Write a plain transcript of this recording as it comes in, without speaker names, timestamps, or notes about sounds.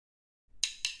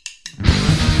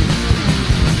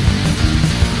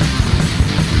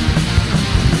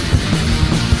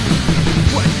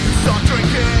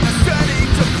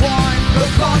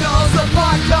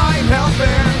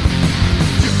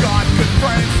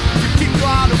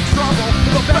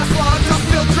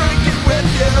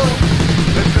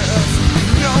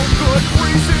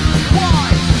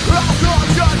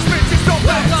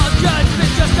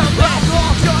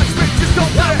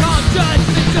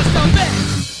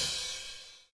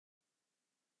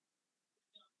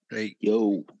Hey,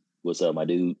 Yo, what's up, my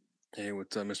dude? hey,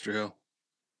 what's up, Mr. Hill?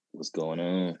 What's going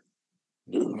on?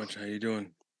 Not much. How you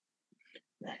doing?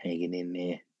 Hanging in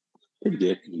there. Pretty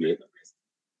good. Pretty good.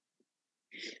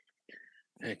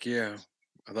 Heck yeah!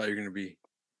 I thought you're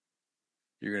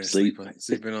gonna Sleep.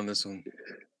 sleep in on this one.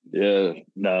 Yeah.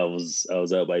 No, I was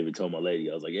up. I even told my lady,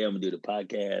 I was like, yeah, I'm gonna do the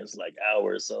podcast like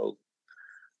hour or so,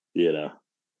 you know.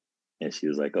 And she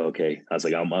was like, okay. I was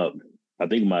like, I'm up. I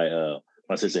think my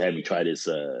sister had me try this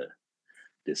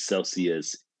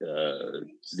Celsius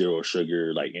zero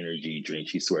sugar like energy drink.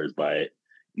 She swears by it.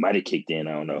 Might have kicked in,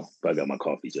 I don't know. But I got my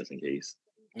coffee just in case.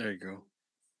 There you go.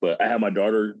 But I have my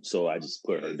daughter, so I just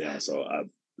put her down. So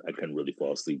I couldn't really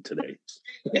fall asleep today.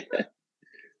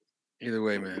 Either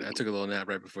way, man, I took a little nap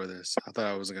right before this. I thought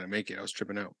I wasn't gonna make it. I was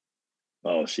tripping out.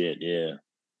 Oh shit, yeah.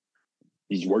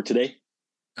 Did you work today?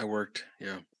 I worked.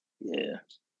 Yeah, Yeah.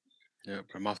 yeah.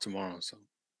 But I'm off tomorrow, so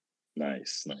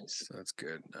Nice, nice. that's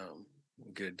good.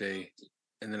 We'll get a day,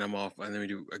 and then I'm off. And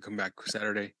then I come back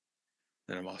Saturday.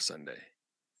 Then I'm off Sunday.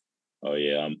 Oh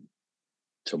yeah, I'm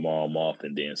tomorrow I'm off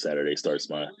and then Saturday starts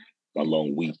my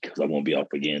long week because I won't be off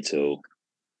again till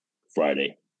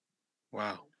Friday.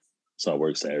 Wow. So I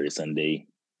work Saturday, Sunday.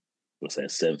 What's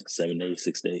that? 7 days,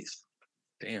 6 days.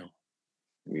 Damn.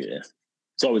 Yeah.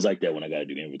 It's always like that when I gotta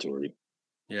do inventory.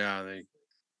 Yeah. They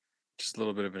just a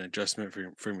little bit of an adjustment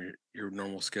from your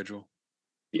normal schedule.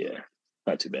 Yeah.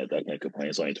 Not too bad. I can't complain.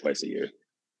 It's only twice a year.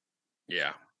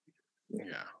 Yeah. Yeah.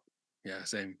 Yeah. Yeah.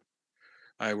 Same.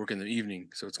 I work in the evening,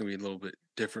 so it's gonna be a little bit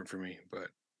different for me. But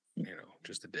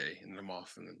just a day, and then I'm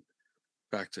off, and then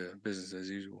back to business as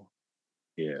usual.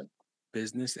 Yeah.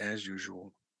 Business as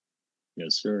usual.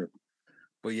 Yes, sir.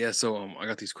 But yeah, so I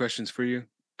got these questions for you.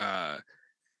 Uh,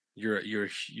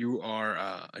 you are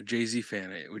a Jay Z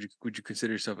fan. Would you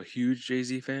consider yourself a huge Jay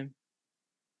Z fan?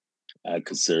 I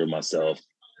consider myself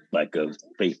like a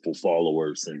faithful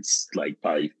follower since like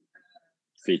probably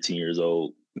 15 years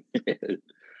old. Did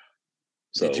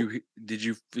So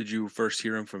you first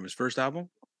hear him from his first album?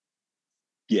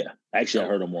 yeah, actually, Oh, I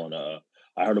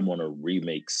heard him on a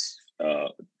remix.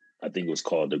 I think it was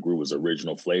called The Groove's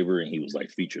Original Flavor, and he was like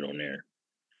featured on there.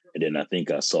 And then I think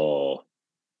I saw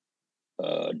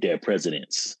Dead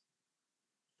President's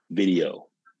video,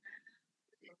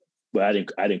 but I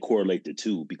didn't correlate the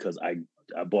two because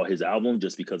I bought his album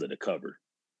just because of the cover.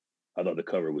 I thought the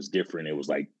cover was different. It was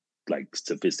like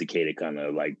sophisticated, kind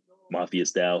of like mafia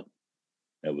style.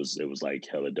 It was like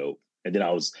hella dope. And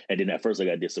then at first I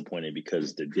got disappointed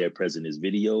because the Dead President's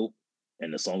video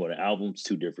and the song on the album's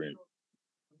three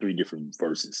different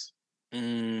verses.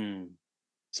 mm,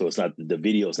 So it's not the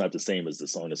video. It's not the same as the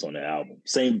song that's on the album.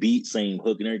 Same beat, same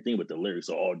hook, and everything, but the lyrics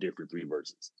are all different. Three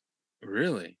verses.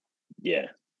 really? Yeah,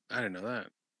 I didn't know that.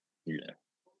 yeah,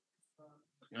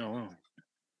 Oh wow.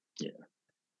 yeah.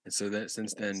 And so that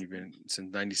since then you've been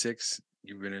since '96.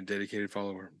 You've been a dedicated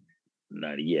follower.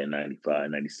 90, yeah,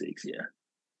 95, 96, yeah,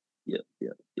 yep,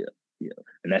 yep, yep, yep.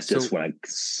 And that's just So when I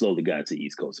slowly got into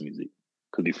East Coast music.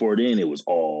 Because before then, it was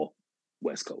all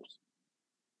West Coast,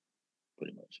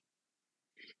 pretty much.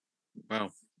 wow,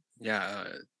 yeah,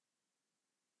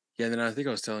 yeah. Then I think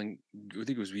I think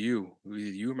it was you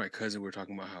or my cousin were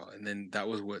talking about how, and then that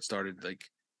was what started like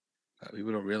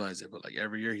people don't realize it, but like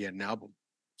every year he had an album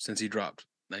since he dropped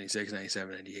 96,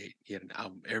 97, 98. He had an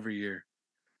album every year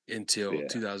until Yeah,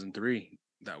 2003.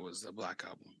 That was the Black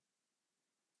Album.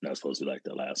 not supposed to be like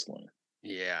the last one.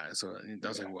 Yeah, so that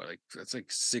was like Yeah, what, like that's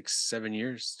like 6, 7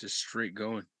 years just straight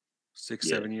going, six,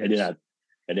 yeah. seven And then years.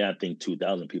 I think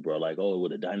 2000 people are like, oh,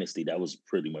 with a Dynasty, that was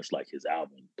pretty much like his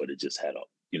album, but it just had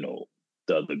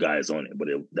the other guys on it, but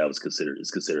that was considered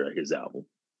his album,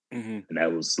 Hmm. and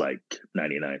that was like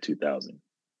 99, 2000.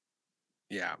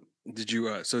 Yeah. Did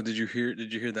you? So did you hear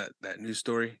that news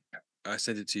story? I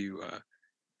sent it to you.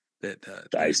 That The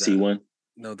there's Ice T that one.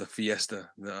 no the Fiesta.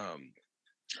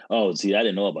 Oh, see, I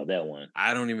didn't know about that one.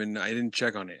 I don't even. I didn't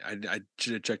check on it. I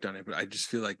should have checked on it, but I just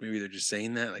feel like maybe they're just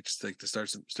saying that, like just like to stir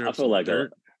I up feel some like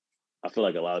dirt. I feel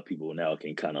like a lot of people now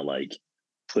can kind of like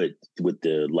put with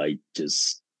the like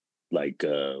just like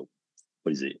what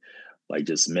is it, like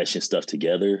just meshing stuff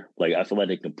together. Like I feel like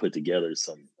they can put together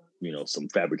some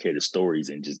fabricated stories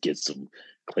and just get some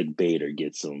clickbait or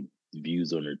get some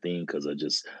views on their thing. Because I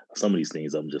just some of these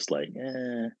things I'm just like,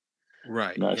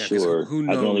 Right. not Yeah. Because sure. who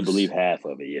I can only believe knows? half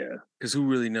of it. Yeah, Because who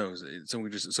really knows? So we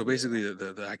just so yeah. basically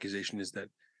the accusation is that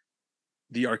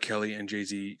the R. Kelly and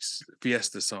Jay-Z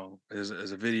Fiesta song is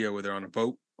a video where they're on a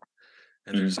boat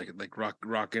and they're just Mhm. like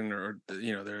rocking or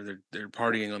they're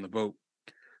partying on the boat.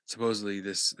 Supposedly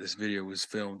this video was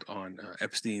filmed on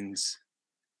Epstein's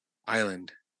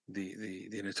island,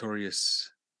 the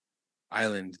notorious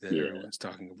island that Yeah, everyone's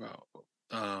talking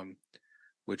about.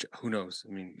 Which who knows?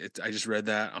 I mean, I just read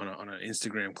that on an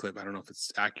Instagram clip. I don't know if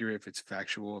it's accurate, if it's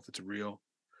factual, if it's real,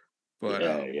 but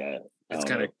yeah. I it's don't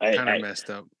kind of know. I messed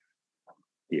up.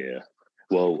 yeah.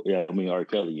 Well, yeah. I mean, R.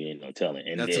 Kelly, you ain't no telling.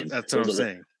 And then That's what I'm those are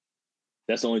saying.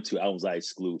 that's the only two albums I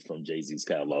exclude from Jay Z's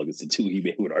catalog. It's the two he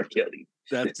made with R. Kelly.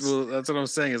 It's That's what I'm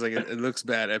saying. Is like it looks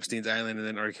bad. Epstein's Island and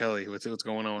then R. Kelly. What's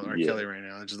going on with R. yeah, Kelly right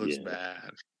now? It just looks yeah.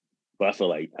 bad. But I feel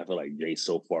like Jay's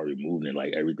so far removed, and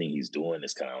like everything he's doing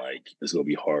is kind of like it's gonna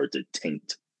be hard to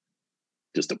taint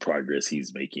just the progress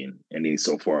he's making, and he's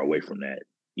so far away from that,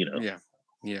 you know. Yeah,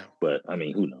 yeah, But I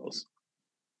mean, who knows?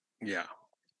 yeah,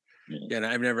 Yeah. yeah. And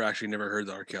I've never heard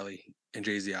the R. Kelly and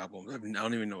Jay Z album. I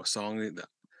don't even know a song.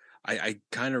 I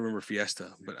kind of remember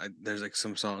Fiesta, but there's like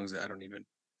some songs that I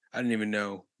didn't even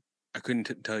know. I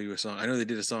couldn't tell you a song. I know they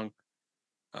did a song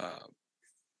uh,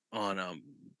 on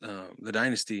the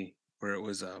Dynasty where it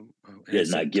was Yeah,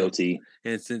 not guilty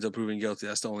Innocent of Proving Guilty.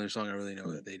 That's the only song I really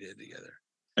know that they did together.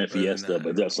 and Other than Fiesta, that, I but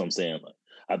don't that's know. what I'm saying. Like,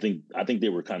 I think they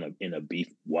were kind of in a beef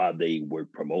while they were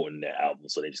promoting that album,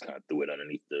 so they just kind of threw it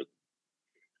underneath the.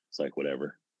 It's like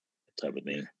whatever type of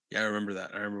Yeah, thing. yeah, I remember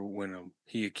that. I remember when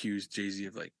he accused Jay Z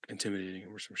of like intimidating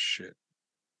him or some shit,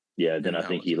 Yeah, then and I that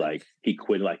think was like, he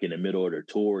quit like in the middle of their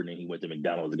tour, and then he went to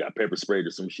McDonald's and got pepper sprayed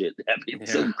or some shit. It was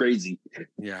yeah, so crazy.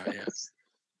 yeah, yeah.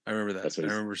 I remember that. That's what I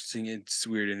he's. remember seeing it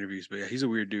in weird interviews, but yeah, he's a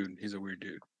weird dude. He's a weird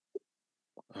dude.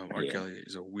 R. Yeah, Kelly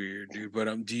is a weird dude.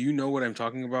 But do you know what I'm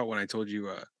talking about when I told you?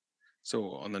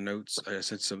 So on the notes, I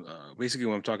sent some. Basically,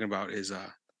 what I'm talking about is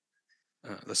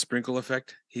the sprinkle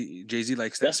effect. Jay Z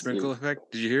likes that that's sprinkle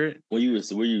effect. Did you hear it? when you was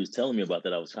telling me about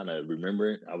that. I was trying to remember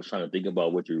it. I was trying to think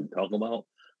about what you were talking about.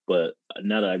 But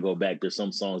now that I go back, there's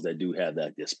some songs that do have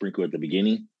that sprinkle at the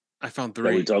beginning. I found That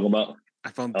we're three. talking about. I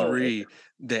found Oh, three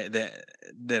that.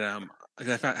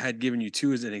 Like I had given you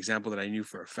two as an example that I knew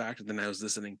for a fact. And then I was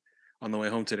listening on the way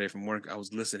home today from work. I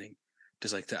was listening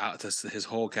just like to his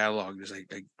whole catalog, just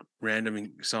like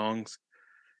random songs,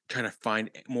 trying to find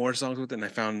more songs with it. And I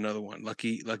found another one,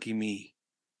 Lucky Me.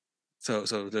 So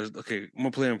there's okay. I'm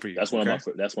gonna play them for you. Okay,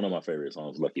 that's one of my favorite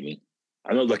songs. Lucky Me.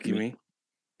 I know Lucky Lucky Me. Me.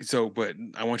 So, but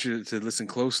I want you to listen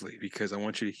closely because I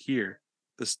want you to hear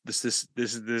this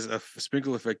a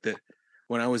sprinkle effect that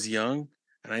when I was young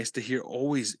and I used to hear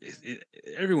always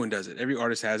everyone does it. Every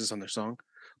artist has this on their song,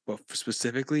 but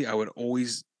specifically, I would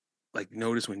always like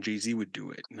notice when Jay Z would do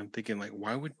it, and I'm thinking like,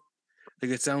 why would like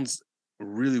it sounds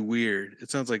really weird. It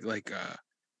sounds like I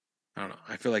don't know.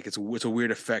 I feel like it's a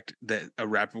weird effect that a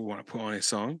rapper would want to put on his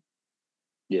song,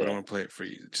 but I Yeah. want to play it for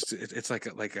you. Just it's like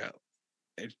a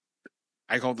it,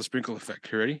 I call it the sprinkle effect.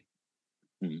 You ready?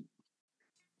 Mhm.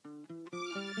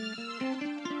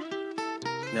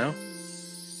 Now?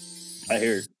 I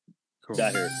heard. Cool.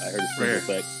 I heard. I heard a Right sprinkle here.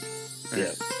 effect. Right Yeah,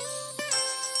 here.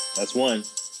 that's one.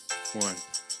 One.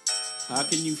 How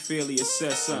can you fairly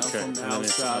assess something Okay. from the And then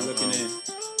it's, outside looking in?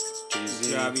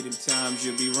 Jay-Z. Jobby, them times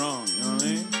you'll be wrong, you know what I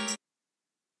mean?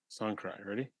 Song cry.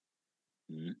 Ready?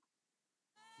 Mhm.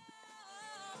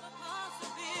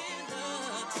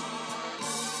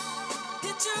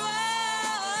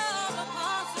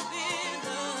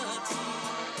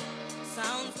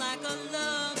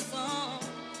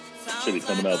 Should be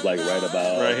coming up like right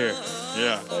about Right here.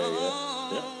 Yeah.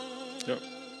 yeah. Yep.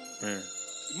 Right here.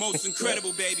 Most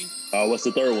incredible, baby. What's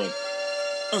the third one?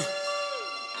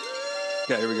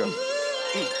 Yeah, here we go.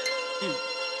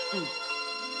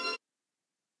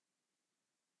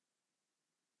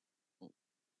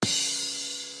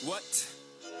 What?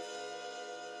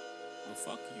 Well,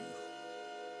 fuck you,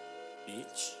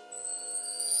 bitch.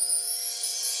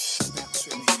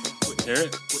 Hear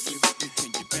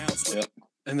it? Yep.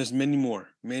 And there's many more.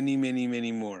 Many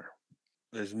more.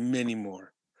 There's many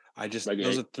more. I just Like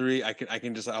those are three I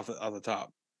can just off the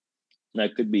top.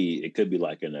 that could be. It could be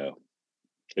like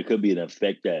it could be an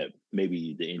effect that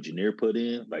maybe the engineer put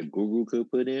in, like Google could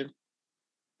put in,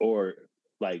 or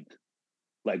like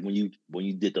when you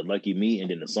did the Lucky Me and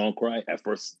then the song cry. At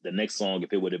first, the next song,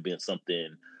 if it would have been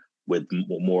something with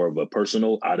more of a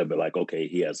personal, I'd have been like, okay,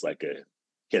 he has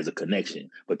a connection.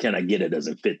 But Can I Get It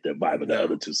doesn't fit the vibe of the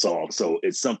other No. two songs. So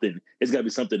it's something. It's got to be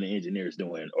something the engineer's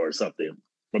doing or something.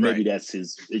 Or maybe Right. that's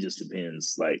his. It just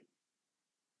depends. Like.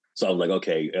 So I was like,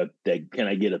 okay, that Can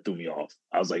I Get It threw me off.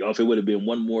 I was like, oh, if it would have been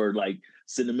one more like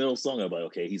sentimental song, I'm like,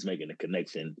 okay, he's making a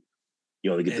connection.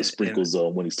 You only get the And sprinkles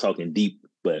when he's talking deep,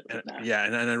 but nah, yeah,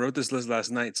 and I wrote this list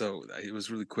last night, so it was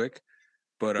really quick.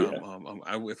 But yeah,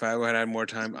 if I had more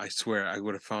time, I swear I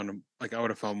would have found them. Like I would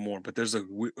have found more. But there's like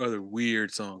other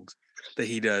weird songs that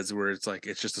he does where it's like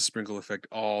it's just a sprinkle effect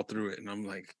all through it, and I'm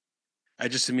like, I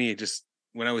just to me it just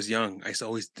when I was young, I used to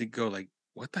always think go like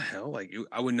what the hell? Like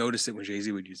I would notice it when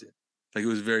Jay-Z would use it. Like it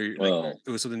was very like Oh, it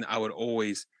was something that I would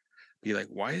always be like,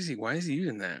 why is he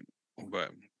using that?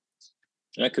 But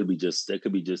that could be just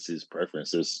his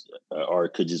preferences, or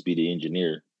it could just be the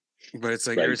engineer. it's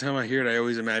like every Like, time I hear it, I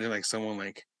always imagine like someone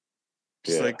like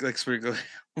just yeah, like sprinkle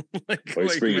or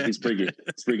man. he's sprinkling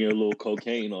a little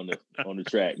cocaine on the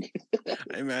track.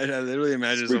 I literally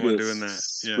imagine someone doing that.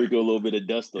 Yeah. Sprinkle a little bit of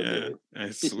dust on Yeah. there. I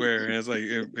swear. And it's like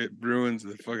it ruins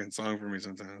the fucking song for me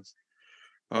sometimes.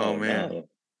 Oh Oh man. no.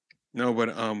 No,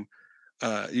 but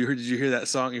did you hear that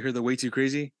song? You heard the Way Too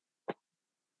Crazy?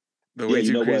 The Yeah, Way you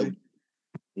Too know what? Crazy?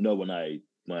 You know when I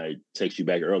text you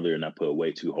back earlier and I put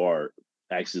way too hard.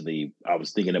 Actually, I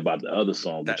was thinking about the other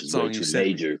song, which That is way song you too sent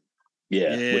me. major.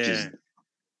 Yeah, which is, Yeah.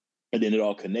 and then it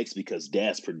all connects because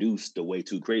Das produced the Way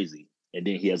Too Crazy, and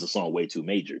then he has a song Way Too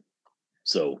Major.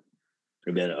 So,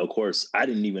 and then of course I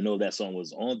didn't even know that song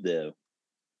was on that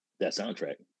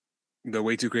soundtrack. The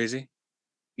Way Too Crazy?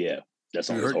 Yeah, that You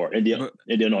song is heard hard. but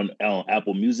And then on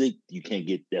Apple Music, you can't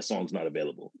get that song's not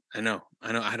available. I know.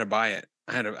 I had to buy it.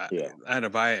 Yeah, I had to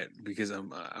buy it because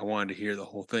I wanted to hear the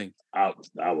whole thing. I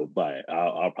would buy it.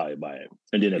 I'll probably buy it.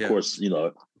 And then of Yeah. course,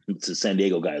 it's the San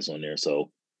Diego guys on there,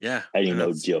 so Yeah. I didn't And know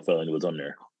that's Jill Felony was on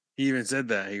there. he even said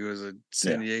that. He was Yeah,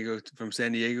 From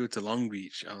San Diego to Long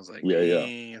Beach. I was like, yeah.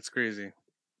 dang, that's crazy.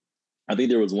 I think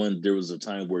there was a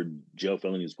time where Jill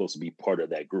Felony was supposed to be part of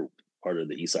that group, part of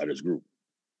the East Siders group.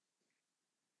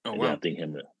 Oh And then wow.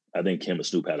 I think him and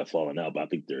Snoop had a falling out, but I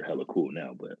think they're hella cool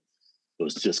now. But it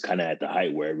was just kind of at the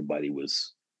height where everybody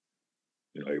was,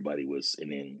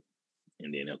 and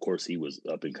then of course he was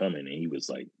up and coming, and he was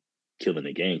like killing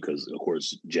the game because of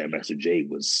course Jam Master Jay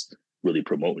was really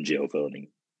promoting Jail Felony,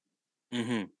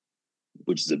 Mm-hmm.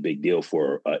 which is a big deal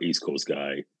for an East Coast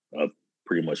guy,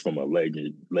 pretty much from a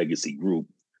legacy group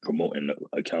promoting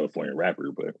a California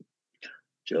rapper. But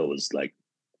Joe was like,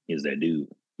 he's that dude.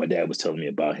 My dad was telling me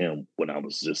about him when I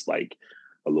was just like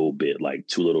a little bit like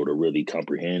too little to really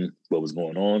comprehend what was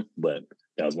going on. But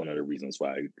that was one of the reasons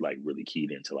why I like really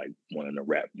keyed into like wanting to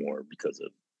rap more because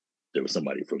of there was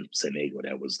somebody from San Diego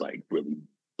that was like really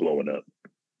blowing up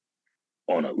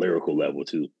on a lyrical level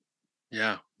too.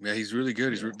 Yeah. Yeah, he's really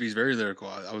good. Yeah, He's very lyrical.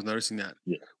 I was noticing that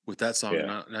yeah, with that song, and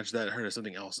yeah. not just that. I heard of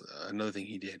something else. Another thing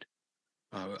he did.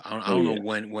 I Oh don't know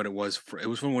yeah, what it was. It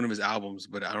was from one of his albums,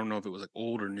 but I don't know if it was like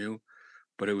old or new.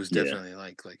 But it was yeah, definitely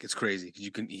like it's crazy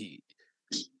because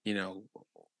you know,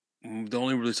 the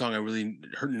only really song I really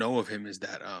know of him is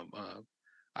that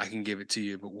I can give it to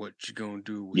you, but what you gonna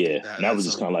do with yeah. it? And that was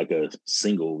just Song. kind of like a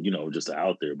single, just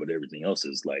out there, but everything else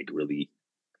is like really,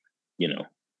 you know.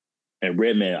 And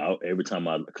Redman, every time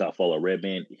I follow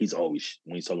Redman, he's always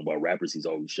when he's talking about rappers, he's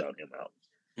always shouting him out.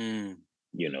 Mm.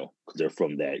 Because they're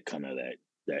from that kind of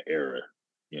that era,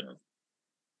 you know.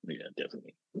 Yeah,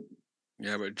 definitely.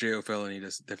 Yeah, but J.O. Felony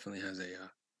definitely has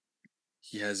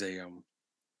he has a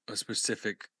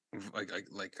specific like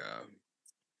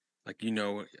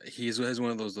he has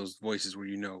one of those voices where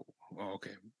oh,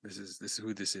 okay, this is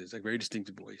who this is, like very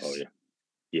distinctive Oh voice, yeah.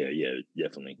 Yeah,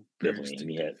 definitely, very definitely. And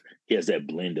distinctive. he has that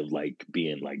blend of like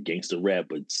being like gangster rap,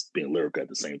 but being lyrical at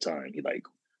the same time. He like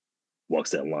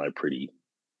walks that line pretty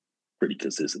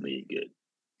consistently and good.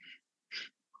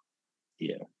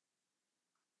 Yeah,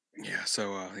 Yeah,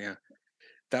 so yeah,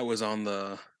 that was on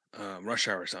the Rush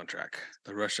Hour soundtrack,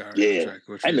 yeah.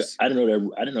 which was I didn't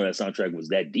know that soundtrack was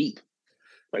that deep.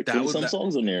 Like that 20 was some that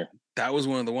songs in there. that was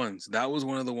one of the ones. That was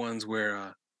one of the ones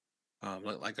where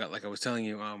like I was telling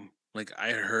you, like I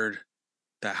had heard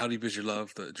that How Deep Is Your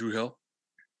Love, the Drew Hill,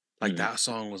 like Mhm. that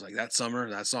song was like that summer.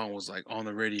 That song was like on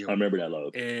the I radio remember that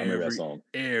love. I remember that every song.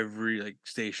 every like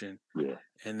station, Yeah,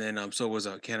 and then so was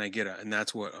Can I Get a, and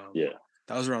that's what yeah.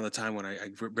 that was around the time when I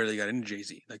barely got into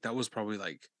Jay-Z. Like that was probably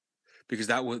like because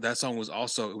that song was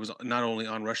also it was not only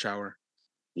on Rush Hour,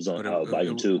 It was on but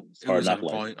Volume 2. It's it Hard was Knock on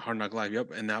Life. Hard Knock Live.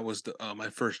 Yep, and that was the my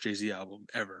first Jay Z album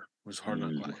ever was Hard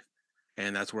Knock Mm. Live,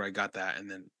 and that's where I got that. And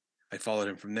then I followed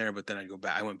him from there. But then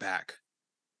I went back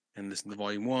and listened to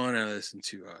Volume One, and I listened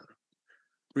to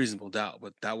Reasonable Doubt.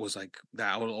 But that was like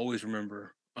that I will always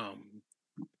remember.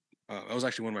 That was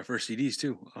actually one of my first CDs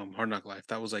too. Hard Knock Life.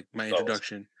 That was like my Oh,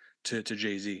 introduction to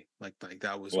Jay Z. Like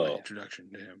that was my well. introduction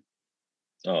to him.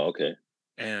 Oh, okay.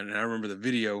 And I remember the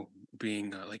video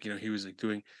being like he was like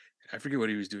doing, I forget what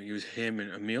he was doing. It was him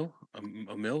and Emil,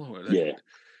 or like, Yeah.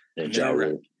 And and Ja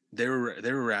Rule. they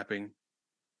were rapping,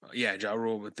 yeah, Ja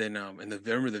Rule. But then and I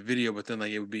remember the video, but then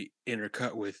like it would be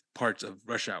intercut with parts of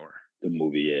Rush Hour The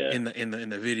movie, yeah. in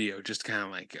the video, just kind of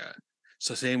like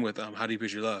so same with How Deep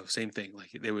Is Your Love, same thing.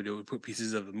 Like they would put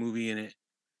pieces of the movie in it,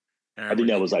 and I I think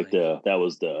remember that was thinking like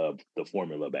like the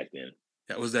formula back then.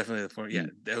 That was definitely the form. Yeah,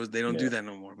 Mm, that was. They don't do yeah. that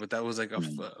no more. But that was like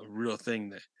Mm. a real thing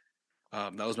that.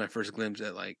 That was my first glimpse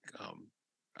at like.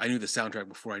 I knew the soundtrack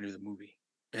before I knew the movie,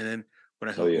 and then when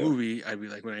I Oh saw the yeah. movie, I'd be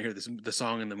like, when I hear the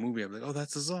song in the movie, I'm like, oh,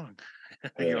 that's the song.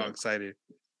 I get all Uh, excited.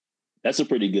 that's a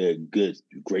pretty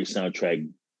great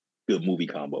soundtrack, good movie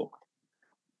combo.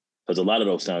 Because a lot of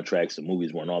those soundtracks and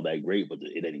movies weren't all that great, but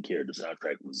it didn't care. The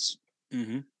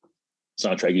Hmm.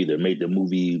 soundtrack either made the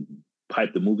movie,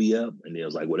 hype the movie up, and it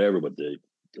was like whatever. But the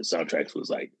soundtracks was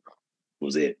like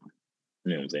was it.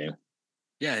 You know what I'm saying?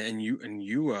 Yeah, and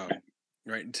you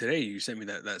right today you sent me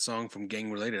that song from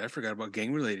Gang Related. I forgot about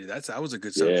Gang Related. That was a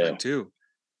good Yeah, soundtrack too.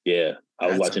 yeah. I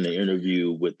was That watching an soundtrack.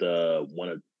 interview with one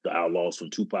of the outlaws from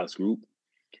Tupac's group,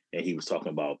 and he was talking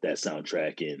about that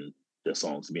soundtrack and the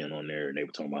songs being on there, and they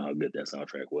were talking about how good that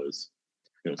soundtrack was.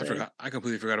 You know what I I'm saying? forgot. I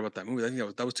completely forgot about that movie. I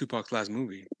think that was Tupac's last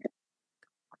movie.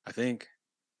 I think.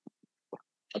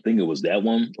 I think it was that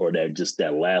one or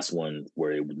that last one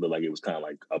where it looked like it was kind of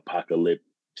like Apocalypse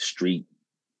Street.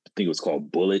 I think it was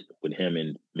called Bullet with him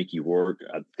and Mickey Rourke.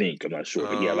 I think I'm not sure,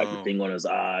 but yeah, like the Oh, thing on his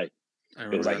eye. I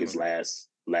It was remember like that his movie.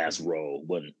 last Mhm. role.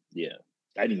 Wasn't yeah.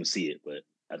 I didn't even see it, but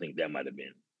I think that might have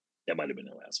been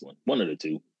the last one. One of the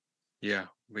two. Yeah,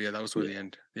 but yeah, that was toward the Yeah,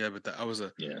 end. Yeah, but that I was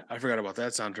a. yeah. I forgot about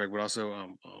that soundtrack, but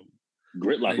also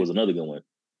Gritlock I was another good one.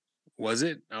 was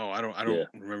it? Oh, I don't Yeah,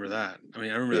 remember that. I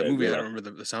mean, I remember that yeah. movie. I don't Gritlock.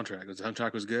 remember the soundtrack. The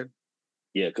soundtrack was good.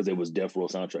 Yeah, because it was Death Row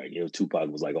soundtrack. It was Tupac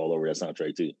was like all over that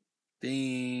soundtrack too.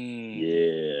 Dang.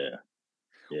 Yeah,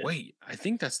 yeah. Wait, I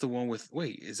think that's the one with.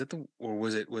 Wait, is that the or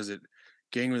was it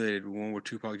gang related one where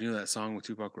Tupac? Do you know that song with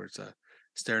Tupac where it's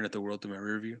staring at the world through my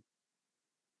rear view?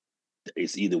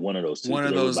 It's either one of those two One because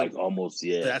of they were those. like almost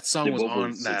yeah. That They song was both were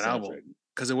on sick that soundtrack. album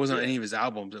because it wasn't on Yeah, any of his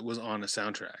albums. It was on a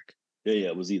soundtrack. yeah, yeah.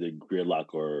 It was either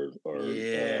Gridlock or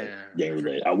Yeah, Gang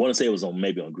Related. I want to say it was on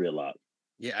maybe on Gridlock.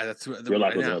 yeah. That's what Gridlock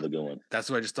right was now. another good one. That's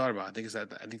what I just thought about. I think it's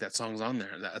that. I think that song's on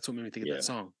there. That's what made me think of that Yeah,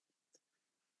 song.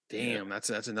 yeah, Damn, that's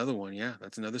another one. Yeah,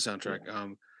 that's another soundtrack. yeah,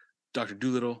 Doctor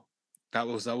Doolittle. That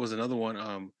was another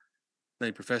one.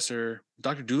 Nutty Professor.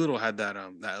 Doctor Doolittle had that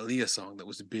Aaliyah song that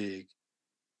was big.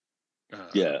 Uh,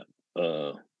 yeah.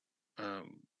 Uh,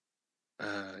 um,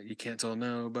 you can't tell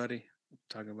nobody.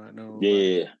 Talking about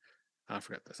nobody. yeah. I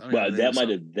forgot this. I don't even Well, know the name of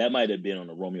the song. that might have been on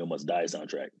the Romeo Must Die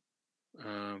soundtrack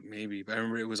Maybe, but I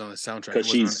remember it was on the soundtrack. It because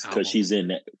wasn't on an because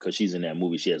album. she's in that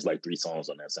movie. She has like 3 songs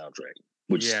on that soundtrack,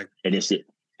 which Yeah, and then she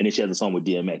has a song with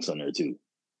DMX on there too.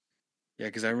 yeah,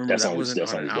 because I remember that wasn't That on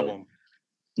song an is dope. album.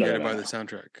 You No, had no, to buy no. the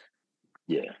soundtrack.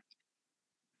 Yeah,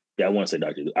 yeah. I want to say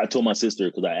Doctor. I told my sister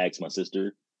because I asked my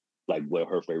sister like what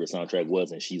her favorite soundtrack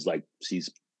was, and she's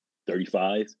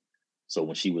 35. So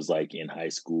when she was like in high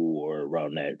school or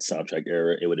around that soundtrack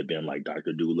era, it would have been like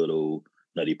Doctor Doolittle,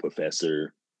 Nutty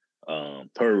Professor.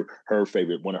 Her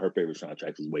favorite one of her favorite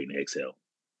soundtracks was Waiting to Exhale.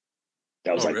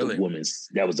 That was Oh, like really? the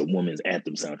woman's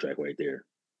anthem soundtrack right there.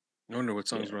 I wonder what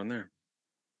songs Yeah. were on there.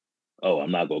 Oh,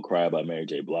 I'm Not Gonna Cry by Mary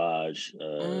J. Blige.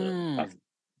 Mm.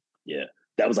 Yeah,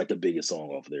 that was like the biggest song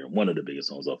off there. One of the biggest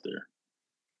songs off there.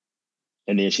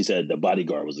 And then she said The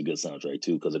Bodyguard was a good soundtrack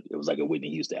too because it was like a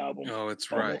Whitney Houston album Oh,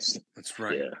 it's right. almost. That's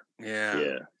right. Yeah, Yeah,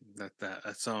 yeah,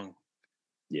 that song.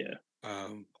 yeah.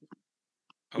 Um,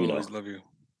 I You will know, always love you.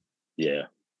 yeah,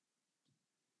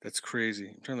 That's crazy.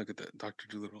 I'm trying to look at that Doctor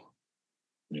Doolittle.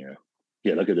 yeah,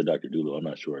 yeah. Look at the Doctor Doolittle. I'm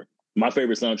not sure. My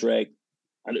favorite soundtrack.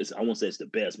 I won't say it's the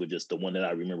best, but just the one that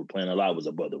I remember playing a lot was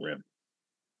Above the Rim.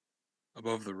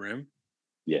 Above the Rim.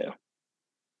 Yeah,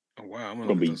 Oh wow, I'm gonna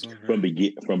look at those songs right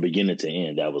now. from beginning to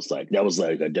end, that was like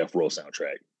a Death Row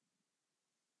soundtrack.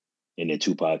 And then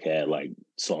Tupac had like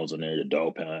songs on there. The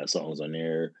Dog Pound had songs on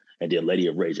there. And then Lady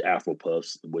of Rage Afro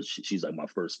Puffs, which she's like my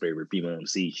first favorite female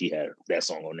MC. She had that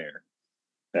song on there.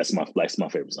 That's my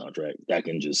favorite soundtrack. I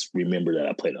can just remember that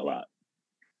I played a lot.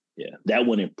 Yeah, that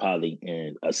one and probably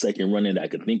in a second running that I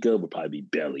could think of would probably be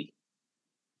Belly.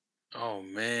 Oh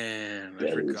man, I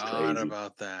Belly was forgot crazy.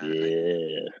 about that.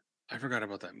 Yeah, I forgot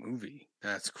about that movie.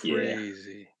 That's yeah,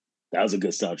 crazy. that was a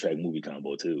good soundtrack movie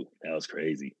combo too. That was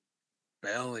crazy.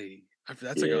 Belly.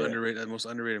 That's like an Yeah, underrated, the most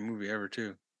underrated movie ever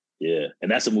too. yeah, and Like,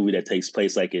 that's a movie that takes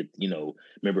place like it.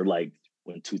 Remember like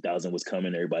when 2000 was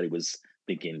coming, everybody was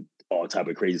thinking all type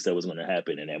of crazy stuff was going to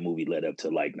happen, and that movie led up to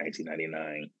like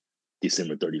 1999,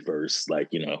 December 31st. Like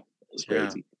it was yeah.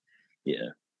 crazy. Yeah,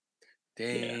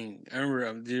 yeah. Dang. I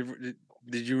remember.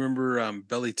 Did you remember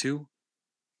Belly 2?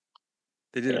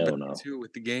 They did a Hell Belly no. 2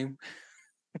 with the game.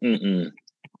 Mm-mm.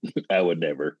 I would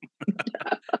never.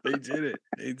 They did it.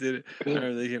 They did it. I I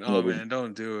remember thinking, oh would man,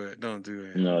 don't do it. Don't do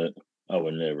it. no. I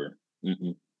would never.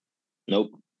 Mm-mm.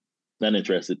 Nope. Not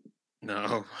interested.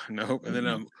 No, nope. And then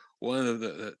Mm-mm. one of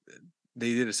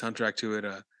they did a soundtrack to it.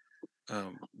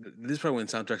 this is probably when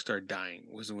soundtracks started dying.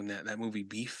 Was when that movie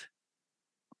Beef.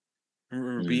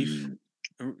 Remember Beef?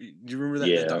 Mm, Do you remember that?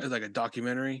 yeah, It was like a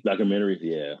documentary. documentary.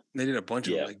 Yeah, They did a bunch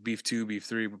of them, yeah. like Beef 2, Beef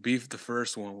 3, but Beef the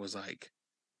first one was like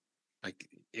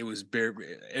it was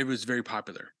very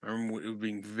popular. I remember it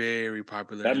being very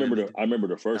popular, and then they did I remember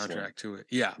the a first one. soundtrack to it.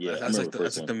 Yeah, Yeah, I that's remember like the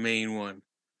that's first like one. the main one.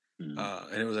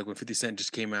 Mm, And it was like when 50 Cent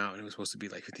just came out, and it was supposed to be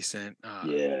like 50 Cent.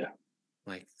 yeah,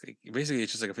 Like basically,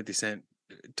 it's just like a 50 Cent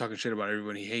talking shit about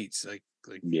everyone he hates. Like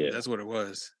yeah, that's what it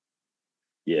was.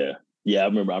 yeah, yeah. I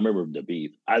remember the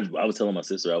beef. I was telling my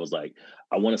sister, I was like,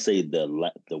 I want to say the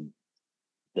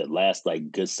last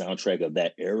like good soundtrack of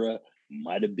that era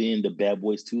might have been the Bad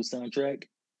Boys 2 soundtrack.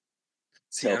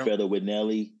 See, Tell I don't. Feather with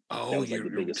Nelly. That Oh, was like the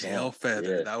your biggest tail song.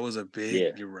 feather. Yeah, That was a yeah,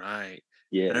 big. You're right. I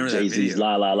yeah. remember that Jay-Z's video.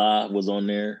 La La La was on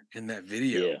there. In that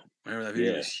video, Yeah, I remember that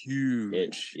video yeah, was yeah,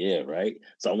 huge. yeah, right.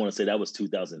 So I want to say that was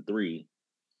 2003.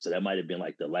 So that might have been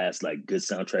like the last like good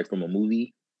soundtrack from a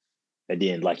movie. And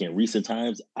then like in recent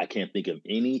times, I can't think of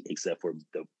any except for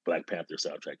the Black Panther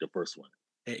soundtrack, the first one.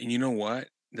 And you know what?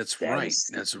 That's That right. is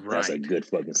That's that's a right. good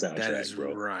fucking That soundtrack, is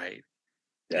bro. right.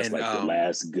 That's And like the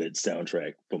last good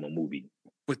soundtrack from a movie.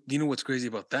 but you know what's crazy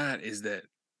about that is that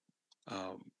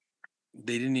um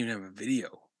they didn't even have a video,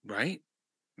 right?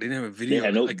 They didn't have a They video.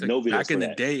 had Like no videos back in for the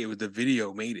that. day, it was the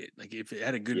video made it. Like if it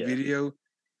had a good Yeah. video,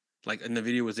 like and the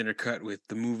video was intercut with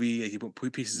the movie, like you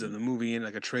put pieces of Mhm. the movie in,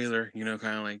 like a trailer, kind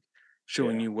of like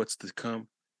showing Yeah. you what's to come.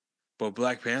 But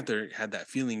Black Panther had that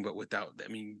feeling, but without. I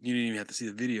mean, you didn't even have to see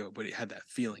the video, but it had that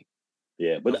feeling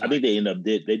Yeah. of But I think like.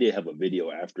 they they did have a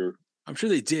video after. I'm sure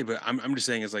they did, but I'm just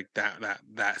saying it's like that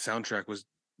soundtrack was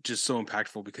just so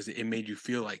impactful because it made you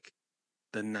feel like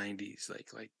the '90s, like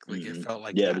it felt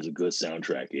like Yeah, it that. was a good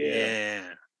soundtrack. Yeah.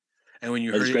 Yeah. And when you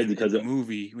And heard it's it crazy in because the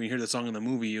movie, when you heard the song in the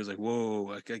movie, it was like,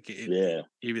 whoa, it yeah,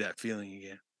 gave you that feeling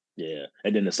again. yeah.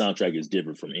 And then the soundtrack is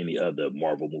different from any other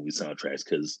Marvel movie soundtracks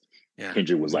because Yeah.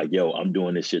 Kendrick was like, yo, I'm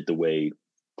doing this shit the way,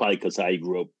 probably because how he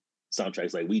grew up,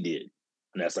 soundtracks like we did.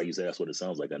 And that's like you said, that's what it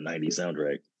sounds like, a 90s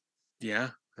soundtrack.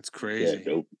 Yeah. That's Yeah, crazy.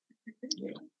 dope.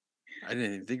 Yeah. I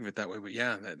didn't even think of it that way, but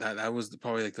yeah, that was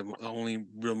probably like the only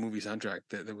real movie soundtrack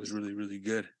that was really, really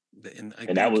good. And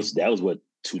And that you can that was what,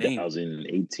 name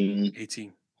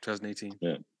 2018? 2018.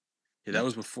 Yeah. Yeah, that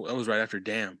was before, that was right after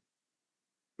Damn.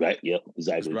 Right. Yep. It was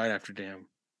Exactly. right after Damn.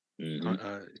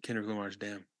 Mm-hmm. Kendrick Lamar's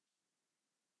Damn.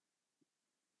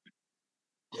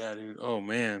 Yeah, dude. Oh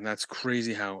man, that's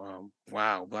crazy how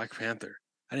wow, Black Panther.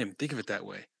 I didn't even think of it that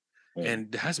way. Mm.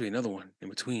 And there has to be another one in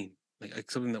between. Like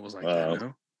something that was like that, Uh,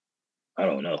 no? I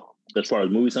don't know. As far as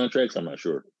movie soundtracks, I'm not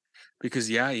sure. Because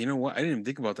yeah, you know what? I didn't even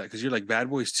think about that because you're like Bad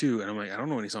Boys 2, and I'm like, I don't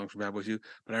know any songs from Bad Boys 2,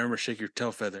 but I remember Shake Your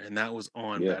Tail Feather, and that was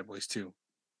on Yeah. Bad Boys 2.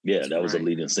 Yeah, That's that was a right.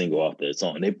 leading single off that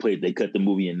song. They cut the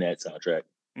movie in that soundtrack.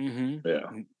 Yeah.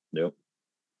 Mm-hmm. Yep.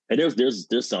 And there's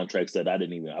soundtracks that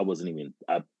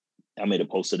I made a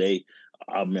post today.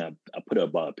 I mean, I put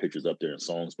up pictures up there and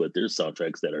songs, but there's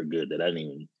soundtracks that are good that I didn't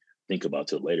even think about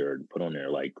till later and put on there,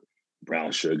 like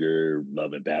Brown Sugar,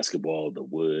 Love and Basketball, The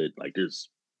Wood. Like there's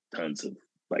tons of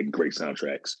like great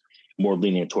soundtracks. More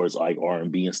leaning towards like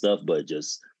R&B and stuff, but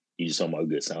just you just talking about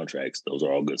good soundtracks. Those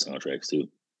are all good soundtracks too.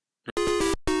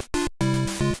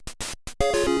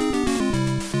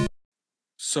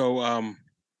 So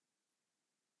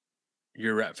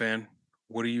you're a rap fan.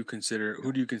 What do you consider?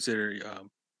 Who do you consider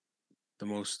the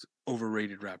most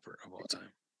overrated rapper of all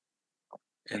time?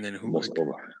 And then who Most like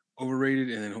over. overrated,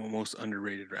 and then who most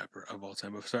underrated rapper of all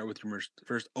time? But start with your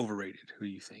first overrated. Who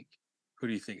do you think? Who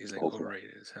do you think is like Over,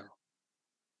 overrated as hell?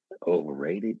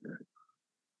 overrated.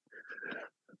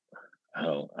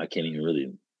 I can't even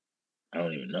really. I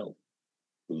don't even know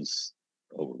who's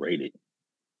overrated.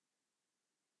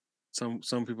 Some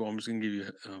people. I'm just gonna give you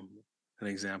an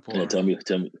example. Yeah, tell me.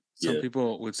 Some Yeah,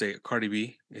 people would say Cardi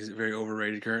B is very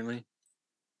overrated currently.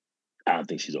 I don't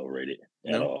think she's overrated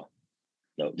at No, all.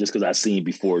 No, just because I seen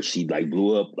before she like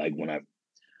blew up, like when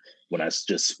I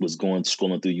just was going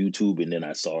scrolling through YouTube and then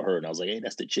I saw her and I was like, hey,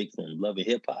 that's the chick from Love and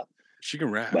Hip Hop. she can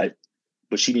rap.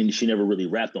 But she never really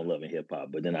rapped on Love and Hip Hop.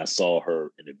 But then I saw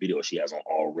her in the video she has on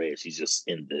All Red. She's just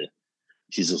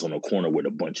on a corner with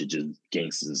a bunch of just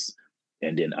gangsters.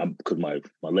 And then I'm because my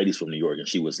lady's from New York and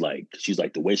she's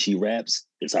like the way she raps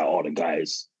is how all the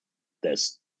guys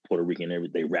that's Puerto Rican and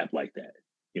everything they rap like that.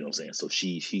 You know what I'm saying? So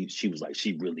she was like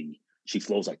she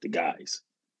flows like the guys,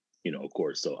 of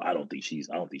course. So I don't think she's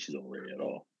overrated at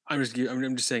all. I'm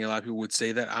just saying a lot of people would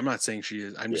say that. I'm not saying she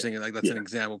is. I'm just Yeah. saying like that's Yeah. an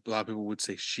example. A lot of people would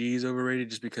say she's overrated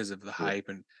just because of the Yeah. hype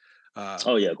and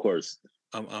Oh um yeah, of course.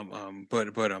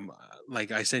 but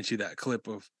like I sent you that clip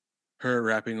of her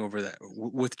rapping over that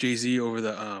with Jay-Z over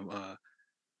the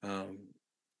um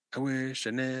I wish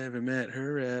I never met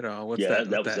her at all. What's Yeah, that? that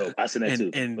What was that? dope. I seen that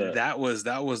too. And that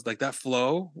was like that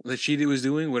flow that she was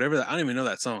doing. Whatever that, I don't even know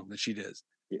that song that she does.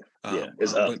 Yeah, yeah,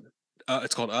 it's up. But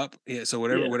it's called Up. Yeah. So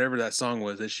whatever Yeah, whatever that song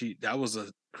was that was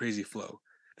a crazy flow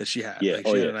that she had. yeah, Like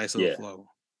oh she had a yeah, nice little yeah, flow.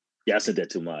 yeah. I sent it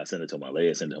to my lady,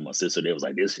 I sent it to my sister. They was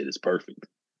like, "This shit is perfect."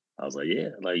 I was like, "Yeah,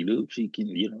 like dude, she can,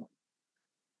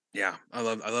 Yeah, I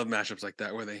love mashups like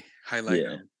that where they highlight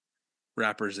yeah,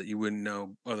 rappers that you wouldn't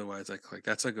know otherwise. Like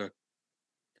that's like a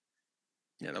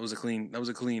yeah, that was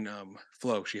a clean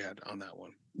flow she had on that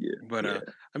one. yeah, But yeah,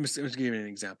 I'm just giving an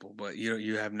example. But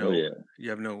you have oh no yeah."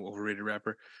 overrated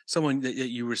rapper, someone that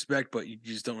you respect, but you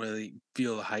just don't really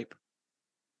feel the hype.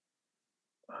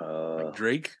 Like Uh,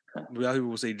 Drake, a lot of people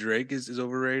will say Drake is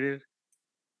overrated.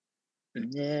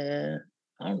 yeah,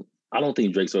 I don't, I don't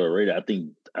think Drake's overrated. I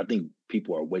think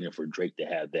people are waiting for Drake to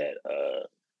have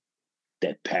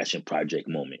that passion project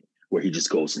moment where he just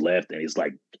goes left and it's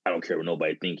like, I don't care what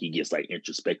nobody think. He gets like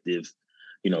introspective,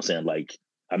 you know what I'm saying? Like,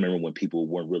 I remember when people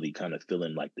weren't really kind of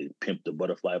feeling like the Pimp the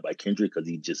Butterfly by Kendrick because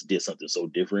he just did something so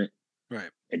different.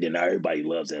 Right. And then now everybody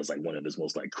loves it as like one of his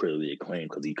most like critically acclaimed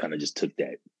because he kind of just took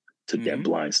that Mm-hmm.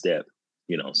 blind step,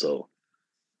 So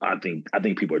I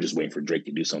think people are just waiting for Drake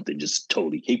to do something just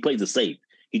totally. He plays it safe.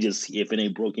 He just if it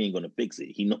ain't broke, he ain't gonna fix it.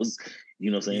 He knows,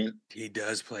 you know what I'm He saying? he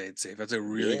does play it safe. That's a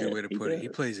really good Yeah, way to he put it. He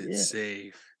does. plays it Yeah.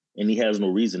 safe. And he has no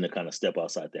reason to kind of step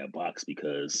outside that box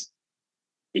because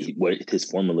what his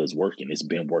formula is working. It's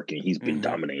been working. He's been Hmm.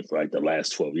 dominating for like the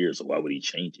last 12 years. So why would he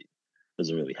change it?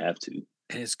 Doesn't really have to.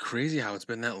 And it's crazy how it's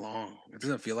been that long. It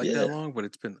doesn't feel like that Yeah, long, but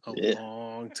it's been a yeah,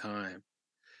 long time.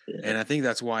 yeah. And I think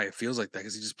that's why it feels like that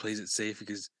because he just plays it safe.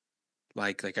 Because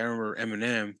like I remember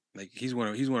Eminem, like he's one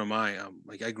of my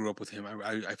like I grew up with him.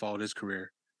 I followed his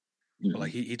career, but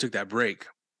like Hmm. he took that break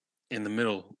in the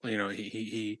middle.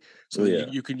 He so Oh that yeah,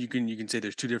 you can say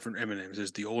there's two different Eminems.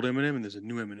 There's the old Eminem and there's a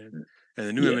new Eminem. mm, And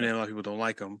the new yeah, Eminem, a lot of people don't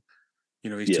like him.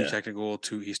 He's too yeah. technical,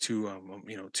 he's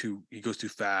too too he goes too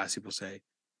fast. People say,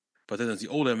 but then there's the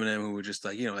old Eminem who would just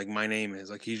like my name is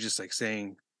like he's just like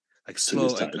saying like Took slow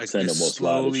his like time, like saying is the most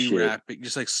wildest slowly shit. rapping,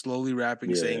 just like slowly rapping,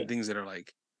 Yeah, saying things that are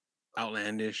like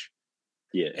outlandish.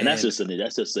 yeah. And that's And just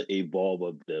the evolve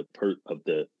of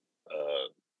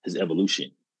his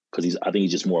evolution because I think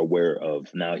he's just more aware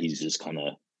of now. He's just kind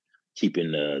of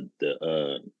keeping the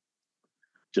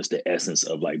just the essence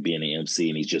of like being an MC,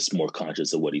 and he's just more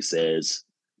conscious of what he says.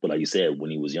 But like you said,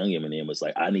 when he was young, Eminem was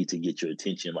like, "I need to get your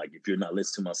attention. Like, if you're not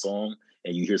listening to my song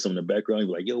and you hear some in the background,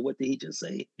 you're like, yo, what did he just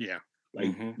say? yeah.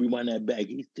 Like, Hmm. rewind that back.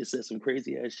 He just said some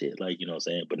crazy ass shit. Like, you know what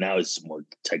I'm saying? But now it's more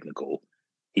technical.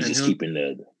 He's and just he'll keeping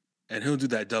the. and he'll do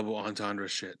that double entendre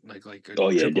shit, like a Oh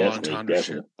yeah, triple definitely, entendre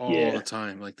shit definitely. all the Yeah,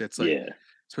 time. Like that's like, yeah.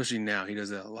 especially now, he does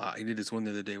that a lot. He did this one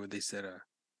the other day where they said,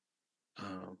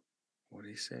 um, what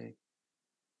did he say?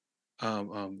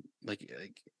 Like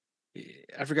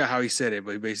I forgot how he said it,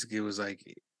 but he basically was like,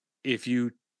 if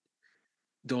you,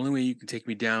 the only way you can take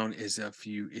me down is if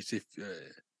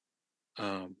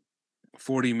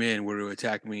 40 men were to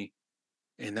attack me,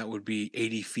 and that would be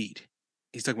 80 feet.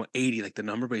 He's talking about 80, like the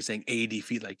number, but he's saying 80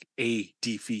 feet, like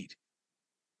AD feet.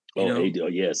 You Oh, know, AD, oh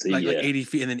yeah. See, like yeah, 80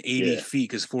 feet and then 80 yeah, feet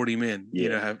because 40 men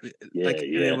yeah, have yeah, like,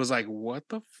 and it yeah, was like what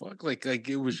the fuck, like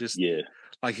it was just yeah.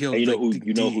 like he'll And like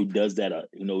dig who deep. does that?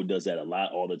 Who does that a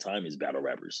lot all the time is battle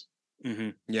rappers.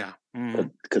 Yeah.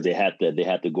 Because they have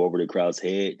to go over the crowd's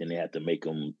head, then they have to make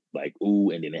them like ooh,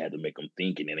 and then they have to make them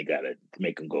think, and then they gotta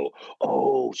make them go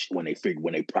oh when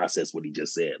they process what he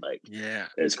just said. Like Yeah.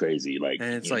 that's crazy. Like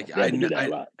And it's like they have to do that a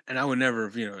lot. I would never,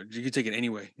 you could take it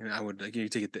anyway, and I would like you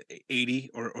take it to 80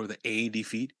 or the AD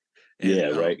feet, and Yeah,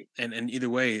 right. and either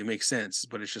way it makes sense,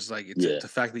 but it's just like it's Yeah, the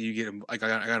fact that you get them like I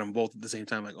got them both at the same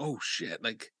time, like oh shit,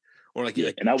 like or like yeah.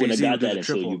 like And I Jay wouldn't have Z would got do that the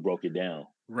until you triple. broke it down.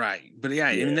 Right. But yeah,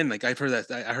 and Yeah, then like I've heard that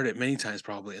I heard it many times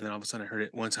probably, and then all of a sudden I heard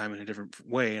it one time in a different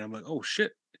way, and I'm like, oh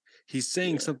shit, he's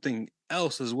saying yeah, something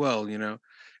else as well,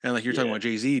 And like you're talking yeah. about,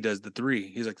 Jay Z does the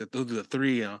three. He's like he'll do the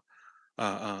three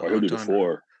Or he'll do the entendre.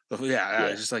 four. Yeah, Yeah,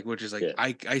 it's just like which is like yeah.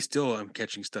 I still am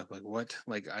catching stuff like what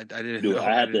like I didn't Dude, know,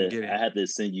 I didn't get I it. had to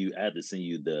send you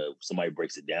the somebody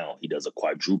breaks it down. He does a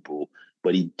quadruple,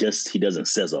 but he doesn't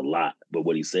says a lot. But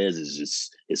what he says is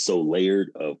just it's so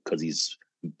layered of because he's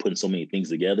putting so many things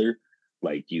together.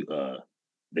 Like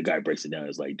the guy breaks it down.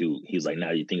 It's like, dude, he's like,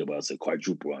 now you think about it, it's a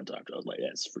quadruple on top. I was like,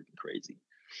 that's freaking crazy.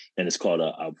 And it's called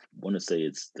I want to say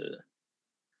it's the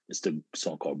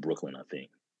song called Brooklyn, I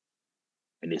think.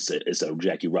 And it's a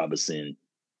Jackie Robinson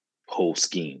whole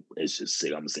scheme. It's just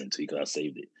sick. I'm gonna send it to you because I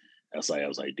saved it. I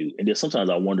was like, dude. And then sometimes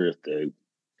I wonder if they're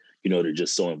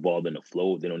just so involved in the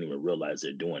flow they don't even realize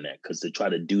they're doing that because to try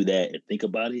to do that and think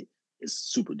about it is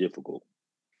super difficult.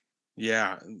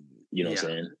 Yeah, You know what I'm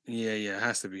yeah, saying? yeah. It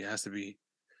has to be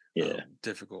Yeah,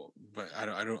 difficult. But I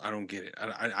don't get it.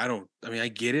 I don't. I mean, I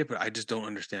get it, but I just don't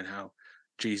understand how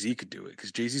Jay Z could do it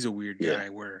because Jay Z's a weird yeah, guy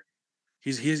where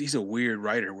he's a weird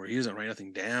writer where he doesn't write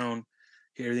nothing down.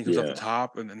 Everything comes off the yeah,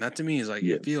 top, and that to me is like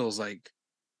yeah. it feels like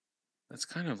that's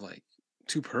kind of like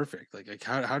too perfect. Like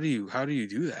how do you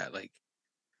do that? Like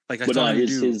I But saw no, him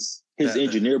do his that.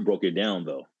 engineer broke it down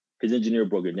though. His engineer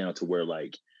broke it down to where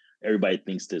like everybody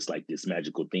thinks this like this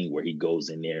magical thing where he goes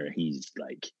in there and he's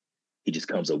like he just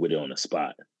comes up with it on the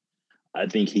spot. I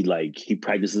think he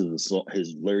practices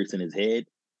his lyrics in his head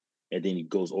and then he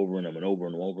goes over them and over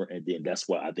and over. And then that's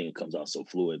why I think it comes out so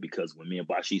fluid because when me and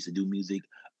Bosh used to do music,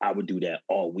 I would do that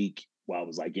all week while I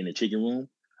was like in the chicken room.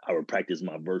 I would practice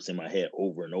my verse in my head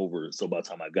over and over. So by the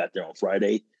time I got there on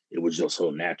Friday, it was just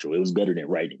so natural. It was better than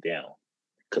writing it down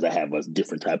because I have a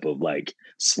different type of like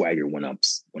swagger when I'm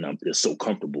it's so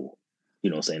comfortable. You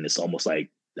know what I'm saying? It's almost like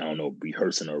I don't know,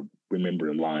 rehearsing or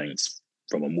remembering lines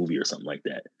from a movie or something like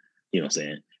that. You know what I'm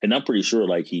saying? And I'm pretty sure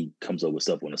like he comes up with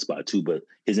stuff on the spot too, but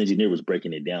his engineer was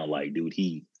breaking it down like, dude,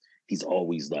 he's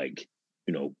always like,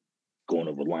 you know, going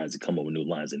over lines and come up with new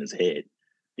lines in his head.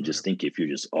 And Right. just think if you're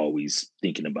just always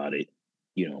thinking about it,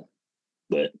 you know.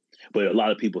 But but a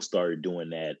lot of people started doing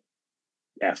that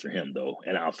after him though.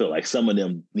 And I feel like some of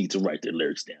them need to write their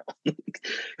lyrics down.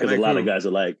 Because a Like lot of who? guys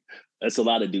are like, that's a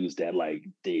lot of dudes that like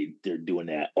they're doing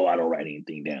that. Oh, I don't write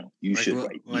anything down. You Like should Lil,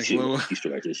 write. You like should. Lil, You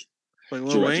should write this. like You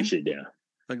should Lil write your Wayne? shit down.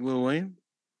 Like Lil Wayne?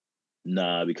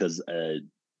 Nah, because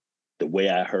the way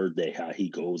I heard that how he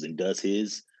goes and does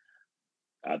his,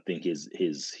 I think his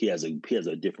he has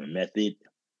a different method,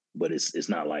 but it's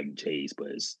not like Jay's, but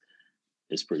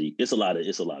it's pretty. It's a lot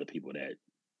of people that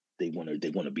they want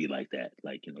to be like that.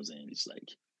 Like you know what I'm saying? It's like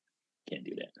can't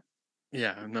do that.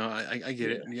 Yeah, no, I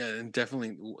get it. Yeah, Yeah, and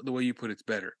definitely the way you put it's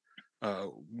better.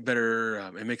 Better.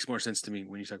 It makes more sense to me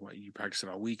when you talk about you practice it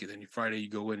all week and then you Friday you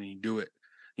go in and you do it.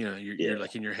 You know, you're yeah,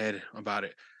 like in your head about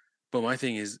it. But my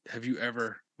thing is, have you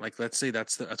ever like let's say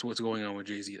that's what's going on with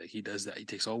Jay Z. Like he does that. He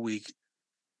takes all week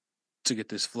to get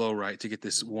this flow right, to get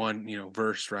this one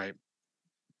verse right,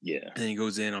 yeah, and then he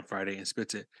goes in on Friday and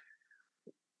spits it.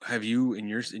 Have you in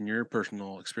your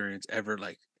personal experience ever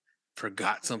like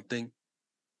forgot something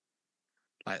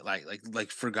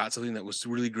like forgot something that was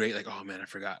really great like oh man I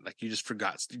forgot like you just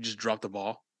dropped the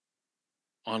ball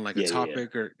on like a yeah, yeah,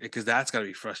 topic or because that's got to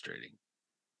be frustrating.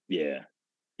 yeah,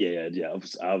 yeah, yeah.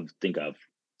 I think I've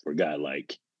forgot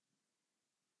like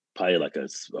probably like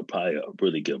probably a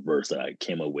really good verse that I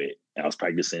came up with. And I was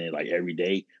practicing it like every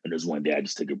day, and there's one day I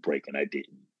just took a break and I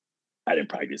didn't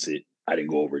practice it. I didn't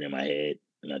go over it in my head,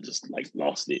 and I just like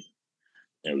lost it.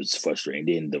 And it was frustrating.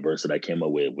 Then the verse that I came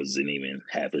up with wasn't even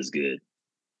half as good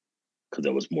because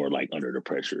it was more like under the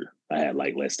pressure. I had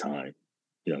like less time.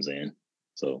 You know what I'm saying?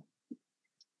 So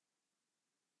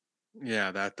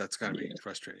Yeah, that's got to be yeah,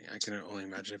 frustrating. I can only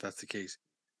imagine if that's the case.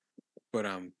 But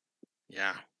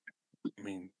yeah, I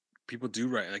mean people do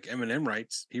write like Eminem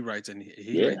writes he writes and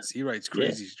yeah, he writes yeah.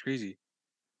 crazy.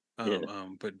 Yeah.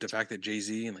 But the fact that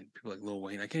Jay-Z and like people like Lil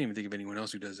Wayne, I can't even think of anyone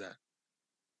else who does that.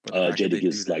 But the fact that they do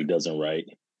Jadakiss that, like doesn't write.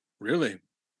 really,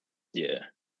 Yeah,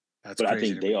 that's but I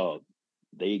crazy think to me.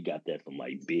 they got that from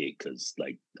like Big because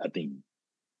like I think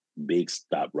Big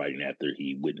stopped writing after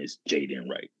he witnessed Jay didn't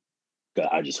write. 'Cause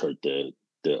I just heard the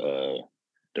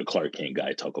Clark Kent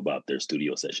guy talk about their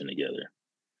studio session together,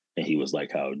 and he was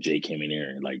like how Jay came in there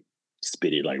and like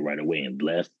spit it like right away and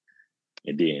left,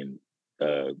 and then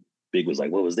uh Big was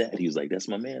like, "What was that?" He was like, "That's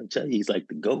my man. He's like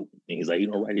the goat," and he's like, "You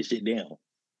don't write his shit down."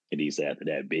 And he said after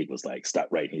that, Big was like, "Stop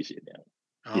writing his shit down."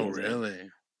 You know Oh, what I'm saying? really?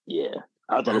 Yeah,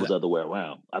 I I thought it heard was that. the other way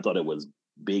around. I thought it was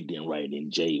Big didn't write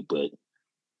in Jay, but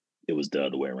it was the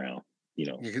other way around. You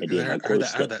know, Yeah, and because then of I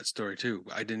course, heard that story too.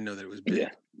 But I didn't know that it was yeah,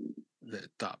 Big that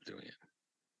stopped doing it.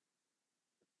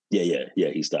 yeah.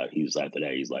 He stopped. He was after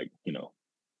that. He's like,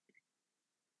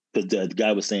 because the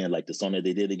guy was saying like the song that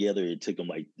they did together, it took him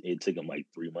like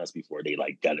 3 months before they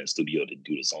like got in the studio to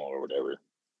do the song or whatever.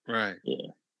 Right? Yeah,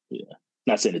 yeah.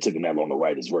 Not saying it took him that long to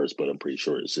write his verse, but I'm pretty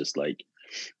sure it's just like,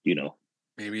 you know,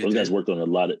 Maybe it those guys did. worked on a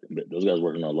lot of those guys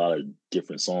working on a lot of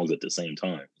different songs at the same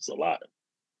time. It's a lot.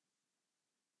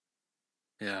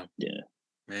 Yeah, Yeah.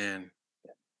 man.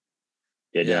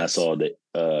 And then I Yes. saw that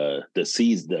the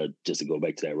C's the just to go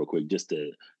back to that real quick, just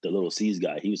the little C's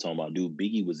guy, he was talking about dude,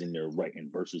 Biggie was in there writing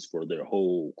verses for their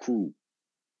whole crew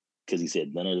because he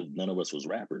said none of us was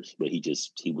rappers, but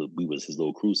we was his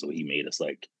little crew, so he made us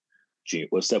like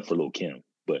well, except for Lil Kim,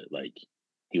 but like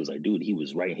he was like, dude, he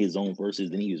was writing his own verses,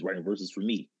 then he was writing verses for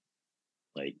me,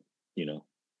 like you know.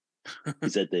 He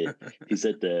said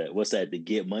the what's that? The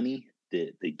Get Money.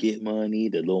 the get money,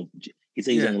 the little. He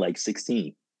said he's Yeah. only like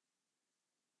 16.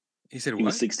 He said He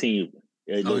was what? 16. Oh,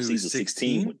 Lil he was C's was 16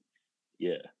 16? when.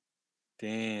 Yeah, I was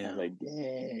Damn. like,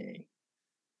 dang,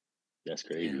 that's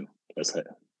Damn. crazy. That's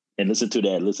and listen to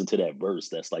that. Listen to that verse.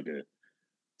 That's like a.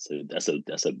 So that's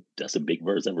a big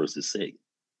verse. That verse is sick.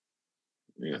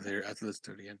 Yeah, I have to listen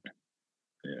to it again.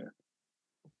 yeah.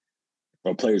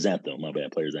 Or Players Anthem. My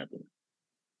bad. Players Anthem.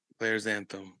 Players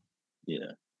Anthem.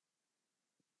 Yeah.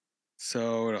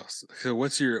 So what else? So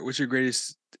what's your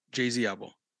greatest Jay-Z album?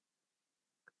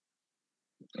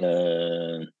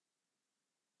 Uh,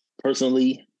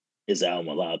 Personally, his album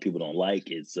a lot of people don't like.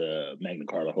 It's Magna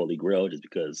Carta Holy Grail, just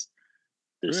because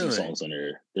there's some Really? songs on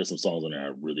there. There's some songs on there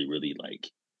I really, really like.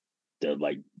 They're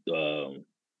like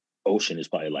Ocean is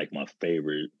probably like my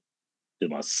favorite. Is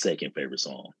my second favorite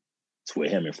song. It's with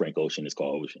him and Frank Ocean. It's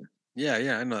called Ocean. Yeah,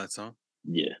 I know that song.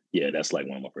 Yeah, that's like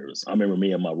one of my favorites. I remember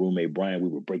me and my roommate Brian, we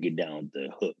were breaking down the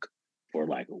hook for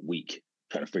like a week,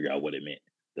 trying to figure out what it meant.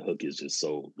 The hook is just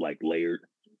so like layered.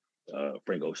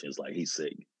 Frank Ocean is like he's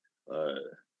sick. Uh,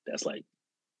 that's like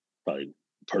probably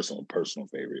personal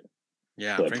favorite.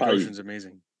 Yeah, But Frank probably Ocean's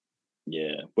amazing.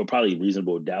 yeah, but probably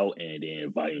Reasonable Doubt and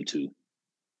then Volume 2.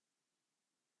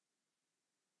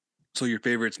 So your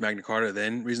favorite's Magna Carta,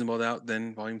 then Reasonable Doubt,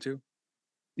 then Volume 2?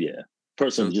 Yeah,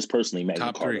 So personally Magna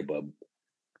top Carta,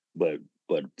 3.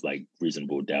 but like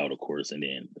Reasonable Doubt, of course, and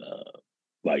then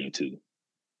Volume 2.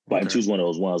 Volume Okay. 2 is one of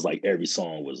those ones like every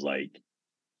song was like,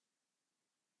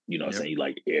 what I'm Yep. saying,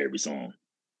 like every song.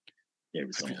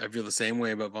 Every song. I feel the same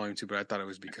way about Volume 2, but I thought it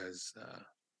was because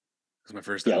it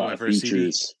was Yeah, a lot my of first CD.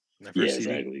 features. My Yeah, first CD.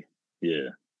 exactly. Yeah.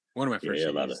 One of my Yeah, first yeah,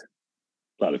 CDs.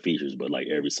 a lot of features, but like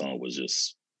every song was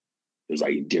just it was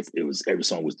like different. It was every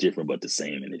song was different but the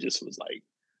same, and it just was like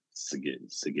it's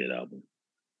a good album.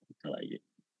 I like it.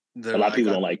 A lot of I people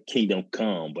got don't like Kingdom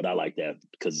Come, but I like that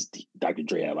because Dr.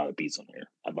 Dre had a lot of beats on there.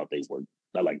 I thought they worked.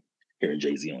 I like hearing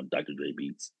Jay-Z on Dr. Dre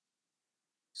beats.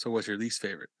 So what's your least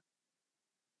favorite?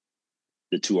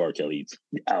 The two R. Kelly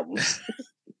albums.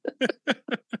 You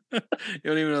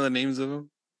don't even know the names of them?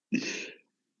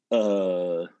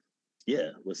 Yeah.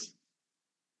 What's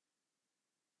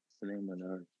the name of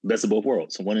the Best of Both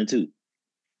Worlds? 1 and 2.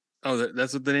 Oh,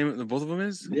 that's what the name of both of them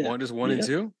is? Yeah. Just one and Yeah.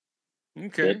 two?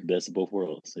 Okay. Best of Both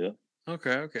Worlds. Yeah.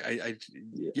 Okay.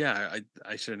 Yeah.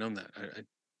 I should have known that.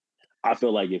 I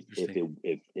feel like Interesting.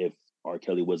 if R.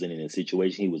 Kelly wasn't in a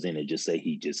situation he was in, and just say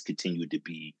he just continued to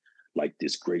be like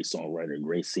this great songwriter and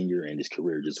great singer, and his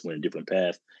career just went a different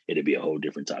path, it'd be a whole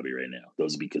different topic right now.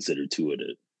 Those would be considered two of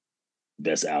the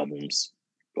best albums,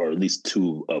 or at least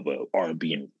two of a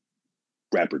R&B and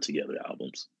rapper together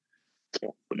albums.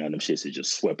 But now them shits is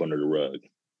just swept under the rug.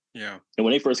 Yeah. And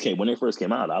when they first came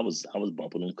out, I was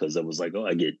bumping them because I was like, oh,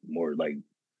 I get more like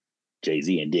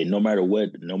Jay-Z. And then no matter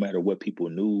what people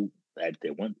knew at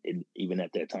that one, even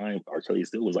at that time, R. Kelly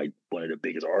still was like one of the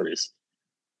biggest artists.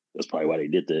 That's probably why they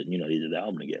did the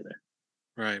album together.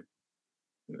 Right.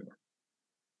 Yeah.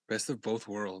 Best of Both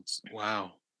Worlds.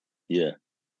 Wow. Yeah.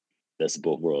 That's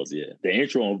both worlds. Yeah. The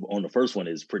intro on the first one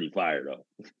is pretty fire though.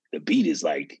 The beat is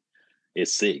like,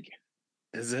 it's sick.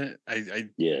 Is it?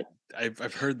 Yeah.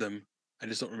 I've heard them. I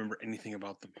just don't remember anything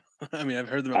about them. I mean, I've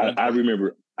heard them at I, one I point.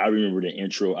 remember I remember the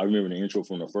intro. I remember the intro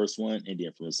from the first one, and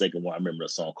then from the second one, I remember a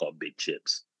song called Big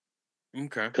Chips.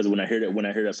 Okay. Because when I hear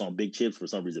that song Big Chips, for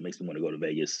some reason it makes me want to go to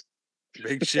Vegas.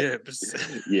 Big chips.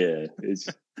 Yeah.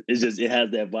 It's just it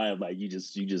has that vibe, like you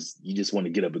just want to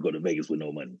get up and go to Vegas with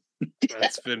no money.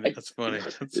 That's funny. That's funny.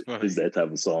 It's that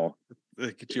type of song.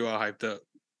 They get you all hyped up.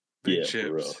 Big Yeah,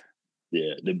 for real. chips.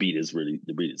 Yeah, the beat is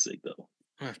sick though.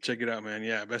 Check it out, man.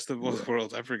 Yeah, Best of Both Yeah.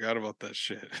 Worlds. I forgot about that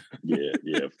shit.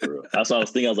 Yeah, for real. That's what I was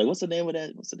thinking. I was like, what's the name of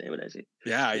that? What's the name of that shit?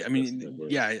 Yeah, I Best of Both mean,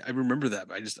 Worlds. yeah, I remember that,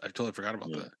 but I totally forgot about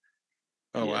Yeah. that.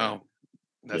 Oh Yeah. wow,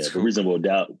 that's But cool. Reasonable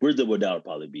Doubt would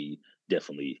probably be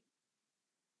definitely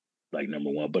like number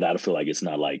one. But I feel like it's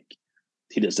not like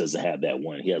he just doesn't have that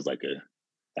one. He has like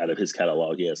out of his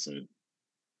catalog, he has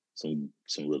some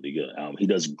really good albums. He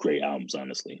does great albums,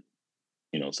 honestly.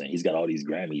 You know what I'm saying? He's got all these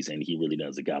Grammys and he really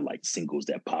does got like singles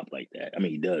that pop like that. I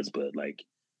mean, he does, but like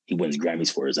he wins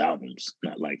Grammys for his albums,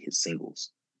 not like his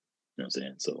singles. You know what I'm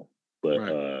saying? So, but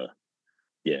Right.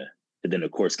 yeah. And then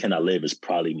of course, Can I Live is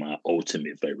probably my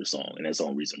ultimate favorite song, and that's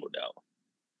on Reasonable Doubt.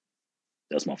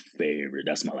 That's my favorite.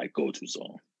 That's my like go-to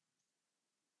song.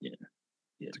 Yeah.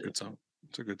 Yeah. It's a good song.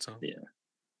 It's a good song. Yeah.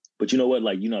 But you know what?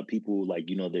 Like, people like,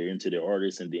 they're into their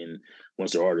artists, and then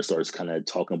once their artist starts kind of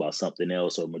talking about something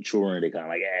else or maturing, they kind of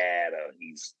like,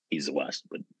 he's washed.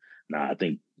 But nah, I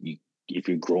think if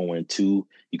you're growing too,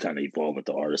 you kind of evolve with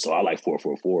the artist. So I like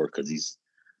 444 because he's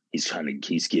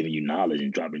giving you knowledge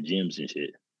and dropping gems and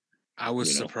shit. I was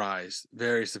You know, surprised,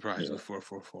 very surprised yeah, with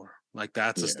 444. Like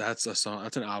that's yeah, a song,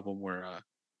 that's an album where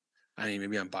I mean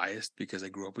maybe I'm biased because I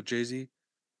grew up with Jay-Z,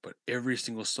 but every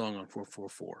single song on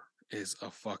 444 is a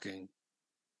fucking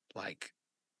like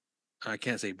I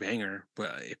can't say banger,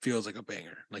 but it feels like a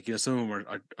banger. Like some of them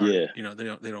are yeah,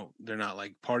 they're not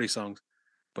like party songs,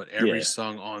 but every yeah.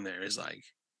 song on there is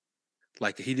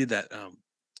like he did that um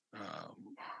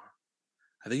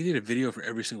I think he did a video for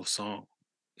every single song.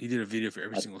 He did a video for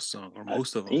every I single song or I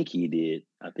most of them. think he did.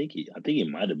 I think he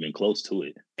might have been close to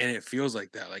it. And it feels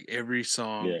like that. Like every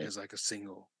song Yeah, is like a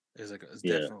single. It's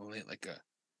yeah, definitely like a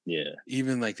yeah.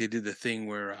 even like they did the thing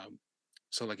where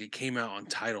so like it came out on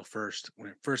title first when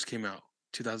it first came out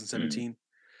Mm. 2017.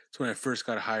 It's when I first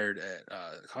got hired at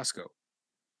Costco.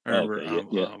 I Oh, remember okay,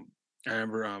 yeah,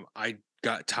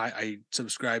 yeah. I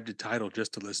subscribed to title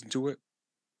just to listen to it,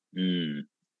 Mm.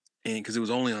 and because it was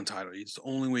only on title, it's the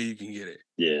only way you can get it.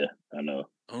 Yeah, I know.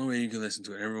 Only way you can listen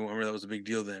to it. Everyone remember that was a big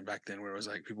deal then back then, where it was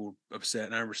like people were upset.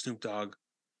 And I remember Snoop Dogg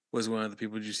was one of the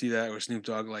people. Did you see that? Where Snoop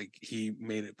Dogg like he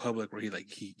made it public, where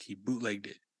he bootlegged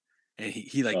it, and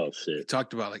he like Oh he shit.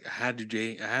 talked about like I had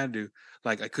to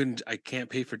like I can't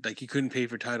pay for like he couldn't pay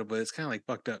for title, but it's kind of like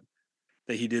fucked up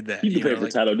that he did that. You can You pay know, for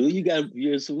like title, dude.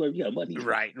 You're a celeb, you got money.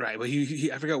 right. But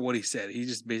he I forgot what he said. He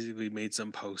just basically made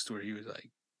some post where he was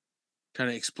like trying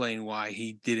to explain why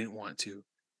he didn't want to.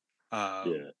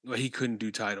 Yeah, Well, he couldn't do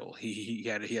title. He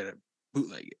had to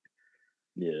bootleg it.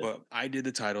 yeah. But I did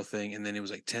the title thing, and then it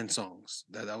was like 10 songs.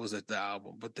 That was the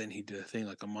album. But then he did a thing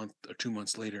like a month or 2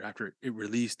 months later after it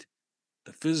released.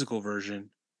 The physical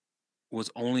version was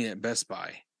only at Best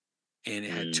Buy, and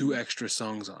it had two Mm. extra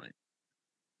songs on it.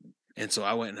 And so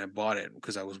I went and I bought it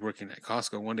because I was working at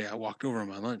Costco. One day I walked over on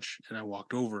my lunch, and I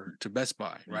walked over to Best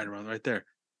Buy Mm. right there,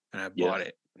 and I Yeah. bought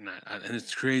it. And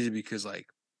it's crazy because like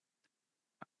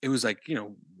it was like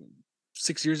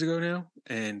 6 years ago now,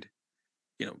 and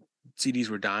you know, CDs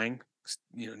were dying.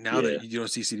 Now that Yeah. you don't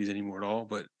see CDs anymore at all,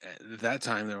 but at that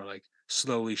time they were like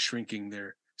slowly shrinking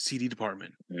their CD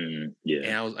department, Mm.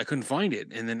 Yeah. and I couldn't find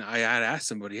it. And then I had asked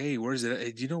somebody, "Hey, where's it?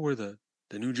 Hey, do you know where the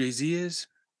new Jay Z is?"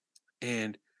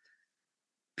 And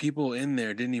people in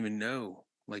there didn't even know.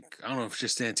 Like I don't know if it's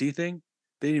just an NT thing.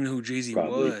 They didn't even know who Jay Z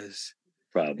Probably. was.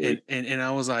 And Probably. and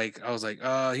I was like,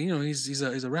 he's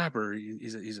a rapper.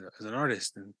 He's an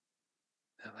artist. And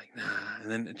I'm like, nah. And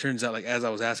then it turns out, like, as I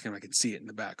was asking him, I could see it in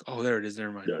the back. Oh, there it is.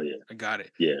 Never mind. Oh yeah. I got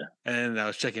it. Yeah. And I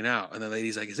was checking out, and the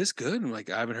lady's like, "Is this good?" I'm like,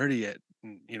 "I haven't heard it yet."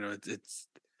 And, it's.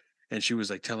 And she was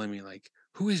like telling me, like,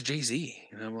 "Who is Jay Z?"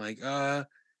 And I'm like,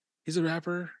 he's a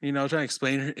rapper." Trying to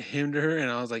explain him to her, and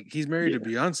I was like, "He's married to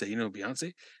Yeah. Beyonce. You know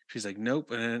Beyonce?" She's like,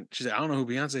 "Nope." And then she's like, "I don't know who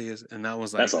Beyonce is." And that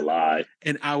was That's like, a lie.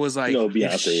 and I was You know like, who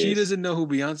if Beyonce she is. doesn't know who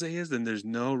Beyonce is, then there's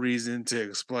no reason to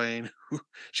explain who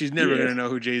she's never Yeah. gonna know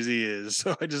who Jay-Z is.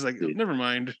 So I just like, Yeah. never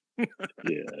mind.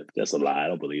 Yeah. That's a lie. I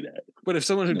don't believe that. But if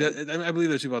someone who No. does, I believe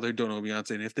there's people out there who don't know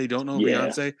Beyonce, and if they don't know Yeah.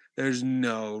 Beyonce, there's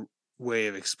no way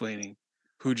of explaining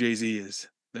who Jay-Z is.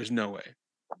 There's no way.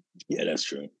 Yeah, that's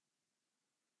true.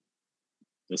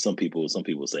 And some people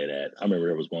say that. I remember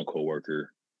there was one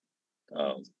coworker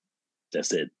um, that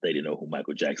said they didn't know who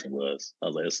Michael Jackson was. I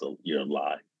was like, you're a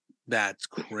lie. That's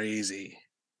crazy.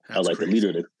 I was That's like the leader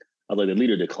crazy. of the I was like the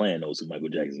leader of the clan knows who Michael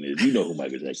Jackson is. You know who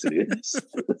Michael Jackson is.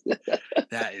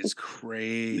 That is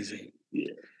crazy.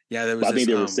 Yeah. Yeah, there But was I think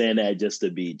this they were saying that just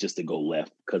to go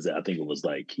left because I think it was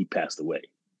like he passed away.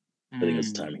 I think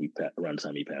it's mm, around the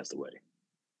time he passed away.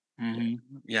 hmm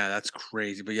yeah, that's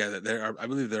crazy. But yeah, I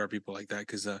believe there are people like that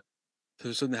because so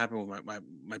something happened with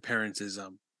my parents is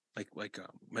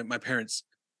my parents,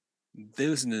 they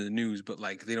listen to the news, but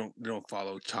like they don't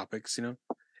follow topics, and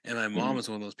my mom Hmm. is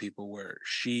one of those people where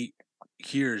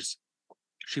hears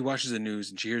she watches the news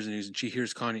and she hears the news and she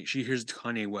hears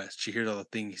Kanye West, she hears all the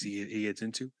things he gets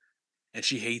into, and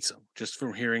she hates him just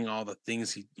from hearing all the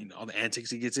things all the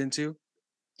antics he gets into.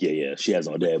 Yeah, yeah. She has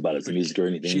no but idea about his but music or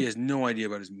she anything. has no idea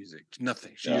about his music,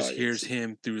 nothing. She Oh, just yeah. hears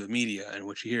him through the media and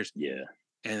what she hears. Yeah.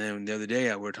 And then the other day,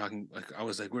 we were talking. Like I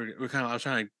was like, we're kind of. I was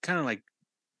trying to kind of like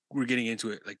we're getting into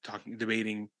it, like talking,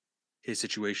 debating his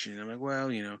situation. And I'm like,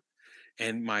 well,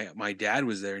 And my dad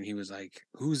was there, and he was like,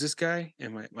 "Who's this guy?"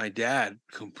 And my dad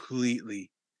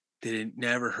completely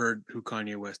never heard who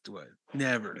Kanye West was,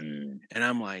 never. Mm, And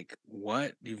I'm like,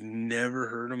 "What? You've never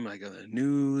heard him like on the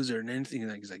news or anything?"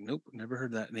 And he's like, "Nope, never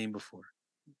heard that name before."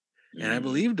 And I mm.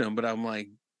 believed him, but I'm like,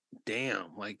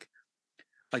 "Damn!"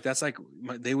 Like that's like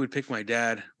they would pick my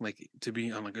dad like to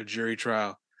be on like a jury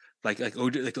trial, like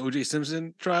OJ, like the OJ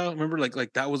Simpson trial. Remember,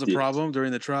 like that was a Yeah. problem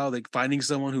during the trial, like finding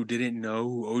someone who didn't know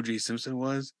who OJ Simpson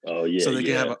was, Oh, yeah, so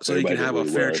yeah. so he can Everybody knew have who a he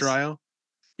fair was. trial.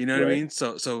 You know what I Right. mean?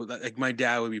 So like my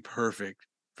dad would be perfect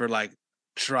for like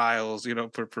trials,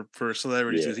 for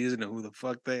celebrities, Yeah. because he doesn't know who the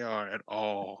fuck they are at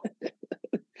all.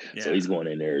 So Yeah. he's going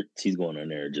in there. He's going in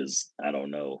there just I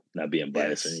don't know, not being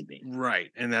biased or Yes. anything.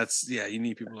 Right. And that's you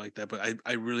need people like that. But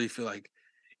I really feel like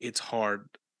it's hard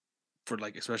for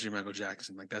like especially Michael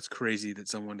Jackson. Like that's crazy that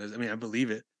someone does. I mean, I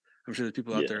believe it. I'm sure there's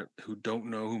people out Yeah. there who don't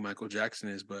know who Michael Jackson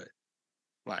is, but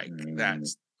like Mm,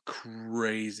 that's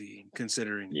crazy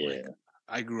considering like yeah.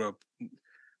 I grew up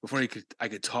before I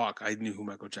could talk, I knew who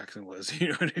Michael Jackson was. You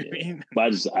know what I Yeah. mean?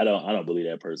 But I don't believe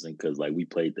that person because like we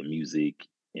played the music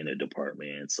in a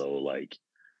department, so like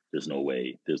there's no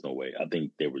way. There's no way. I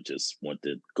think they would just want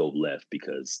to go left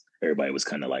because everybody was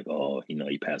kind of like, oh,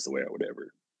 he passed away or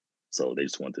whatever. So they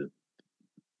just want to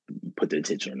put the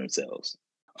attention on themselves.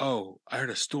 Oh, I heard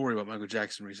a story about Michael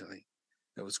Jackson recently.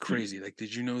 That was Mm, crazy. Like,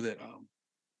 did you know that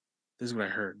this is what I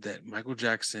heard that Michael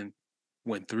Jackson,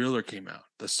 when Thriller came out,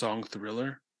 the song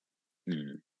Thriller,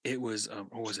 mm, it was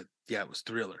or was it? Yeah, it was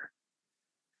Thriller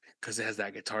because it has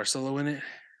that guitar solo in it.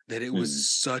 That it was mm.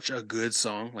 such a good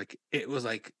song. Like it was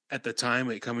like at the time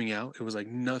it coming out, it was like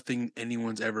nothing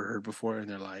anyone's ever heard before in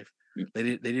their life. Mm, They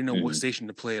didn't know what mm. station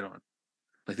to play it on.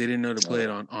 Like they didn't know to play it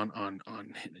Oh,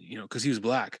 on because he was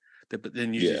black. But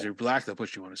then usually if yeah. you're black, they'll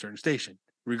put you on a certain station,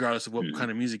 regardless of what Mm,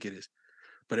 kind of music it is.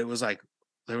 But it was like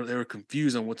they were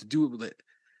confused on what to do with it.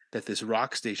 That this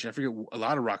rock station, I forget a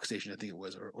lot of rock station, I think it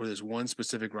was, or there's one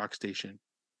specific rock station,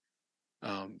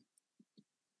 um,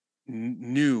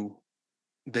 knew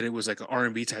that it was like an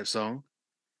R&B type song,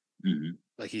 mm.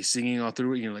 like he's singing all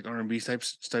through it, like R&B type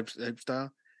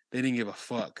style. They didn't give a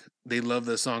fuck. They loved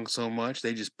the song so much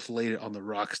they just played it on the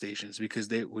rock stations because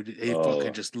they fucking Oh,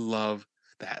 just love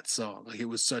that song. Like it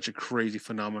was such a crazy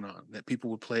phenomenon that people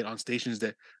would play it on stations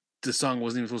that the song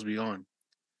wasn't even supposed to be on,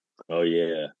 oh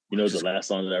yeah. which The is last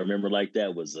song that I remember like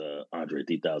that was Andre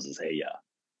 3000's Hey Ya.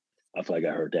 I feel like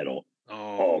I heard that on oh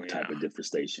all type yeah, of different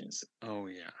stations. oh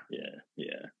yeah. Yeah,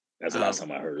 yeah. That's the last Um,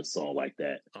 time I heard a song like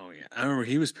that. oh yeah. I remember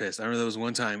he was pissed. I remember there was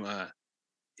one time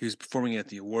he was performing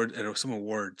at some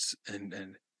awards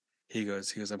and he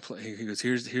goes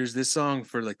here's this song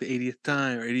for like the 80th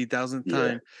time or 80,000th Yeah,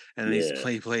 time, and then yeah,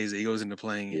 he plays it, he goes into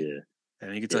playing it, yeah,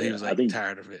 and you could tell he yeah. was like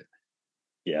tired of it.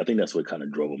 I think that's what kind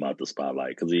of drove him out the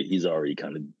spotlight because he's already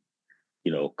kind of,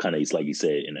 he's like he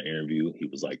said in an interview, he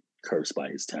was like cursed by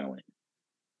his talent.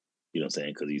 You know what I'm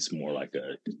saying? Because he's more like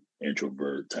a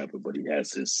introvert type of, but he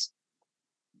has this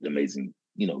amazing,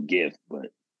 gift, but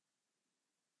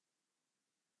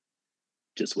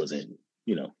just wasn't,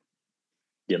 you know,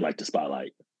 didn't like the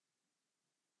spotlight.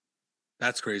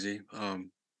 That's crazy.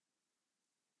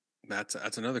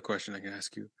 That's another question I can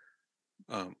ask you.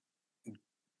 um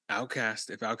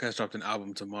if Outcast dropped an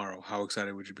album tomorrow, how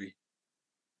excited would you be?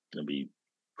 I'd be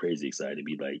crazy excited. It'd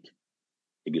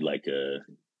be like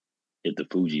if the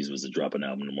Fugees was to drop an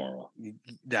album tomorrow.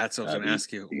 That's what I was I'd going to be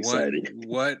ask you. excited.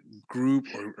 What group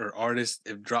or artist,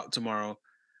 if dropped tomorrow,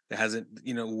 that hasn't,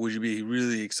 would you be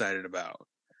really excited about?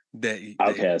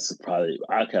 Outcast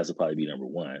would probably be number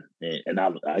one, and I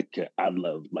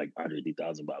love like Andre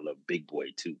 3000, but I love Big Boy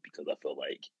too because I feel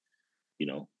like you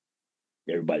know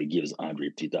everybody gives Andre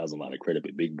 3000 a lot of credit,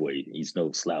 but Big Boy, he's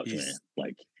no slouch, man. He's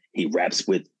Like he raps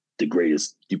with the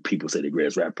greatest. People say the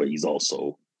greatest rapper. He's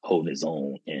also holding his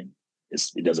own, and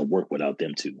it doesn't work without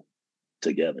them two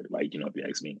together. Like if you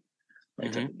ask me,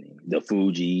 like type hmm of thing. The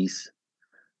Fugees,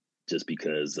 just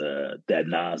because that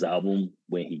Nas album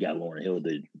when he got Lauryn Hill,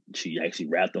 she actually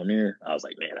rapped on there. I was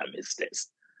like, man, I missed this.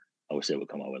 I wish they would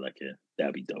come out with like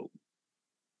that'd be dope.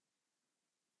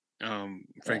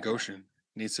 Frank Ocean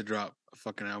needs to drop a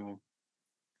fucking album.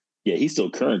 Yeah, he's still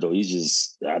current though. He's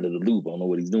just out of the loop. I don't know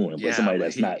what he's doing. But Yeah, somebody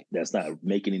but that's not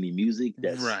making any music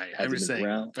that's right. I'm hasn't just been saying,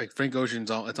 around. like Frank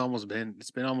Ocean's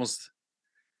it's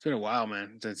been a while,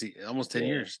 man, since almost 10 Yeah.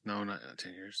 years. No, not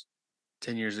 10 years.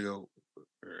 10 years ago,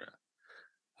 or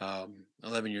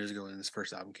 11 years ago when this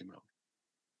first album came out.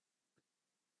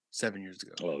 7 years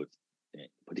ago. Oh,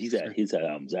 but It's been, he's had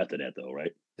albums after that though,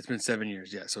 right? it's been 7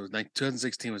 years, yeah. So like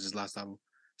 2016 was his last album.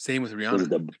 Same with Was Rihanna. it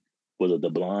the was it the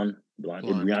blonde? Blonde.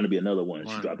 It Blonde, Rihanna be another one. She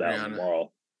blonde dropped the album Rihanna.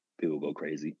 tomorrow. People go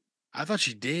crazy. I thought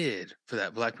she did for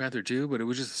that Black Panther 2, but it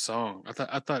was just a song. I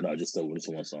thought, No, just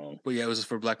one song. but yeah, it was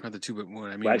for Black Panther 2. But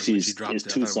what I Well, mean was actually, when she it's dropped it,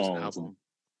 I two thought it was an songs. album.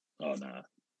 Oh nah,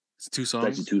 It's two it's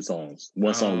actually songs. two songs.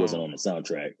 One song wasn't on Oh, the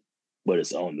soundtrack, but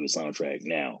it's on the soundtrack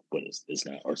now. But it's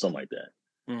not, or something like that.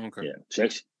 okay. Yeah,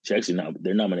 she actually now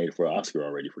they're nominated for an Oscar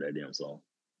already for that damn song.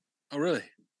 Oh, really?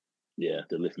 Yeah,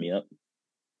 to lift me up.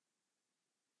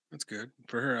 That's good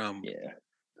for her. Yeah,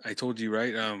 I told you,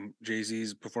 right?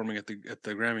 Jay-Z's performing at the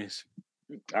Grammys.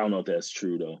 I don't know if that's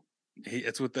true though.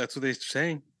 That's what they're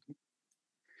saying.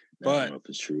 I don't But know if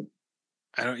it's true.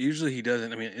 I don't. Usually he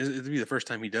doesn't. I mean, it'd be the first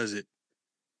time he does it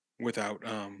without.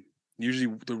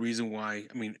 Usually the reason why.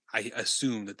 I mean, I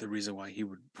assume that the reason why he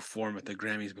would perform at the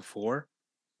Grammys before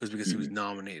was because he was Hmm.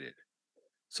 nominated.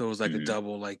 So it was like a Hmm.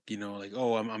 double, like like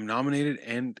oh, I'm nominated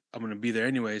and I'm gonna be there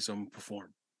anyway, so I'm gonna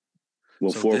perform.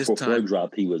 Well, So this for Four time,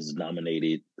 Drop, he was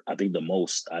nominated, I think, the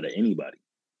most out of anybody,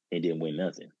 and didn't win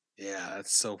nothing. yeah,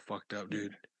 that's so fucked up,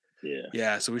 dude. Yeah,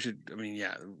 Yeah, so we should. I mean,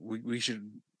 yeah, we should.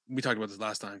 We talked about this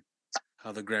last time.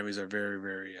 How the Grammys are very,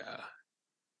 very.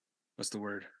 What's the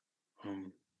word?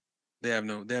 Um, they have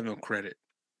no credit.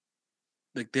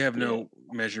 Like they have yeah, no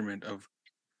measurement of.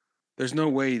 There's no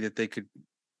way that they could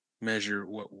measure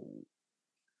what.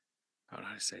 How do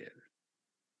I say it?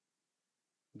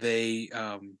 They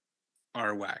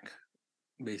are whack,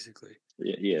 basically.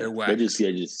 yeah, yeah. They're They whack. just,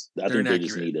 yeah, just. I They're think they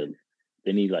just inaccurate. need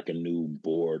they need like a new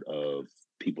board of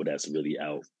people that's really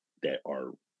out that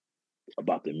are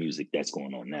about the music that's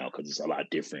going on now because it's a lot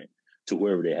different to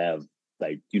wherever they have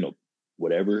like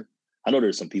whatever. I know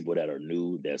there's some people that are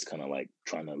new that's kind of like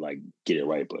trying to like get it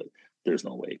right, but there's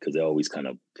no way because they always kind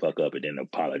of fuck up and then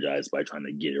apologize by trying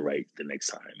to get it right the next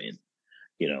time. And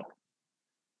you know,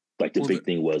 like the Well, big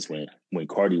thing was when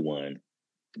Cardi won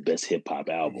the best hip hop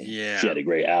album. She yeah, had a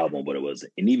great album, but it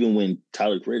wasn't. And even when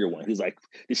Tyler Creator won, he was like,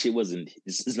 "This shit wasn't.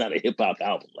 This is not a hip hop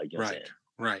album." Like what I'm right, saying,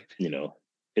 right. you know.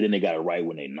 And then they got it right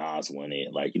when they Nas won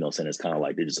it. Like what I'm saying, it's kind of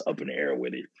like they're just up in the air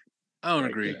with it. I don't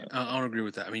Like agree. I don't agree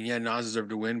with that. I mean, yeah, Nas deserved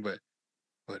to win, but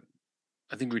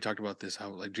I think we talked about this how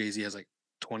like Jay Z has like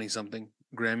 20 something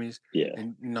Grammys yeah,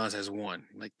 and Nas has one.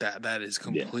 Like that is yeah,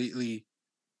 completely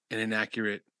an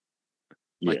inaccurate.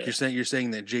 Like yeah, you're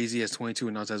saying that Jay Z has 22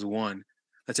 and Nas has one.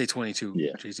 Let's say 22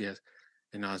 yeah. Jay Z has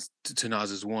and Nas to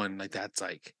Nas is one. Like that's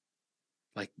like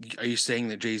are you saying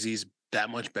that Jay Z's that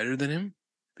much better than him?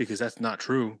 Because that's not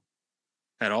true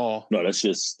at all. No, that's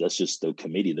just the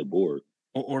committee, the board.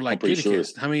 Or I'm like pretty sure.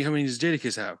 Jadakiss. How many does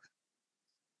Jadakiss have?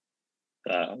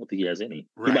 I don't think he has any.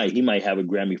 Right. He might have a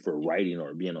Grammy for writing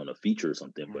or being on a feature or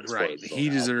something. But as far as Right. his own He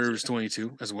albums, deserves yeah.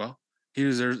 22 as well. He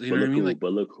deserves, you know what I mean? Like,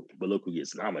 But look who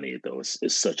gets nominated though.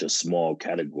 It's such a small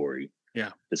category.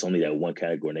 yeah, It's only that one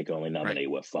category, and they can only right. nominate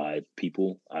what 5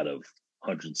 people out of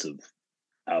hundreds of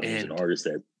albums and And artists.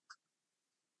 That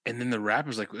then the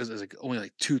rappers like is like only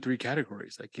like two, three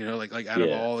categories. Like, like out of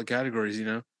yeah, all the categories,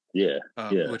 yeah,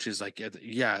 yeah, which is like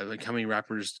yeah, like how many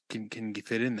rappers can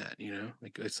fit in that,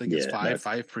 Like it's yeah. Not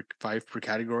five per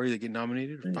category that get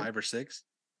nominated, yeah. 5 or 6.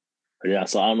 Yeah,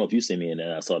 so I don't know if you seen me, and then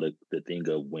I saw the thing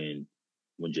of when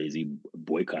Jay Z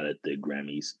boycotted the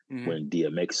Grammys Mm-hmm. when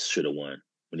DMX should have won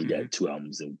when he Mm-hmm.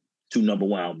 got two number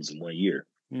one albums in 1 year.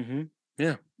 Mm-hmm.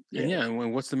 Yeah. And Yeah, yeah,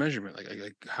 and what's the measurement?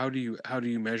 Like how do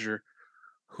you measure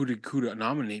who to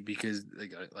nominate? Because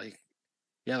like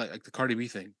yeah, like the Cardi B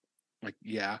thing. Like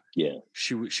yeah, yeah,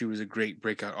 she was a great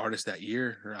breakout artist that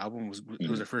year. Her album was it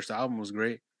was mm, her first album was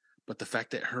great, but the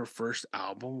fact that her first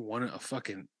album won a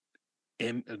fucking a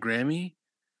Grammy,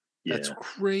 that's yeah,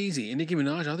 crazy. And Nicki Minaj,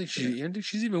 yeah. I don't think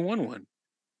she's even won one,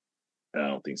 I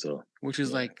don't think so. which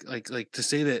is Yeah, like to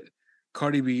say that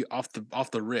Cardi B off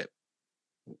the rip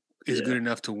is yeah, good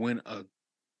enough to win a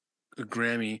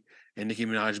Grammy, and Nicki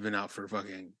Minaj has been out for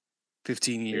fucking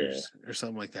 15 yeah. years or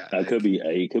something like that. It could Like be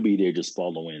it could be they're just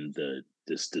following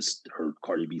this her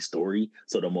Cardi B story.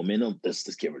 So the momentum, let's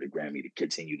just give her the Grammy to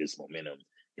continue this momentum.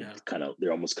 And yeah,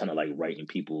 they're almost kind of like writing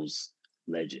people's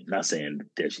legend. Not saying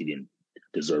that she didn't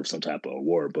deserve some type of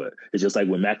award, but it's just like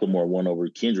when Macklemore won over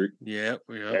Kendrick. yeah,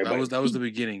 yeah. Everybody, That was the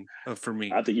beginning of for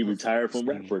me I think he of retired from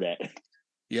rap seeing. for that.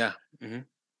 Yeah. hmm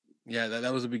Yeah,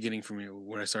 that was the beginning for me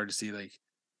when I started to see like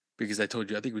because I told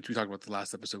you I think we talked about the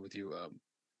last episode with you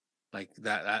like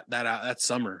that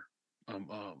summer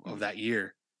of that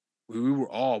year we were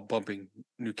all bumping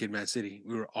New Kid Mad City.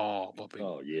 We were all bumping,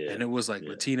 Oh yeah, and it was like yeah,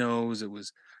 Latinos, it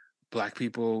was Black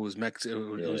people, it was it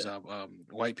yeah. was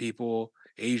white people,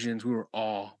 Asians. We were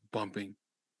all bumping.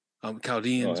 Oh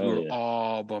Chaldeans. We hell were yeah,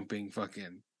 all bumping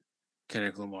fucking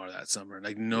Kendrick Lamar that summer.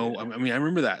 Like no, yeah, I mean I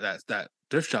remember that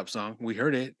thrift shop song. We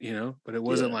heard it, but it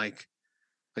wasn't yeah, like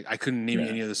I couldn't name you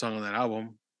nah, any other song on that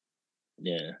album.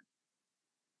 yeah.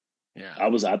 Yeah.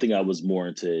 I think I was more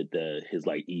into his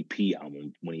like EP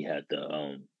album when he had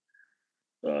the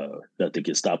Nothing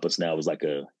Can Stop Us Now was like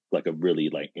a really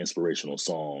like inspirational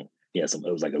song. Yeah,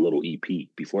 it was like a little EP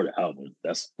before the album.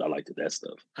 I liked that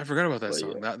stuff. I forgot about that But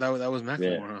song. yeah, That was yeah,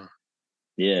 Macklemore, huh?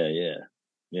 yeah, yeah,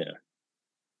 yeah.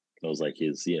 It was like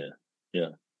his yeah,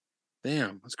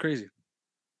 Damn, that's crazy.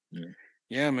 yeah.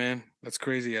 Yeah, man, that's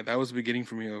crazy. Yeah, that was the beginning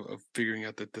for me of figuring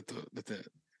out that the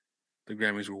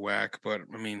Grammys were whack. But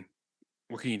I mean,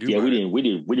 what can you do Yeah, about it? we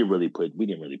didn't really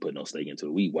put no stake into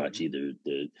it. We watch Mm-mm. either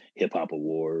the hip hop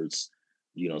awards,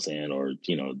 you know what I'm saying, or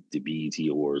the BET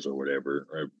Awards or whatever.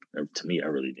 Or to me, I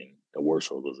really didn't. Award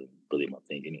show wasn't really my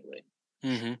thing anyway.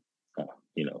 Mm-hmm.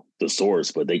 The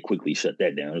Source, but they quickly shut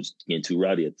that down. It was getting too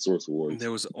rowdy at the Source Awards.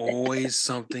 There was always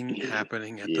something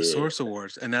happening at the Yeah. Source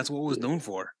Awards, and that's what it was known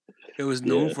for. It was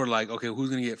known for like, okay, who's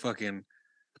gonna get fucking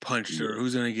punched or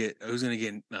who's gonna get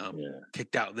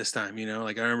kicked out this time?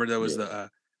 Like I remember there was the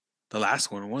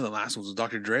last one. One of the last ones was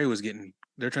Dr. Dre was getting.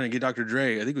 They're trying to get Dr.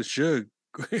 Dre. I think it was Suge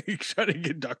trying to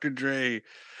get Dr. Dre.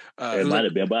 It might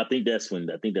have been, but I think that's when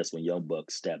Young Buck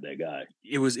stabbed that guy.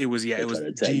 It was G Unit.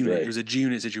 It was a G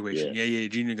Unit situation. Yeah.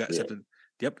 G Unit got something.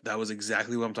 Yep, that was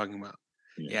exactly what I'm talking about.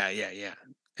 Yeah.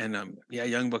 And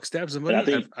Young Buck stabbed somebody. I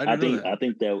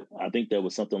think that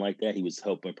was something like that. He was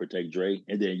helping protect Dre,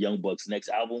 and then Young Buck's next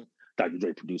album, Dr.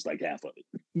 Dre produced like half of it.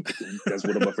 That's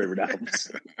one of my favorite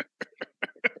albums.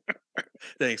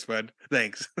 Thanks, bud.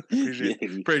 Thanks.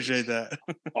 Appreciate that.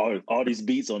 All these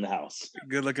beats on the house.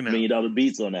 Good looking out. $1 million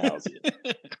beats on the house.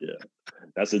 Yeah.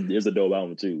 It's a dope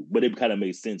album too. But it kind of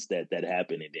makes sense that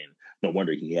happened, and then no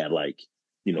wonder he had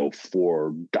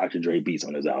 4 Dr. Dre beats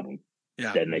on his album.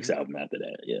 Yeah. That next album after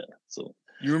that. Yeah. So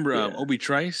you remember Obi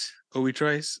Trice? Obi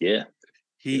Trice? Yeah.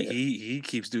 He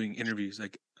keeps doing interviews.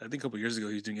 Like I think a couple years ago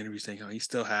he was doing interviews saying how he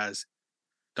still has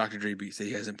Dr. Dre beats that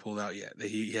he hasn't pulled out yet. That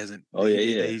he hasn't. Oh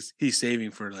yeah. He's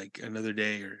saving for like another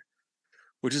day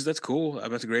that's cool.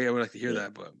 That's great. I would like to hear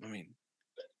that, but I mean,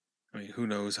 who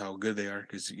knows how good they are?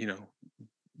 Because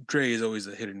Dre is always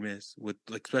a hit and miss with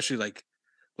especially like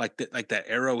that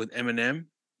era with Eminem.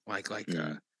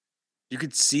 You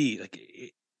could see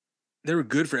they were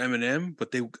good for Eminem,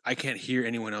 but I can't hear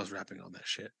anyone else rapping on that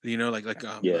shit.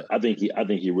 I think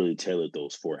he really tailored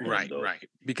those for him. Right, though. right.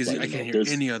 Because I can't hear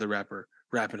any other rapper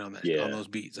rapping on that on those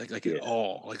beats at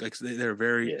all. They're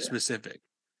very specific.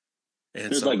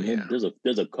 And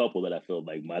there's a couple that I feel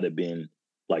like might have been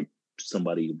like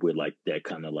somebody with like that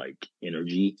kind of like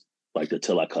energy, like the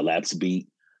Till I Collapse beat.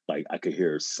 Like I could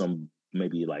hear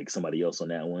maybe like somebody else on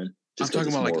that one. I'm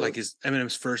talking about like his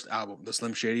Eminem's first album, the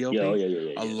Slim Shady LP.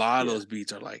 Yeah. A lot of those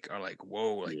beats are like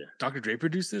whoa, Dr. Dre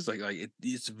produced this.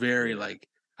 It's very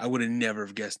I would have never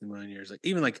have guessed in a million years. Like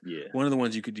even one of the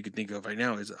ones you could think of right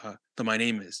now is the My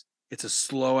Name Is. It's a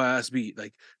slow ass beat,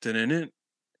 like dun-dun-dun,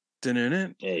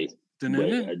 dun-dun-dun, hey.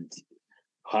 dun-dun-dun.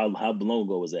 How long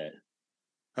ago was that?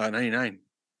 99.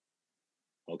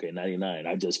 Okay, 99.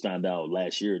 I just found out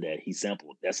last year that he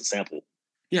sampled. That's a sample.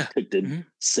 Yeah. Took the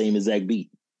same exact beat.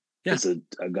 Yeah. It's a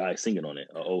guy singing on it,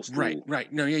 old school.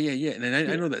 Right. No, yeah. And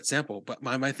I know that sample, but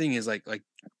my thing is like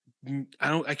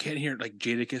I can't hear like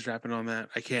Jadakiss rapping on that.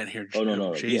 I can't hear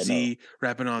Jay-Z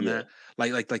rapping on that.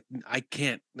 Like I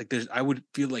can't I would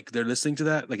feel like they're listening to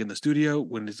that like in the studio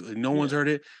when no one's heard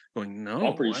it going, no.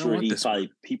 I'm pretty sure he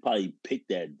probably picked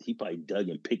that. He probably dug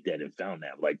and picked that and found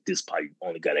that like this probably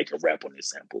only guy that can rap on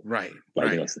this sample. Right.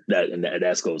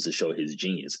 That goes to show his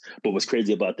genius. But what's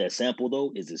crazy about that sample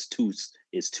though is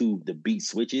the beat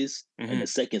switches and the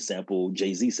second sample,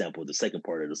 Jay-Z sample, the second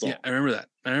part of the song. Yeah, I remember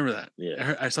that.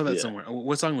 Yeah. I saw that somewhere.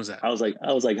 What song was that? I was like,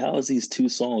 how is these 2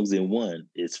 songs in one?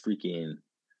 It's freaking,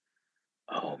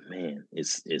 oh man,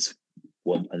 it's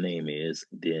What My Name Is.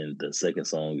 Then the second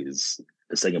song is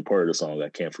the second part of the song. I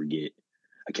can't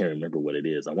remember what it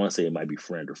is. I want to say it might be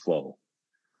Friend or Foe.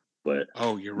 But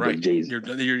you're right.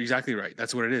 You're exactly right.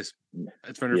 That's what it is.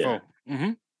 It's Friend or Foe.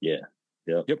 Mm-hmm. Yeah.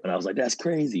 Yep. And I was like, that's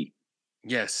crazy.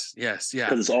 Yes, yeah.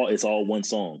 Because it's all one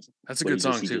song. That's a good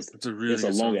song too. It's a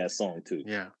long ass song too.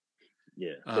 Yeah.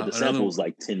 Yeah. But the sample was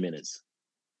like 10 minutes.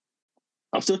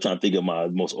 I'm still trying to think of my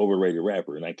most overrated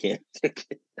rapper, and I can't.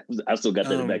 I still got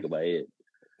that in the back of my head.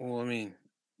 Well, I mean,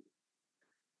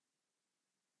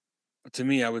 to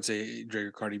me, I would say Drake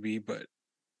or Cardi B, but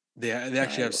they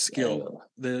actually have skill.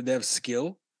 They have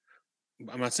skill.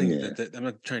 I'm not saying that I'm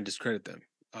not trying to discredit them.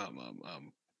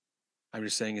 I'm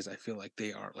just saying I feel like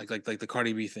they are like the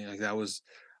Cardi B thing. Like that was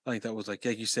like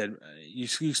you said, you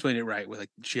explained it right. With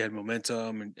like she had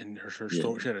momentum and her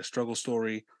story. She had a struggle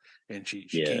story, and she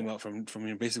came up from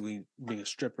basically being a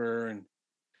stripper and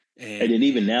then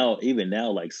even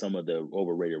now, like some of the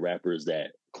overrated rappers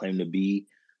that claim to be,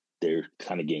 they're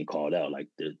kind of getting called out. Like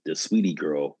the Sweetie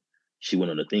girl, she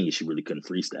went on the thing and she really couldn't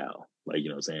freestyle. Like you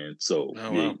know what I'm saying. So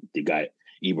the guy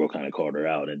Ebro kind of called her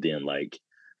out, and then like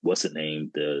what's her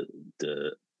name, the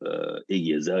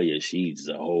Iggy Azalea, she's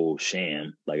a whole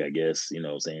sham. Like I guess you know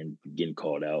what I'm saying, getting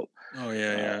called out. Oh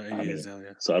yeah, Iggy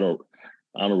Azalea. So I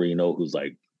don't really know who's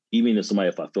like. Even if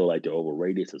I feel like they're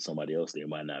overrated to somebody else, they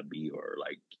might not be, or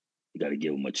like you got to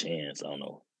give them a chance. I don't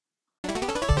know.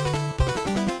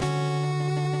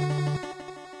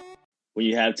 When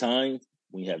you have time,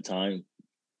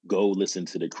 go listen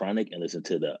to the Chronic and listen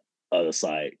to the other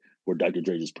side where Dr.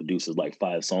 Dre just produces like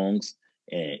 5 songs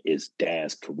and it's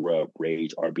Daz, Corrupt,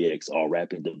 Rage, RBX all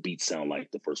rapping. The beats sound like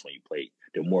the first one you played.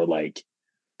 They're more like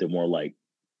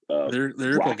Lyrical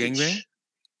Gangbang? rockish.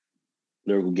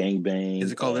 Lyrical Is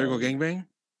Gangbang. it called Lyrical Gangbang?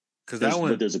 Because that But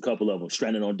one. there's a couple of them.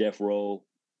 Stranded on Death Row.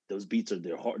 Those beats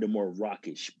they're hard. They're more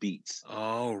rockish beats,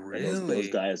 Oh, and those really?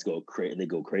 guys go crazy. They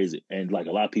go crazy, and like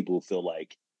a lot of people feel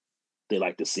like they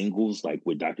like the singles, like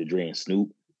with Dr. Dre and Snoop.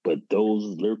 But those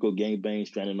Lyrical Gangbang,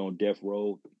 Stranded on Death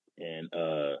Row, and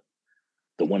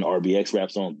the one RBX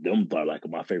raps on, them are like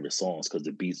my favorite songs because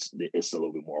the beats it's a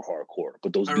little bit more hardcore.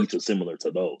 But those beats are similar to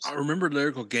I those. remember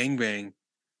Lyrical Gangbang.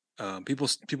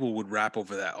 People would rap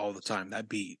over that all the time. That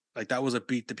beat, like that was a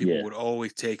beat that people Yeah, would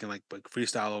always take and like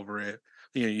freestyle over it.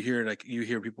 You know, you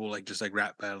hear people like just like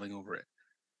rap battling over it.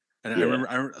 And I yeah.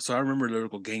 remember, I remember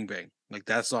Lyrical Gangbang. Like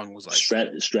that song was like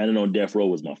Stranded on Death Row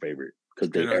was my favorite because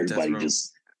straight on Death Row.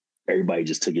 everybody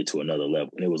just took it to another level,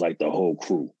 and it was like the whole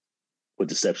crew, with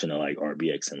the exception of like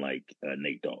RBX and like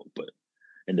Nate Dogg. But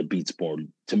and the beats more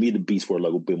to me, the beats were a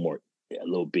little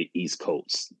bit East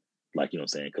Coast, like you know what I'm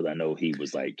saying, because I know he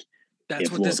was like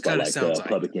That's what this influenced by kind of like sounds like.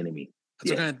 Public Enemy.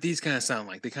 That's what these kind of sound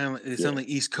like. They sound like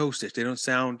East Coastish. They don't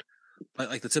sound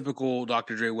like the typical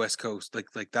Dr. Dre West Coast. Like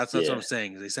that's what I'm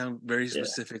saying. They sound very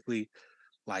specifically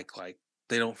like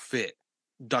they don't fit.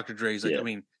 Dr. Dre's like I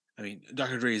mean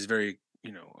Dr. Dre is very,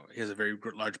 you know, he has a very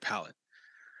large palette.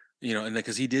 You know, and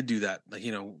because he did do that, like,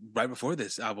 you know, right before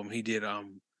this album, he did right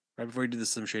before he did the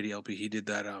Slim Shady LP, he did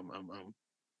that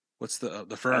what's the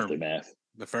firm, Aftermath,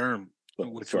 the firm, Firm, and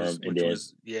then which did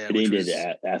was the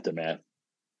Aftermath.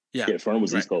 yeah, Yeah, Firm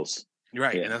was right, East Coast.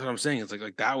 right, Yeah, and that's what I'm saying. It's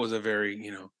like that was a very,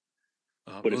 you know,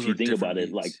 but if those you were think different about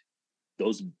it, like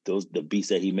beats. those the beats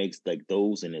that he makes, like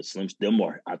those and the Slims, them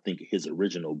are I think his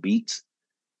original beats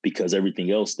because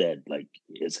everything else that like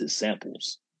is his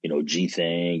samples. You know, G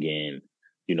Thing and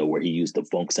you know where he used the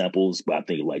funk samples. But I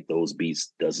think like those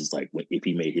beats does is like when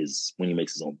he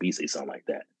makes his own beats, they sound like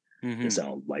that. They Mm-hmm.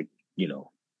 sound like you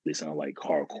know they sound like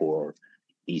hardcore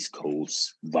East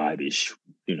Coast vibe-ish,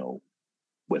 you know,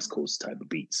 West Coast type of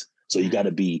beats. So Mm-hmm.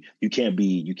 you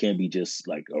can't be just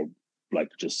like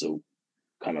just a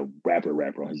kind of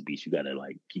rapper on his beats. You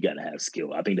gotta have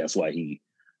skill. I think that's why he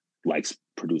likes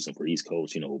producing for East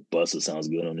Coast. You know, Busta sounds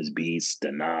good on his beats.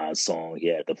 The Nas song,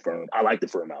 the Firm. I like the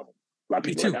Firm album. A lot of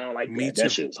Me people are like, too. I don't like Me that. That too.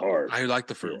 shit's hard. I like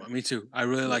the firm. Yeah, Me too. I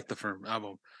really yeah, like the firm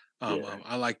album. yeah,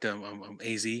 I liked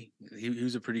AZ. He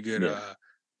was a pretty good yeah,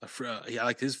 I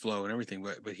liked his flow and everything,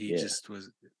 but he yeah, just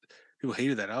was. People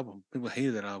hated that album. People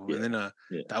hated that album, and yeah, then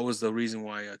yeah. that was the reason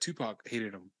why Tupac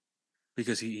hated him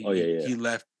because Oh yeah, yeah, he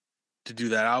left to do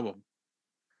that album.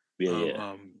 yeah,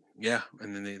 yeah. Yeah,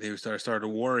 and then they started a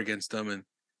war against them, and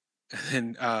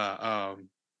then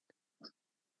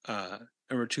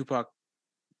remember Tupac,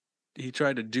 he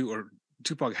tried to do, or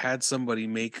Tupac had somebody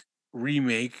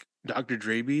remake Dr.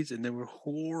 Dre beats, and they were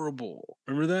horrible.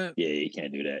 Remember that? Yeah, you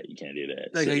can't do that. You can't do that.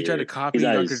 Like So he tried yeah, to he's copy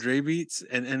not Dr. his. Dre beats,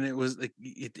 and it was like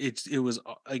it was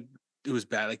like it was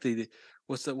bad. Like they did,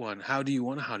 what's that one? How do you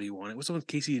want it? How do you want it? What's the one with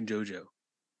Casey and JoJo?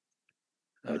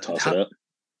 Toss it How, up.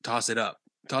 toss it up.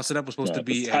 Toss it up was supposed No, to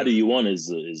because be how a do you want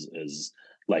is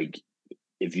like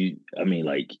if you I mean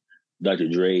like Dr.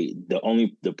 Dre,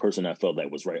 the person I felt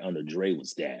that was right under Dre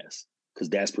was Daz. Because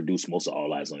Daz produced most of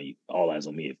All Eyes on You, All Eyes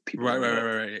on Me, if people right, don't right, right, know.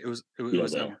 right, right. You know what I'm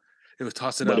saying? It was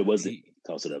toss it But it up. wasn't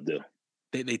Toss It Up though.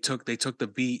 They took the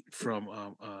beat from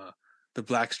the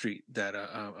Blackstreet that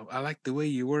I like the way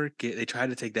you work it. They tried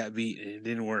to take that beat and it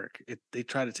didn't work. They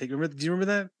tried to take. Remember? Do you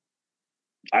remember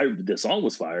that? The song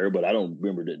was fire, but I don't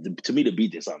remember to me the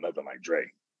beat didn't sound nothing like Dre.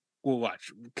 Well,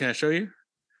 watch. Can I show you?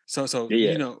 So Yeah,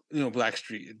 yeah. you know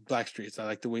Blackstreets. I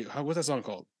like the way. What's that song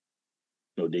called?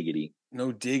 No Diggity.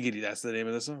 No Diggity. That's the name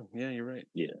of the song. Yeah, you're right.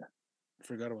 Yeah. I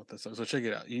forgot about that song. So check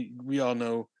it out. We all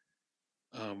know.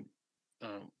 Um,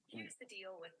 Here's the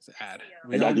deal with the ad.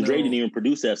 We And all Dr. Dre didn't know even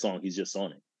produce that song. He's just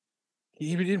on it. he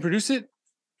even didn't produce it.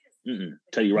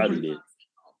 Teddy Riley did.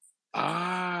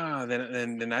 Ah, then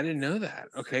I didn't know that.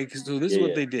 Okay, so this is Yeah, what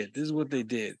yeah. they did. This is what they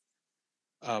did.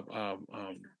 Structured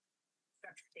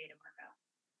data markup.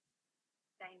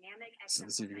 Dynamic. So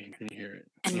let's see if can you hear it?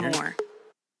 And more.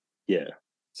 Yeah.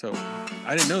 So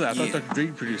I didn't know that. I thought Dr. Dre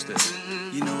produced it.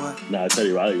 You know what? Nah,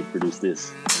 Teddy Riley produced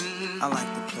this. I like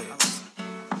the players.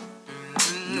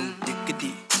 No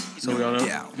diggity. So we all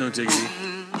know. No diggity.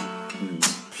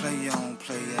 Play on,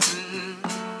 play it.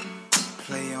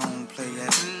 Play on, play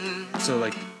it. So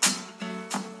like.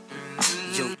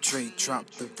 Yo, Dre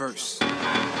dropped the verse.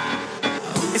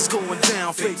 It's going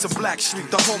down, fades of Blackstreet.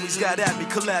 The homies got at me,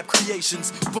 collab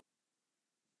creations.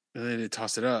 And then they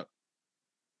tossed it up.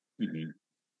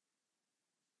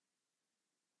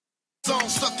 Song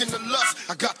stuck in the lust.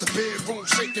 I got the bedroom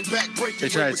shaking back, breaking. They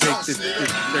try to take this.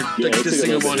 They're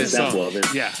dissing him on his song.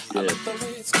 Yeah.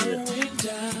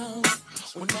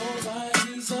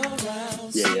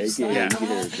 You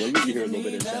can hear a little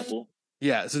bit of sample.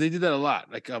 Yeah, so they did that a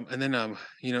lot. Like, and then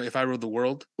If I Ruled the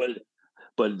World.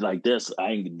 But like this,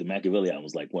 the Machiavelli album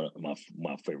was like one of my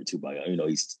favorite Tupac. You know,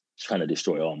 he's trying to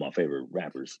destroy all my favorite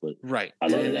rappers. But right, I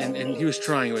love and he was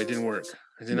trying, but it didn't work.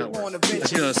 It did not work.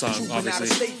 That's another song, obviously.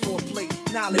 Like,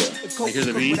 here's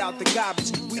a beat. And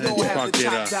then Tupac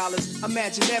did.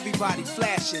 Imagine everybody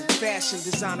flashing, fashion,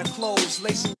 designer clothes,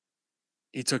 lacing.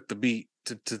 He took the beat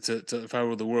to If I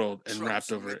Ruled the World and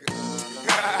rapped over it.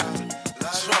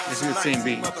 It's the same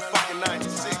beat.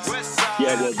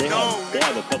 Yeah, well, they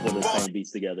have a couple of the same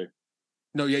beats together.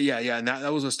 No, yeah, and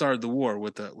that was what started the war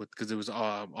because it was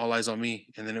All Eyes on Me,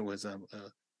 and then it was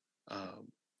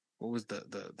what was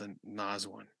the Nas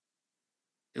one?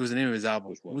 It was the name of his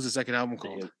album. What was the second album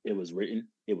called? It was written.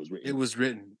 It was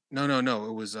written. No.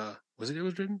 It was It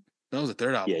was written. No, it was the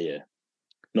third album. Yeah.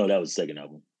 No, that was the second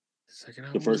album.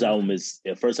 The first album is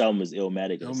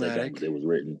Illmatic. And the second album, it was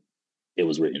written. It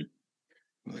was written.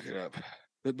 Look it up.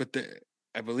 But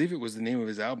I believe it was the name of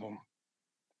his album.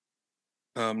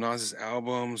 Nas's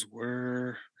albums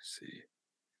were, let's see,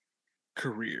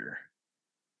 Career.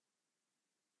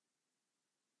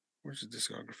 Where's his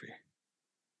discography?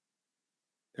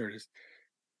 There it is.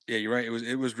 Yeah, you're right.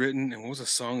 It was written, and what was the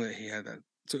song that he had that?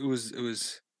 So it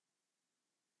was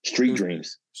Street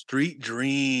Dreams. Street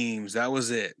Dreams. That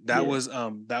was it. That was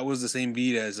the same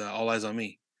beat as All Eyes on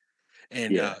Me.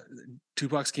 And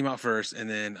Tupac's came out first, and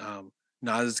then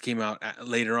Nas's came out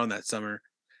later on that summer,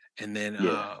 and then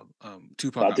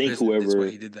Tupac. I think whoever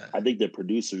he did that. I think the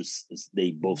producers,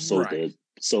 they both sold their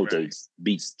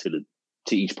beats to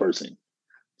each person.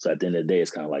 So at the end of the day,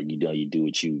 it's kind of like you do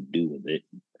what you do with it.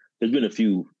 There's been a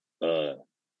few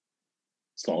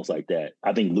songs like that.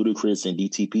 I think Ludacris and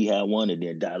DTP had one, and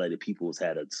then Dilated Peoples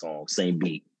had a song, same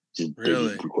beat, just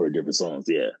recorded different songs.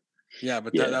 Yeah. Yeah,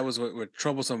 but that was what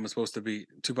Troublesome was supposed to be.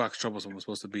 Tupac's Troublesome was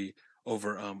supposed to be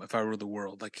over If I Ruled the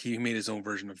World. Like, he made his own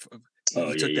version of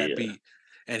he took that beat,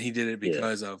 and he did it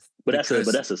because of. But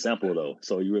that's a sample though,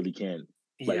 so you really can't.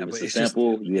 Like, yeah, but it's a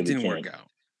sample. It didn't work out.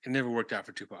 It never worked out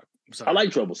for Tupac. I like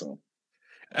Troublesome.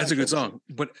 That's a good song,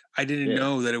 but I didn't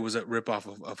know that it was a ripoff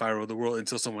of If I Ruled the World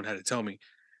until someone had to tell me.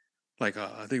 Like,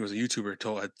 I think it was a YouTuber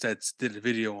did a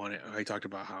video on it. He talked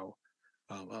about how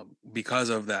because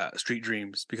of that Street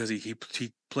Dreams, because he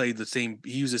played he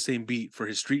used the same beat for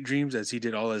his Street Dreams as he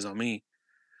did All Eyes on Me.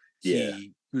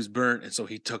 He was burnt, and so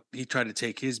he tried to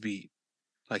take his beat,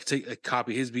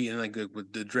 copy his beat, and like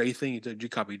with the Dre thing, he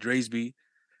copied Dre's beat,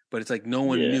 but it's like no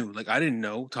one knew. Like, I didn't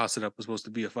know Toss It Up was supposed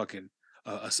to be a fucking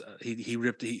it's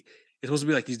supposed to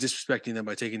be like he's disrespecting them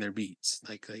by taking their beats,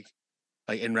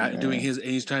 doing his, and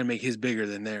he's trying to make his bigger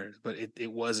than theirs, but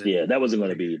it wasn't. Yeah, that wasn't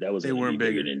going to be. That was they weren't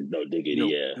bigger than No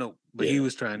Diggity. No, but he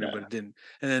was trying to, but it didn't.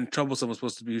 And then Troublesome was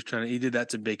supposed to be. He did that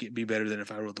to make it be better than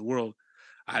If I Ruled the World.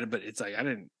 But it's like I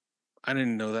didn't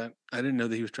know that. I didn't know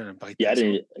that he was trying to bite. I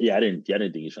didn't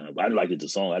think he was trying to. I liked the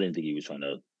song. I didn't think he was trying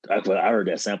to. I heard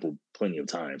that sample plenty of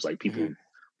times. Like, people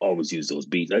always use those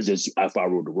beats. That's just If I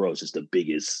Ruled the World. It's just the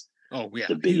biggest. Oh yeah,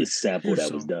 the biggest sample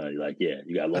that was done. Like,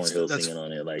 you got Lauryn Hill singing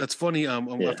on it. Like, that's funny.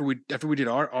 After we did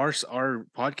our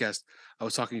podcast, I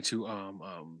was talking to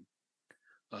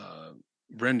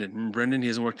Brendan. Brendan, he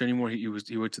hasn't worked anymore. He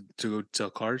went to go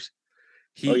sell cars.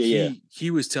 He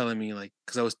was telling me, like,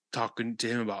 because I was talking to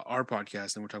him about our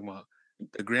podcast, and we're talking about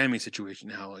the Grammy situation,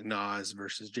 how like Nas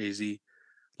versus Jay-Z,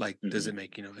 like, does it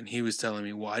make, and he was telling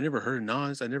me, well, I never heard of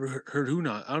Nas. I never heard who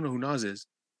Nas. I don't know who Nas is.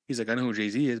 He's like, I know who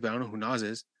Jay-Z is, but I don't know who Nas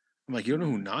is. I'm like, you don't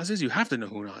know who Nas is? You have to know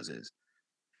who Nas is.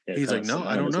 Yeah, he's like, no,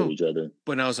 I don't know.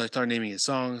 But now, I started naming his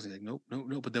songs. He's like, nope.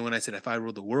 But then when I said If I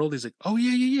Ruled the World, he's like, oh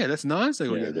yeah, that's Nas. I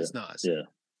go, yeah, that's Nas. Yeah.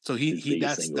 So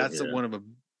that's one of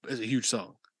it's a huge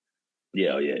song.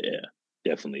 Yeah,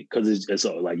 definitely. Because it's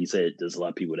like you said, there's a lot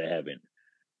of people that haven't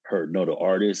know the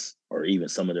artist or even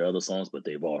some of their other songs, but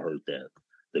they've all heard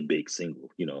the big single.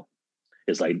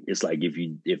 It's like if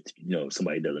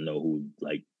somebody doesn't know who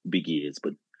like Biggie is,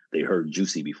 but they heard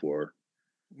Juicy before,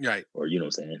 right? Or what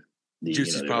I'm saying,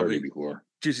 Juicy's probably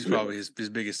his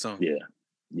biggest song.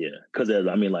 Yeah. Because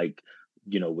I mean, like,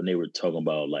 when they were talking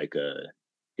about like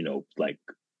like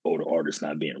older artists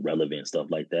not being relevant and stuff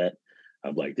like that,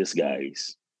 I'm like, this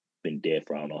guy's been dead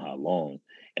for I don't know how long,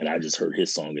 and I just heard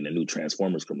his song in the new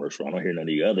Transformers commercial. I don't hear none of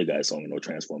the other guys' song in no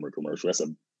Transformer commercial. That's a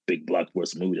big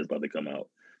blockbuster movie that's about to come out,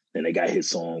 and they got his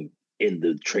song in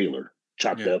the trailer,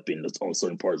 chopped up on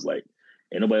certain parts. Like,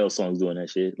 ain't nobody else songs doing that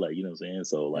shit. Like, you know what I'm saying?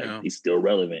 So, like, he's still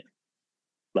relevant.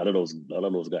 a lot of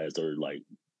those guys are like,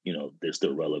 they're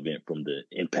still relevant from the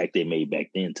impact they made back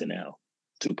then to now.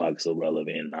 Tupac's still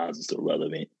relevant, Nas is still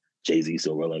relevant, Jay-Z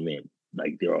still relevant.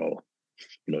 Like they're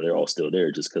all still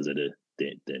there just because of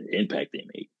the impact they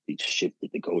made. They shifted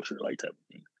the culture, like type of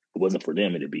thing. If it wasn't for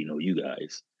them, it'd be no you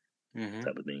guys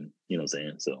type of thing. You know what I'm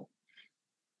saying? So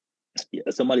yeah,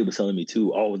 somebody was telling me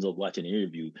too. I was watching an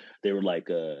interview. They were like,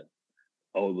 it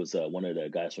was one of the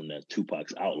guys from that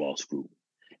Tupac's Outlaws group,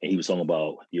 and he was talking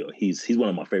about, he's one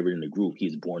of my favorite in the group.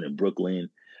 He's born in Brooklyn,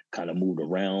 kind of moved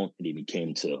around, and then he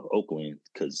came to Oakland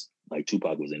because like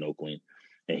Tupac was in Oakland,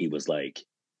 and he was like,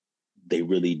 they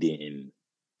really didn't.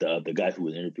 The guy who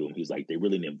was interviewing, he was like, they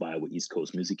really didn't vibe with East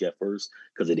Coast music at first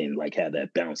because they didn't like have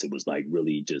that bounce. It was like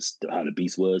really just how the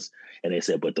beats was. And they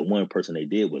said, but the one person they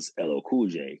did was LL Cool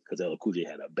J, because LL Cool J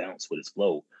had a bounce with his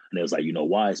flow. And it was like,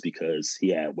 why? It's because he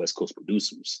had West Coast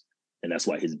producers. And that's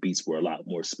why his beats were a lot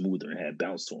more smoother and had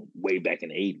bounce to them way back in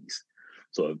the 80s.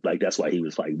 So like that's why he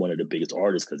was like one of the biggest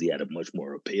artists, because he had a much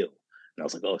more appeal. And I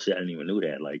was like, oh shit, I didn't even know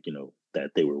that. Like, that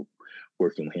they were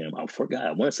working with him. I forgot.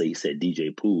 I want to say he said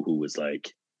DJ Pooh, who was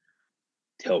like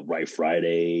helped write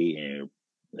Friday, and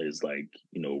is like,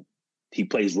 he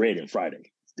plays Red in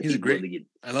Friday. He's a great.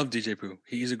 I love DJ Pooh.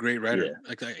 He's a great writer. Yeah.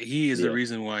 Like he is the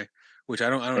reason why. Which I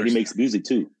don't. And he makes music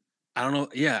too. I don't know.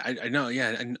 Yeah, I know.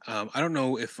 Yeah, and I don't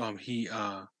know if he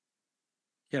had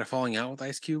a falling out with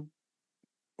Ice Cube,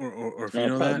 or if you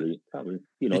know probably, that. Probably.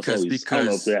 Because I don't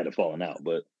know if they had a falling out,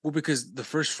 but because the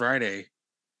first Friday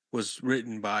was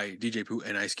written by DJ Pooh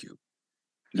and Ice Cube,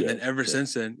 and then ever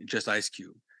since then, just Ice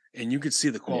Cube, and you could see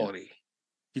the quality. Yeah.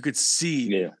 You could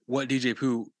see what DJ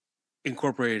Pooh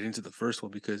incorporated into the first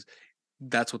one, because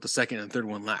that's what the second and third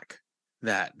one lack.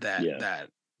 That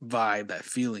vibe, that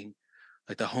feeling,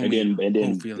 like the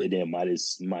homie feeling. And then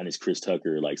minus Chris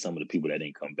Tucker, like some of the people that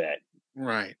didn't come back.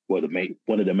 Right. Well,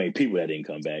 one of the main people that didn't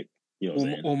come back. You know what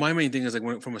I'm saying? Well, my main thing is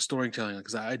like from a storytelling,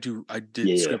 because I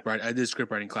did script writing. I did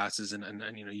script writing classes, and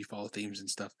you follow themes and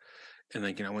stuff. And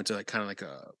like, I went to like kind of like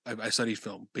I studied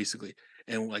film basically,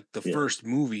 and like the first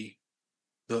movie,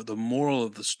 the moral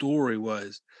of the story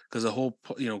was, because the whole,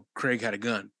 Craig had a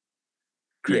gun.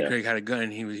 Craig had a gun,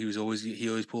 and he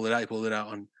always pulled it out. He pulled it out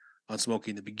on Smokey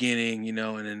in the beginning,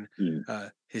 and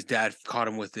then his dad caught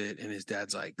him with it, and his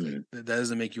dad's like that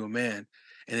doesn't make you a man.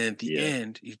 And then at the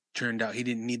end, it turned out he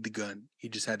didn't need the gun. He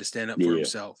just had to stand up for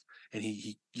himself, and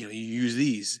he you use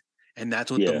these, and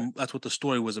that's what the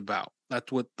story was about.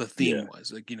 That's what the theme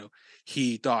was. Like,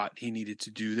 he thought he needed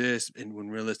to do this, and when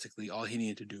realistically all he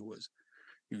needed to do was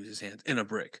use his hands in a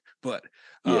brick. But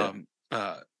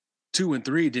 2 and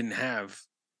 3 didn't have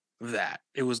that.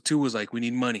 Two was like, we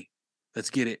need money, let's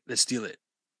get it, let's steal it.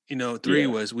 3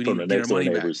 was, we need to get our money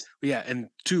back. Yeah, and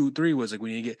 3 was like,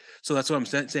 we need to get. So that's what I'm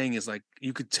saying is like,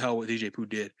 you could tell what DJ Pooh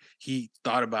did. He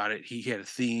thought about it. He had a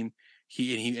theme.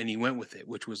 He went with it,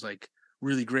 which was like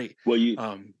really great. Well,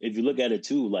 if you look at it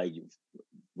too, like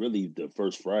really the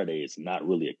first Friday is not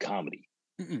really a comedy.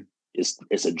 Mm-mm.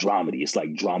 It's a dramedy. It's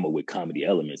like drama with comedy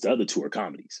elements. The other two are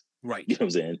comedies. Right. You know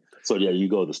what I'm saying? So you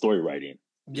go the story writing.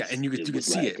 Yeah, and you could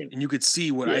see it, and you could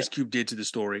see what Ice Cube did to the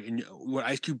story, and what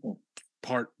Ice Cube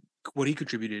what he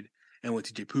contributed, and what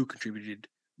DJ Pooh contributed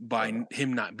by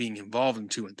him not being involved in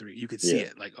 2 and 3. You could see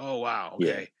it, like, oh wow,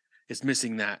 okay, it's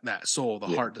missing that soul, the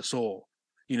heart, the soul.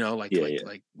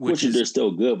 Which they're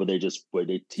still good, but they're just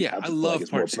I love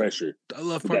it's more pressure. I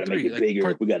love part 3.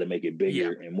 We got to make it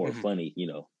bigger and more funny.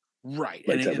 Right,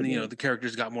 and the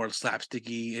characters got more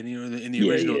slapsticky, and in the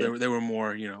original they were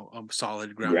more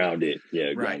solid, grounded.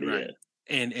 Right.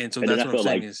 And so that's what I'm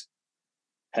saying is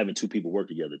having two people work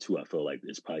together too. I feel like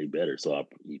it's probably better. So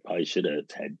you probably should have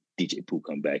had DJ Pooh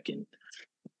come back and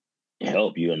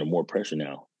help you under more pressure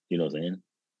now. You know what I'm saying?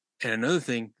 And another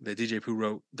thing that DJ Pooh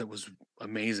wrote that was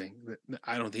amazing, that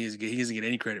I don't think he doesn't get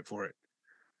any credit for it,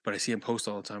 but I see him post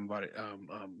all the time about it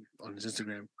on his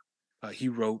Instagram. He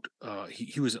wrote,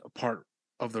 he was a part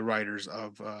of the writers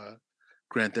of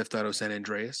Grand Theft Auto San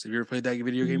Andreas. Have you ever played that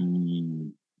video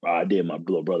game? I did. My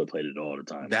little brother played it all the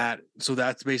time.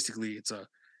 That's basically, it's a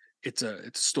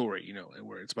story,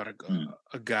 where it's about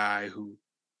a guy who,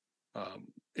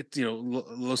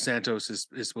 Los Santos is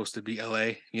supposed to be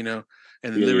LA, and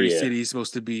then Liberty City is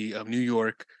supposed to be New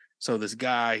York. So this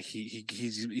guy,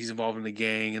 he's involved in the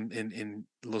gang in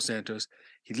Los Santos.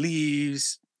 He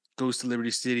leaves, goes to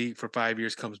Liberty City for 5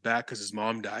 years, comes back because his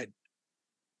mom died,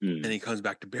 and he comes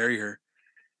back to bury her,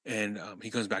 and he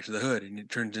comes back to the hood, and it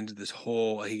turns into this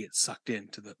whole. He gets sucked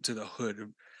into the hood, of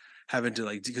having to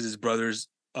because his brother's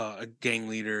a gang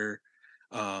leader.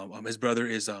 His brother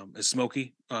is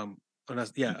Smokey.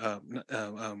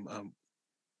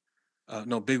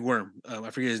 No, Big Worm. I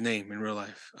forget his name in real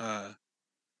life.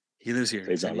 He lives here in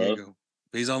Phase San on Love. Diego.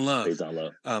 Faison Love. Phase on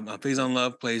Love. Faison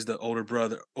Love plays the older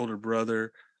brother. Older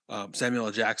brother. Samuel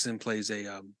L. Jackson plays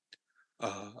a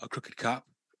crooked cop.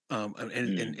 And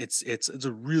it's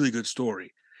a really good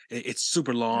story. It's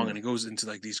super long and it goes into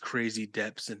like these crazy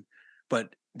depths.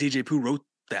 But DJ Pooh wrote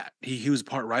that. He was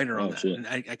part writer on Oh that, shit. and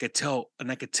I could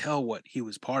tell what he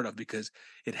was part of because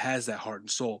it has that heart and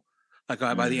soul. Like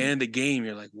by the end of the game,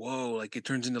 you're like, whoa! Like it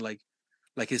turns into like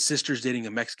his sister's dating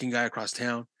a Mexican guy across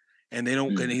town, and they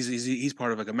don't. And he's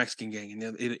part of like a Mexican gang,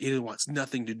 and it wants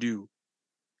nothing to do.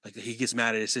 Like he gets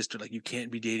mad at his sister, like you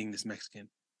can't be dating this Mexican,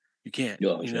 you can't.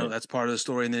 Oh, You know shit. that's part of the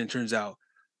story, and then it turns out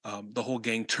the whole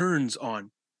gang turns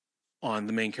on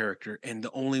the main character, and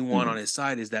the only one on his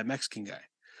side is that Mexican guy.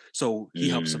 So he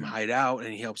helps him hide out,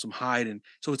 and he helps him hide, and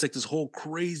so it's like this whole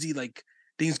crazy like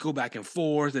things go back and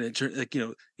forth, and it turns like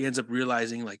he ends up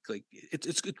realizing like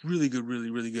it's really good,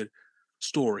 really good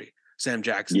story. Sam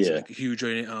Jackson's like a huge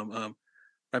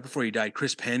right before he died.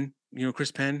 Chris Penn,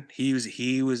 Chris Penn,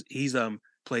 he's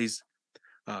plays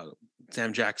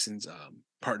Sam Jackson's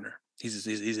partner. He's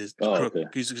his crook. Okay.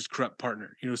 He's his corrupt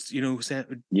partner. You know who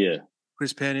Sam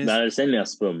Chris Penn is? No, I understand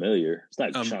that's familiar. It's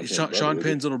not Sean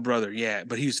Penn's little brother. Yeah,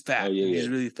 but he was fat. Oh, yeah, He's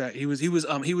really fat. He was in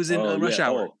Rush yeah.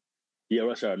 Hour. Oh, yeah,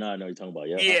 Rush Hour. No, I know you're talking about.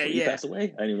 Yeah, Yeah, he passed away. I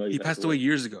didn't even know he passed away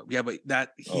years ago. Yeah, but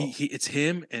it's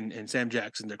him and Sam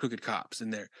Jackson. They're crooked cops,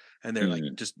 and they're like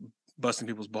just busting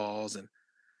people's balls, and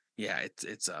yeah,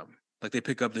 it's like they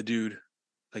pick up the dude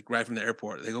like right from the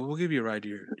airport. They go, "We'll give you a ride to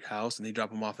your house," and they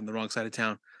drop him off in the wrong side of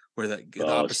town where the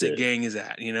opposite gang is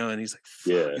at. And he's like,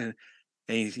 "Fuck." Yeah. And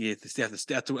that's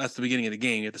the beginning of the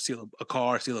game. You have to steal a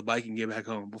car, steal a bike, and get back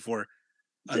home before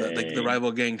the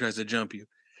rival gang tries to jump you.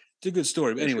 It's a good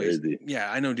story. But anyways, yeah,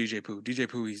 I know DJ Pooh. DJ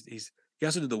Pooh, he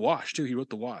also did The Wash too. He wrote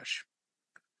The Wash.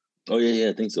 Oh yeah,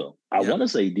 I think so. I want to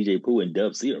say DJ Pooh and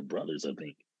Dub C are brothers. I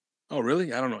think. Oh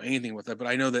really? I don't know anything about that, but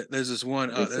I know that there's this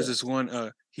one.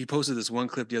 He posted this one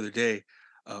clip the other day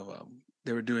of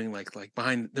they were doing like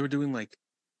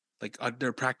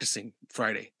they're practicing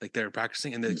Friday, like they're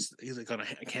practicing, and he's like on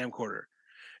a camcorder,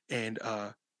 and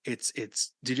it's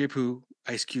DJ Pooh,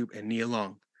 Ice Cube, and Nia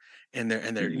Long, and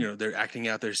they're they're acting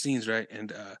out their scenes, right?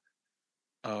 And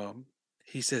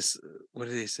he says, what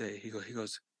did they say? He goes,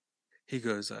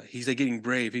 he's like getting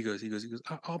brave. He goes,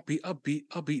 I'll beat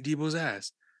Debo's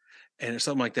ass, and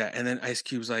something like that. And then Ice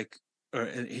Cube's like,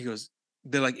 and he goes,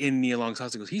 they're like in Nia Long's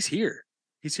house. He goes, he's here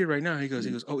right now. He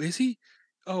goes, oh, is he?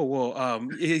 Oh well,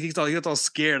 he gets all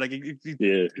scared. Like,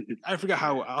 I forgot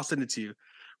how. I'll send it to you,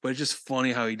 but it's just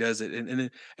funny how he does it. And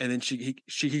then he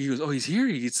goes, oh, he's here.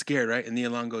 He gets scared, right? And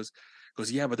Nia Long goes,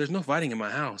 yeah, but there's no fighting in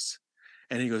my house.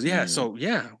 And he goes, yeah, so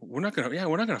yeah, we're not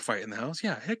gonna fight in the house.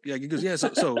 Yeah, heck yeah. He goes, yeah,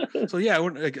 so yeah,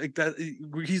 we're like that.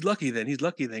 He's lucky then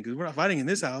because we're not fighting in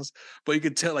this house. But you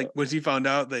could tell like once he found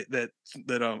out that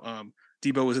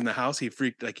Debo was in the house, he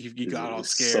freaked, like he got all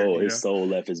scared. His soul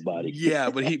left his body. Yeah,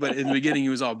 but in the beginning he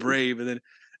was all brave, and then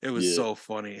it was so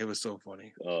funny. It was so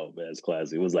funny. Oh man, it's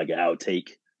classic. It was like an outtake.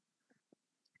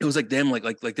 It was like them,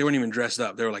 like they weren't even dressed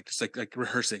up. They were like just like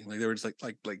rehearsing. Like they were just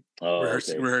like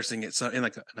rehearsing it in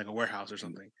like a warehouse or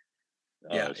something.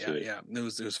 Yeah. It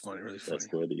was funny, really funny. That's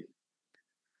funny.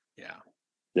 Yeah.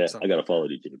 Yeah, I gotta follow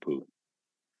DJ Pooh.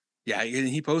 Yeah, and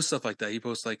he posts stuff like that. He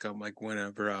posts like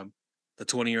whenever the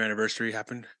 20-year anniversary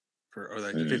happened or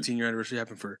like the 15-year anniversary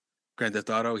happened for Grand Theft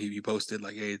Auto. He posted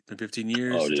like, hey, it's been 15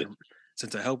 years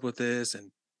since I helped with this, and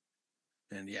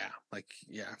I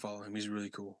follow him. He's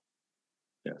really cool.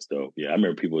 Yeah, it's dope. Yeah, I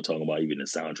remember people talking about even the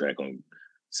soundtrack on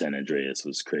San Andreas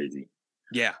was crazy.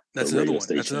 Yeah, that's another one.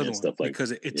 That's another one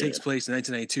because it takes place in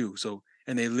 1992. So,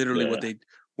 and they literally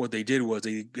what they did was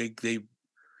they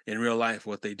in real life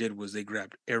what they did was they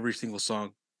grabbed every single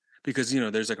song, because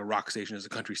there's like a rock station, there's a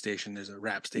country station, there's a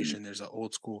rap station, there's an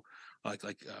old school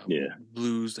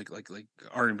blues like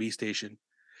R&B station,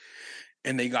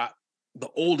 and they got the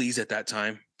oldies at that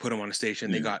time, put them on a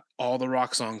station. They got all the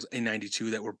rock songs in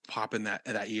 '92 that were popping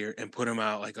that year and put them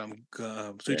out, like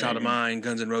Sweet Child of Mine,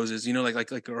 Guns N' Roses,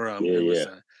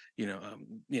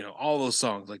 all those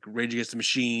songs, like Rage Against the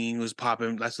Machine was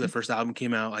popping. That's when the first album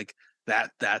came out, like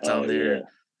that's on there.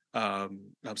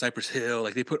 Cypress Hill,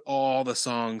 like they put all the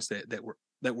songs that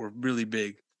were really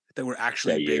big, that were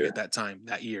actually big at that time,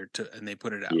 that year, and they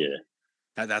put it out. Yeah,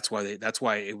 that's why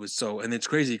it was so. And it's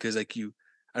crazy because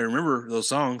I remember those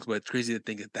songs, but it's crazy to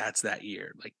think that's that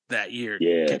year. Like that year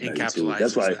encapsulates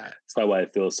that's why, that. That's probably why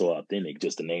it feels so authentic.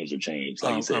 Just the names are changed,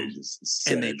 like you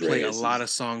said. And they play a lot of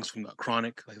songs from the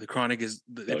Chronic. Like the Chronic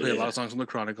they play a lot of songs from the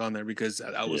Chronic on there because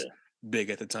that was big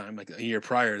at the time. Like a year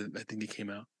prior, I think they came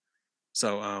out.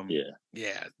 So Yeah.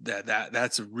 yeah,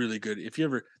 that's a really good. If you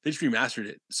ever they just remastered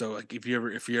it, so like if you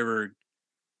ever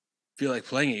feel like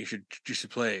playing it, you should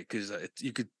play it because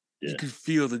you Yeah. could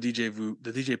feel the DJ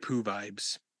Pooh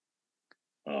vibes.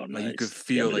 Oh, Like you could nice.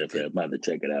 Yeah, feel like the I'm about to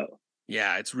check it out.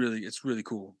 yeah, it's really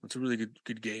cool. It's a really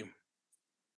good game.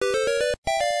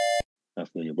 I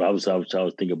feel you. But I was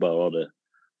thinking about all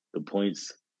the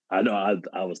points. I know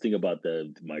I was thinking about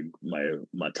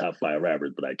my top five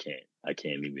rappers, but I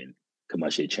can't even because my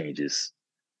shit changes,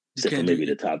 You except for can't do maybe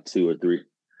the it. top two or three.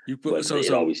 You put But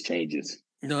it always changes.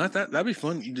 no that'd be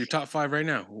fun. Your top five right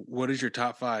now. What is your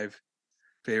top five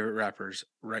favorite rappers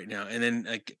right now? And then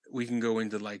like we can go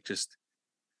into like just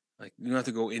like you don't have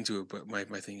to go into it, but my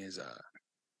thing is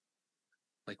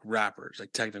like rappers,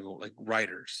 like technical, like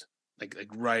writers, like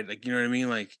you know what I mean,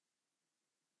 like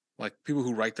people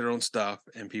who write their own stuff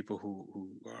and people who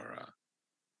are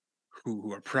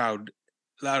who are proud,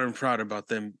 loud and proud about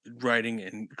them writing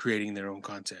and creating their own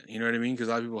content. You know what I mean? Because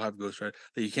a lot of people have ghostwriters.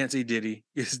 Like you can't say Diddy.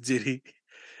 It's Diddy.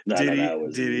 No, it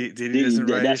wasn't me. Diddy doesn't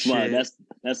write his That's fine. shit.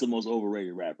 That's the most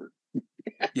overrated rapper.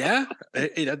 Yeah,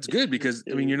 hey, that's good because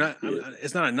I mean you're not. Yeah.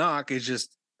 It's not a knock. It's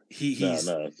just he's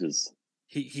It's just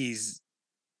he's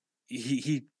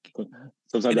he.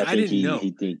 sometimes And I I think didn't know.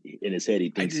 he think in his head he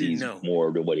I thinks didn't he's know.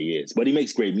 more than what he is. But he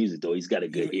makes great music though. He's got a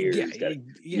good ear. Yeah, He's got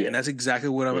yeah, and that's exactly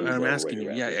what yeah, he's I'm an asking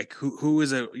overrated you. Yeah, rapper. like who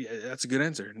is a? Yeah, that's a good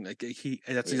answer. Like that's Yeah,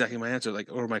 exactly my answer. Like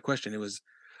or my question. It was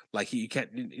like you can't.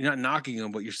 You're not knocking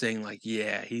him, but you're saying like,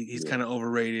 yeah, he's yeah, kind of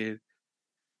overrated.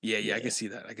 Yeah, I can yeah, see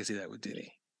that. I can see that with yeah,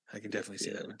 Diddy. I can definitely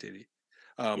see that yeah, with Diddy.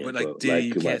 yeah. But like But Diddy, like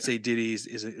you right, can't say Diddy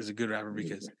is a good rapper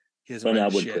because he doesn't but no,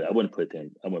 write his shit. I wouldn't put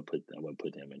them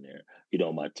in there. You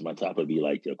know, my top would be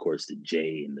like of course the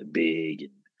J and the Big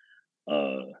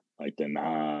and like the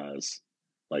Nas,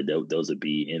 like those would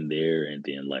be in there, and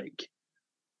then like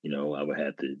I would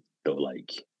have to throw like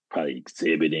probably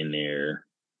Exhibit in there.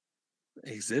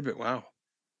 Exhibit, wow.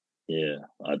 Yeah,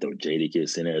 I throw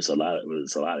Jadakiss in there. It's a lot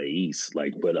of East.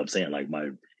 Like, but I'm saying like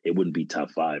it wouldn't be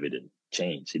top five. It didn't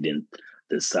change. It didn't.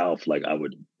 The South, like it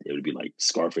would be like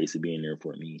Scarface would be in there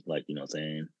for me. Like you know what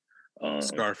I'm saying.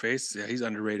 Scarface, yeah, he's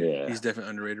underrated. Yeah, He's definitely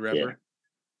underrated yeah, rapper.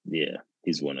 yeah.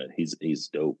 He's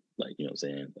dope. Like you know what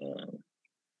I'm saying.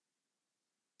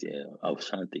 Yeah, I was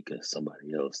trying to think of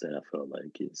somebody else that I felt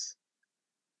like is,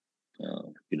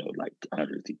 like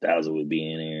Andre 3000 would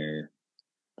be in there.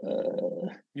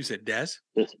 You said Des?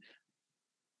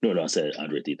 No, I said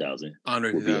Andre 3000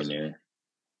 Andre would be in 3000. there.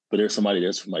 But there's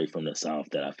somebody from the South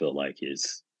that I feel like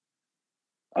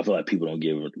people don't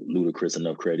give Ludacris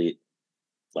enough credit.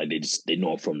 Like they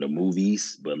know him from the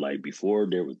movies, but like before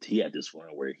he had this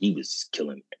run where he was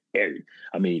killing every.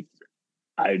 I mean,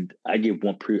 I give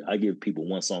people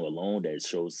one song alone that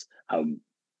shows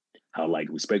how like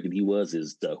respected he was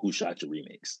is the Who Shot Your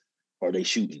remix. Are they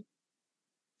shooting?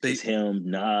 They It's him,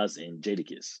 Nas, and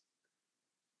Jadakiss.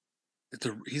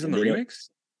 he's on And the then remix?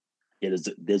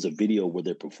 there's a video where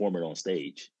they're performing on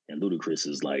stage, and Ludacris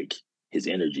is like his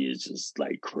energy is just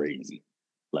like crazy,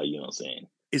 like you know what I'm saying.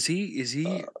 Is he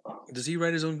Uh, does he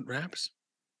write his own raps?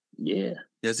 yeah,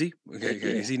 Does he? Okay, heck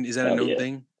okay. yeah, Is that a hell known yeah.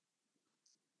 thing?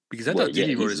 Because I Well, thought yeah,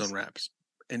 Diddy wrote he's his own just raps.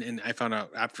 And I found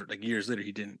out after like years later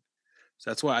he didn't. So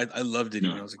that's why I loved Diddy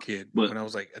when I no, was a kid. but When I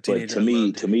was like a but teenager, I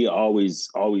loved to Diddy. me, I always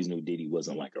knew Diddy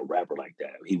wasn't like a rapper like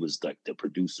that. He was like the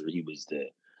producer. He was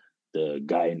the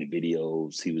guy in the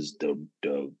videos. He was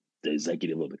the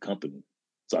executive of the company.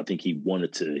 So I think he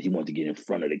wanted to get in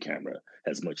front of the camera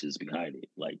as much as behind it.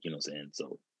 Like, you know what I'm saying?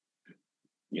 So,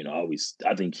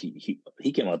 I think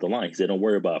he came out the line. He said, "Don't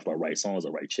worry about if I write songs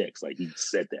or write checks." Like he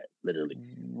said that literally.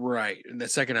 Right, in the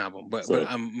second album, but So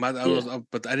I yeah, was,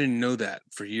 but I didn't know that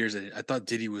for years. I thought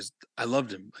Diddy was, I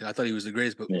loved him. Like, I thought he was the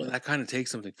greatest. But yeah. that kind of takes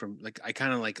something from like I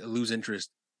kind of like lose interest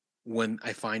when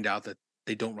I find out that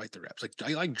they don't write the raps. Like I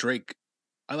like Drake,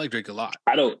 I like Drake a lot.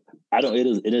 I don't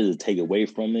it doesn't take away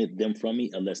them from me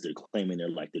unless they're claiming they're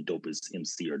like the dopest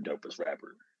MC or dopest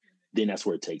rapper. Then that's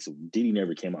where it takes. Diddy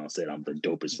never came out and said I'm the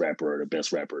dopest rapper or the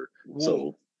best rapper. Well,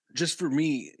 So just for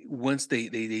me, once they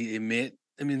admit,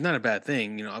 I mean, it's not a bad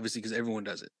thing, obviously because everyone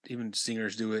does it. Even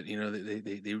singers do it.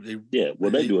 yeah,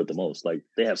 well they They do it the most. Like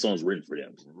they have songs written for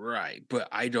them. right, but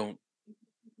I don't.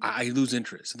 I lose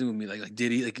interest. I think with me, like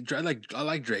Diddy, I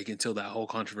like Drake until that whole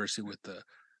controversy with the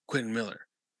Quentin Miller.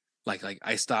 Like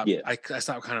I stopped. Yeah, I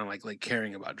stopped kind of like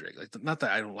caring about Drake. Like not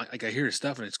that I don't like I hear his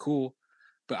stuff and it's cool,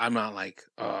 but I'm not like,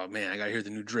 oh man, I gotta hear the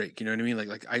new Drake. You know what I mean?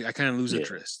 Like I kind of lose yeah.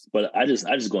 interest. But I just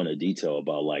go into detail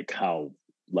about like how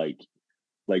like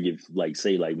if like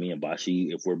say like me and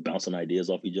Bashi, if we're bouncing ideas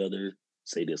off each other,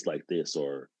 say this like this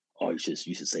or oh you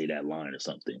should say that line or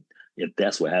something. If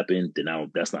that's what happened, then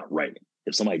that's not writing.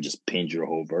 If somebody just pinned your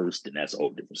whole verse, then that's a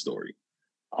whole different story.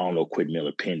 I don't know. Quid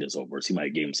Miller pinned his whole verse. He might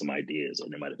have gave him some ideas, or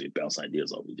they might have been bouncing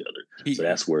ideas off each other. So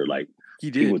that's where like he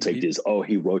people did. take this. Oh,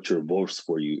 he wrote your verse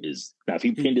for you. Is now if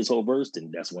he pinned his whole verse, then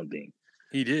that's one thing.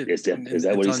 He did. Is that and what it's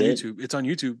he on said? YouTube. It's on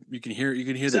YouTube. You can hear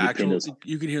So the actual. his...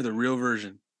 You can hear the real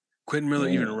version. Quentin Miller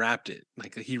even rapped it.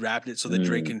 Like he rapped it so that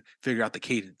Drake can figure out the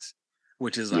cadence,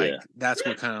 which is like that's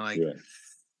what kind of like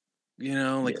you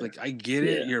know like I get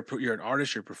it. You're an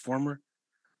artist. You're a performer.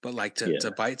 But like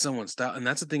to bite someone's style, and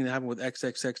that's the thing that happened with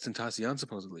XXXTentacion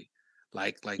supposedly.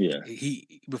 Like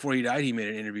he before he died, he made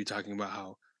an interview talking about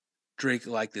how Drake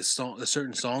liked this song, a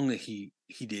certain song that he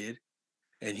did,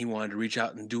 and he wanted to reach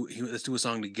out and let's do a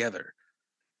song together,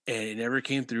 and it never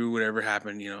came through. Whatever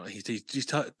happened, you know, he's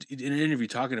in an interview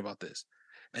talking about this,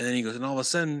 and then he goes, and all of a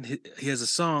sudden he has a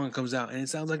song that comes out, and it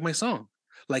sounds like my song.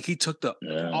 Like he took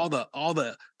all the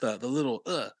little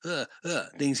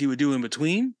things he would do in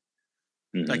between.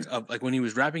 Like when he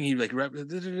was rapping, he'd like rap, and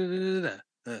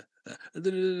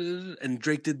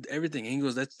Drake did everything. And he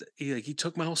goes, he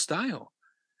took my whole style.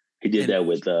 He did that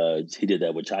with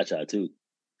Cha Cha too.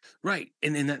 Right,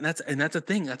 and that's a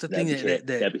thing. That's a thing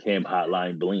that became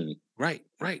Hotline Bling. Right,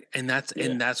 and that's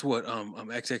what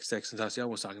XXXTentacion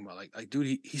was talking about. Like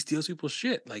dude, he steals people's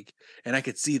shit. Like, and I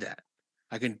could see that.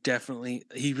 I can definitely.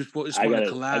 He just want to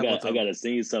collab with them. I gotta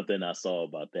see something I saw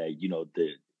about that. You know,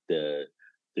 the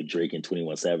Drake and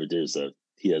 21 Savage.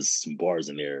 He has some bars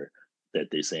in there that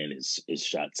they're saying is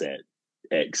shots at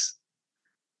X.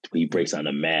 He breaks down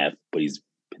the math, but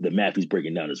the math he's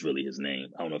breaking down is really his name.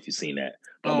 I don't know if you've seen that.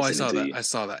 I saw that. I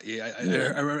saw that. Yeah, I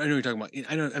know what you're talking about.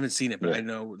 I haven't seen it, but I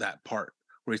know that part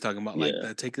where he's talking about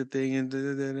like take the thing and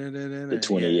the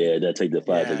 20. That take the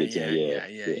 5, take the 10.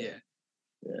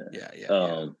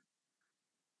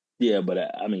 Yeah, but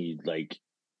I mean, like,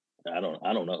 I don't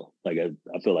know. Like, I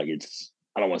feel like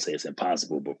I don't want to say it's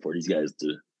impossible, but for these guys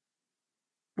to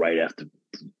write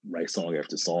song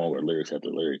after song or lyrics after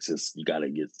lyrics, you got to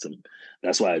get some.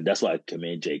 That's why I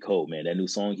commend J. Cole, man. That new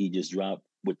song he just dropped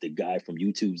with the guy from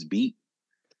YouTube's beat.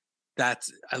 I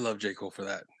love J. Cole for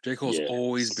that. J. Cole's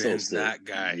always been that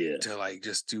guy to like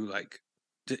just do like.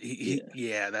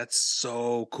 That's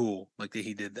so cool. Like that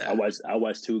he did that. I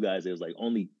watched two guys. It was like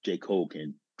only J. Cole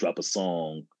can drop a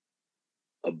song,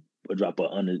 drop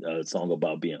a song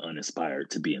about being uninspired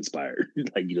to be inspired.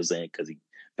 Like, you know what I'm saying? Because he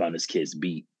found his kid's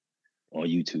beat on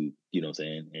YouTube. You know what I'm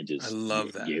saying? And just I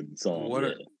love that. Gave the song. What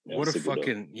a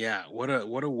fucking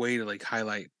what a way to like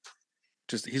highlight.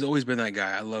 Just he's always been that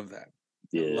guy. I love that.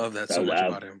 Yeah, I love that so much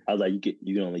about him. I was like,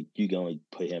 you can only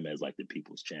put him as like the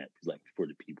people's champ. He's like for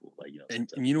the people, like, you know. And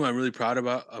you know what I'm really proud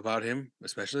about him,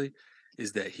 especially,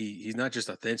 is that he's not just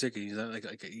authentic. He's not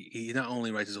like he not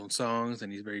only writes his own songs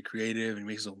and he's very creative and he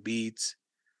makes his own beats.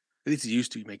 At least he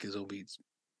used to make his own beats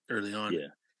early on. Yeah,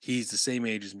 he's the same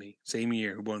age as me, same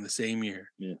year, we're born the same year.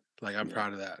 Yeah, like I'm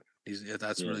proud of that.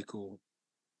 That's really cool.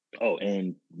 Oh,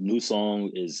 and new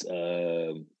song is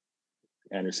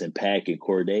Anderson .Paak and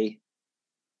Corday.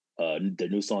 The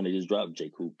new song they just dropped,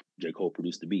 J. Cole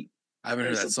produced the beat. I haven't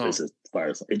heard that song. It's a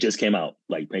fire song. It just came out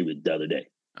like maybe the other day.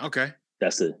 Okay.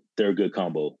 They're a good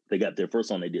combo. They got their first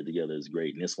song they did together is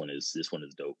great, and this one is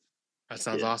dope. That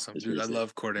sounds awesome, dude. I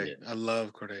love Corday. Yeah. I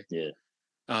love Corday. Yeah.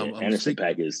 Anderson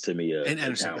 .Paak is to me and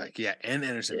Anderson .Paak, and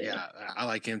Anderson, I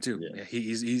like him too. Yeah,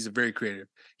 he's very creative.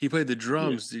 He played the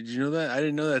drums. Did you know that? I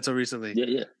didn't know that until recently.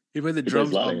 Yeah. He played the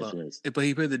drums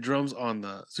he played the drums on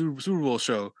the Super Bowl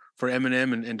show for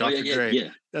Eminem and Dr. Dre. Yeah.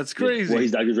 That's crazy. Well,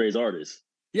 he's Dr. Dre's artist.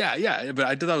 Yeah, but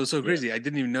I thought that was so crazy. I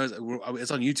didn't even know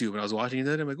it's on YouTube, and I was watching it.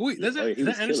 And I'm like, wait, is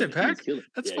that Anderson .Paak?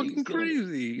 That's fucking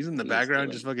crazy. He's in the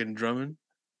background just fucking drumming.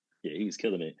 Yeah, he's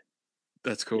killing it.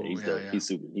 That's cool. He's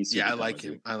super. I like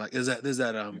him. There's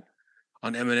that on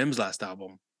Eminem's last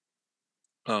album.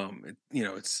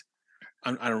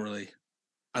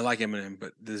 I like Eminem,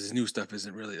 but this new stuff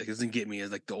isn't really like it doesn't get me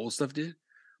as like the old stuff did.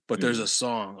 But there's a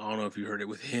song, I don't know if you heard it,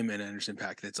 with him and Anderson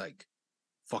 .Paak that's like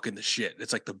fucking the shit.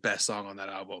 It's like the best song on that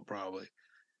album, probably.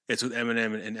 It's with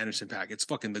Eminem and Anderson .Paak. It's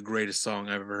fucking the greatest song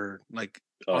I've ever heard. Like,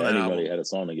 anybody had a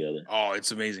song together. Oh,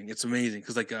 it's amazing. It's amazing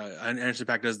because like Anderson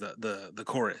 .Paak does the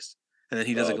chorus, and then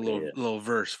he does a little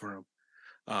verse for him.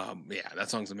 That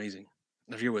song's amazing.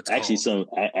 I forget what it's called.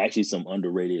 Actually some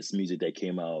underrated music that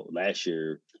came out last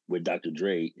year with Dr.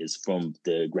 Dre is from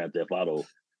the Grand Theft Auto.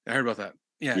 I heard about that.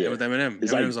 Yeah. With Eminem.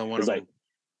 Eminem's on one of them.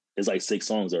 It's like 6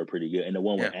 songs that are pretty good, and the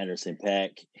one with Anderson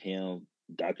 .Paak, him,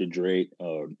 Dr. Dre,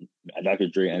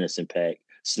 Anderson .Paak,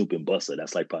 Snoop and Busta.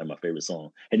 That's like probably my favorite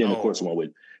song. And then the course one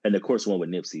with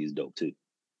Nipsey is dope too.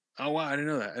 Oh wow, I didn't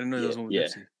know that. I didn't know there was one with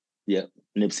Nipsey. Yeah,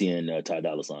 Nipsey and Ty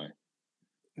Dolla $ign.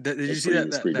 Did you It's see pretty. that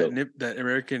It's that pretty that dope. Nip that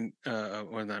American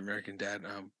or not American Dad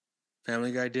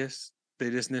Family Guy diss? They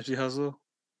diss Nipsey Hussle.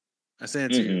 I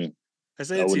sent it to you. Mm-mm. I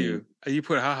sent I it to wouldn't you. even. You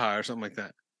put haha or something like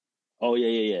that. Oh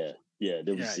yeah. There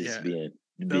was Yeah, just yeah.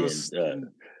 That being. was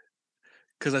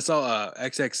because I saw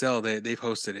XXL. They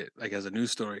posted it like as a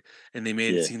news story, and they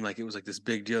made it Yeah. seem like it was like this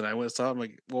big deal. And I went and saw it. I'm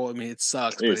like, well, I mean, it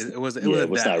sucks, but It's it yeah. wasn't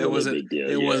It's that. not really a big deal.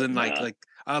 It Yeah. wasn't Nah. like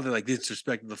I don't think like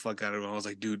disrespected the fuck out of him. I was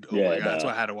like, dude, oh my Yeah. god, that's Nah.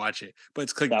 why I had to watch it. But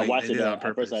it's I clickbait. They watched it. did it on At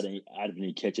first, purpose. I didn't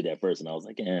even catch it at first, and I was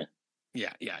like, eh.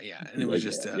 Yeah. And it was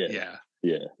Like just yeah. yeah.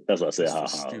 Yeah. That's why I said It's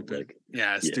just haha. I was stupid. like,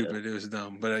 Yeah, it's yeah. stupid. It was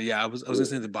dumb. But yeah, I was Yeah.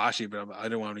 listening to Bashi, but I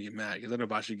didn't want him to get mad because I know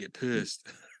Bashi get pissed.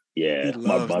 He Yeah.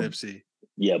 loves Nipsey.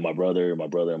 Yeah, my brother,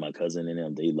 and my cousin, and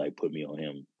them, they like put me on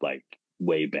him like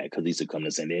way back because he used to come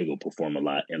to San Diego perform a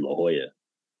lot in La Jolla,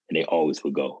 and they always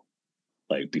would go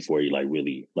like before he like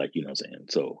really like you know what I'm saying.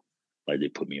 So like they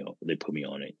put me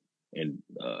on it, and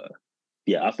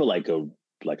yeah, I feel like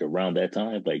around that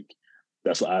time like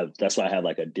that's why I have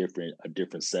like a different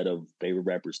set of favorite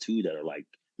rappers too that are like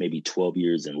maybe 12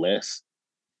 years and less,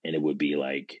 and it would be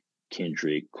like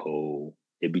Kendrick, Cole.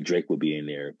 It'd be Drake would be in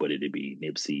there, but it'd be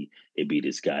Nipsey. It'd be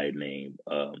this guy named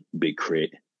Big Crit.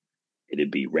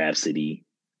 It'd be Rhapsody.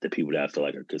 The people that I feel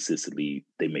like are consistently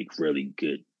they make really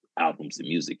good albums and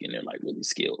music, and they're like really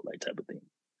skilled, like type of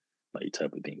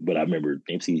thing. But I remember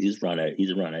Nipsey. He's around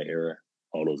that era.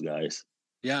 All those guys.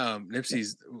 Yeah, Yeah.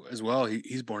 Nipsey's as well.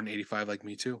 He's born in '85 like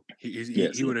me too.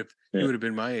 Yes. He would have he Yeah. would have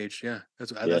been my age. Yeah,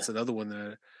 Yeah. that's another one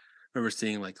that I remember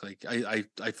seeing.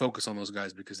 I focus on those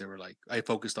guys because they were like I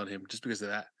focused on him just because of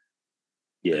that.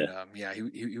 Yeah. And yeah,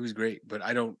 he was great. But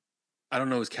I don't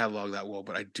know his catalog that well.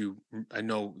 But I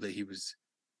know that he was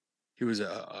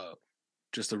a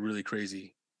just a really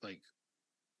crazy like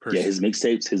Yeah, person. his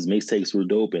mixtapes were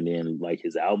dope, and then like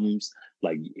his albums,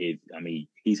 like if I mean,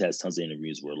 he's has tons of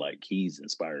interviews where like he's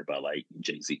inspired by like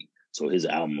Jay-Z, so his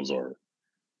albums are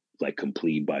like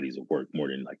complete bodies of work more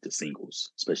than like the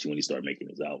singles, especially when he started making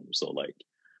his albums. So like,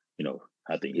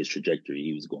 I think his trajectory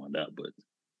he was going up, but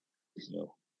you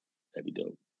know, that'd be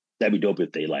dope. That'd be dope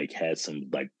if they like had some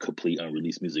like complete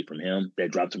unreleased music from him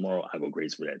that dropped tomorrow. I go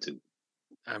grades for that too.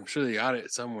 I'm sure they got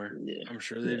it somewhere. Yeah, I'm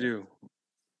sure they yeah, do.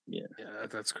 yeah, Yeah,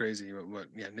 that's crazy. But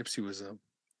yeah, Nipsey was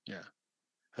yeah,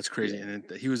 that's crazy. yeah. And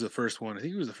then he was the first one. I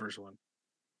think he was the first one.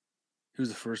 He was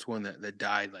the first one that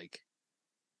died like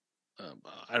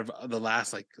out of the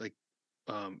last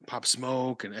Pop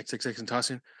Smoke and XXX and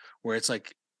Tossin, where it's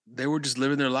like they were just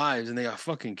living their lives and they got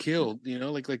fucking killed. You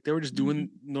know, like they were just doing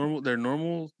Mhm. their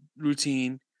normal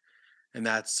routine, and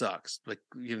that sucks. Like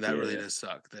that really Yeah. does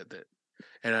suck.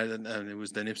 And it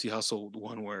was the Nipsey Hussle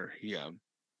one where he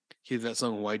did that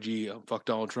song YG fuck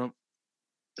Donald Trump,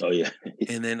 Oh yeah.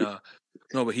 and then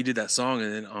no, but he did that song,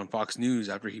 and then on Fox News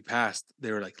after he passed,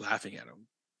 they were like laughing at him,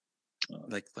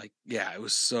 like yeah, it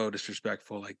was so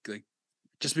disrespectful, like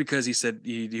just because he said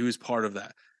he was part of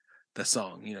that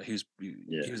song, you know, he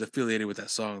Yeah. was affiliated with that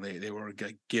song. They were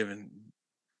like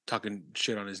talking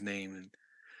shit on his name, and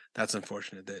that's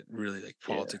unfortunate. That really like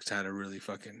Yeah. politics had to really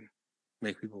fucking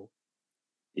make people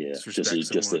Yeah, disrespect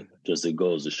someone. just it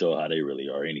goes to show how they really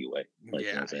are anyway. Like you know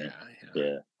Yeah, what I'm saying? yeah.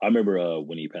 Yeah, I remember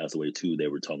when he passed away too. They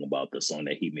were talking about the song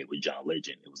that he made with John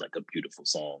Legend. It was like a beautiful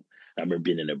song. I remember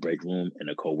being in a break room and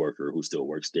a coworker who still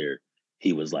works there.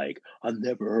 He was like, "I've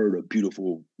never heard a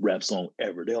beautiful rap song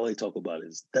ever. They all they talk about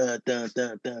is dun dun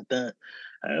dun dun dun."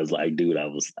 And I was like, dude, I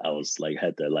was like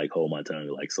had to like hold my tongue.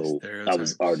 Like so, I was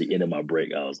Stereotypes. already into my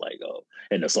break. I was like, oh,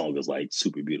 and the song was like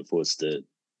super beautiful. It's the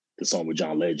song with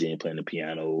John Legend playing the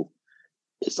piano.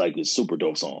 It's like a super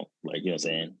dope song. Like, you know what I'm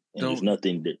saying? And there's Don't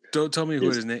nothing that don't tell me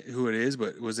there's who it is,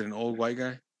 but was it an old white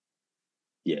guy?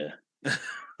 yeah. I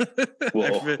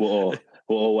Well forget.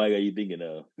 well why are you thinking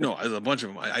of? No, there's a bunch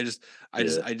of them. Yeah.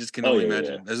 I just can Oh only yeah.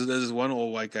 imagine. There's this one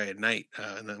old white guy at night,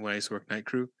 and then when I used to work night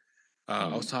crew,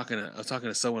 Mm, I was talking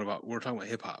to someone about we were talking about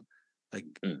hip hop, like,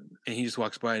 mm. and he just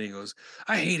walks by and he goes,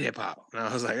 "I hate hip hop," and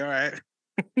I was like, "All right."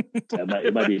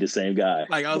 It might be the same guy.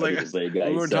 Like I It was might be like, the same guy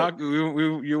we he weren't said. talking,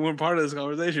 you weren't part of this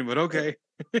conversation, but okay.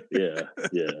 Yeah,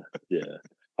 yeah, yeah.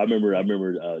 I remember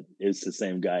it's the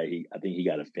same guy. I think he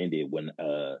got offended when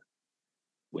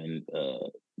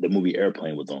the movie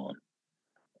Airplane was on.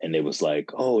 And they was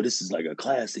like, "Oh, this is like a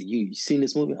classic. You seen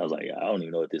this movie?" I was like, "I don't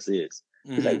even know what this is."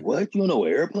 He's like, Hmm. "What? You don't know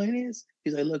what Airplane is?"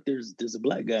 He's like, "Look, there's a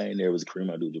black guy in there. It was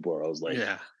Kareem Abdul-Jabbar." I was like,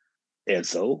 Yeah, "And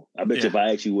so?" I bet you yeah, if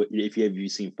I ask you if you have you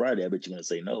seen Friday, I bet you're gonna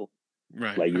say no.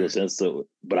 right, Like you know what right. I'm saying? So,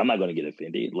 but I'm not gonna get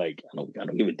offended. Like I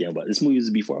don't give a damn about this movie.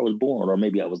 Was before I was born, or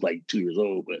maybe I was like 2 years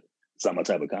old. But it's not my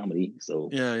type of comedy. So,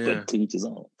 Yeah, but yeah, to each his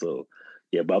own. So,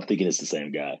 yeah. But I'm thinking it's the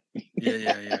same guy.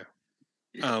 yeah.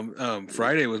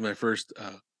 Friday was my first.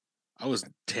 I was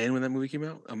 10 when that movie came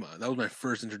out. That was my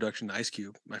first introduction to Ice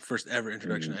Cube, my first ever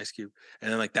introduction Mm-hmm. to Ice Cube,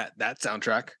 and then like that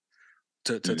soundtrack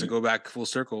to Mm-hmm. go back full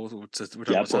circle. We're talking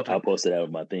Yeah, about soundtrack. I posted that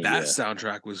with my thing. That Yeah.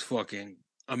 soundtrack was fucking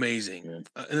amazing.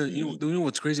 Mm-hmm. And then, you know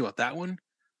what's crazy about that one?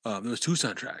 There was two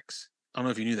soundtracks. I don't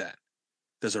know if you knew that.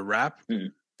 There's a rap, Mm-hmm.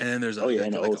 and then there's Oh yeah,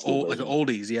 and the old school like an version.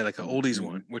 oldies, yeah, like an oldies Mm-hmm.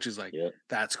 one, which is like Yeah.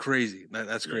 that's crazy.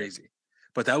 That's Yeah. crazy.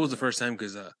 But that was the first time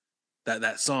because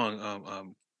that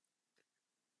song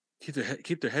keep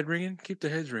their head ringing, keep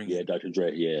their heads ringing. Yeah, Dr.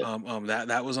 Dre. Yeah.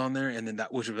 That was on there, and then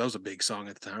that was a big song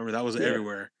at the time. Remember that was Yeah.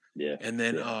 everywhere. Yeah. And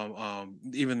then Yeah.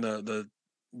 even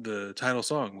the title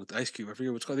song with Ice Cube, I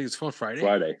forget what's called. I think it's called Friday.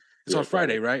 Friday. It's Yeah, on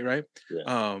Friday, right?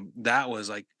 Yeah. That was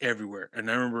like everywhere, and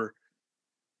I remember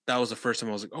that was the first time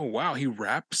I was like, oh wow, he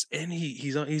raps and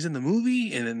he's in the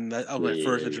movie, and then that was my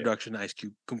first Yeah. introduction to Ice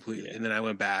Cube completely, Yeah. and then I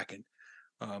went back and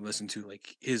listened to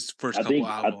like his first I couple think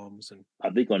albums, and I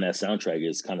think on that soundtrack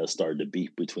is kind of started the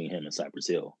beef between him and Cypress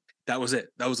Hill. that was it.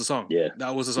 That was the song. Yeah.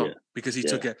 That was the Yeah. song because he Yeah.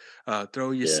 took it.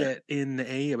 Throw your Yeah. set in the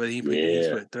air, but he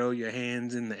Yeah. put throw your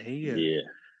hands in the air. Yeah.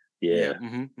 Yeah, Yeah.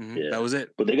 that Yeah. was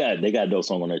it. But they got no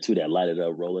song on there too. That Light It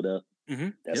Up, Roll It Up.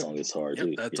 That Yep, song is hard yep,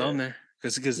 too. that's Yeah. on there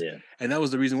because Yeah. and that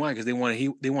was the reason why because he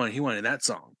wanted that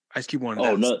song. Ice Cube wanted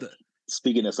Oh that. no.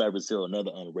 Speaking of Cypress Hill,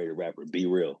 another underrated rapper, Be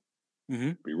Real.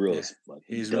 Mm-hmm. Be Real Yeah, is fucking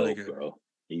he's dope, really good. bro.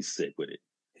 He's sick with it.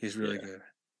 He's really Yeah. good.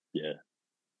 Yeah.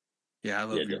 Yeah, I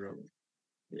love Yeah, B Real. definitely.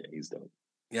 Yeah, he's dope.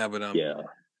 Yeah, but Yeah.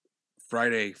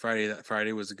 Friday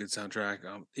was a good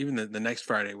soundtrack. Even the next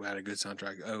Friday we had a good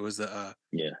soundtrack. It was the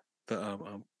Yeah.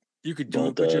 you could do Bone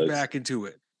it, put your Thugs. back into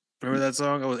it. Remember that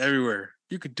song? I was everywhere.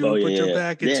 You could do Oh it, put your yeah.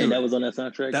 back Damn, into that it. was on that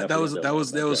soundtrack. I That forgot that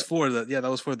was that. for the Yeah.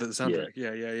 soundtrack.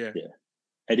 Yeah. Yeah.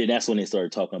 And then that's when they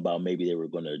started talking about maybe they were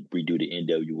going to redo the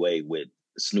NWA with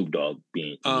Snoop Dogg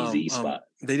being in Easy spot.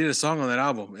 They did a song on that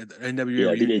album, NWA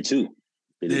Yeah, Reunion. they did too.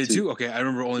 They did too. Okay, I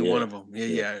remember only one of them.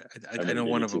 Yeah. I know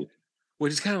one of them,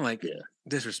 which is kind of like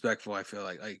disrespectful. I feel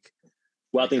like.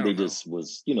 Well, like, I think I they just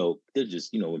was, they're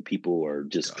just, when people are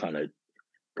just trying to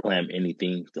clam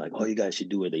anything, like, oh, you guys should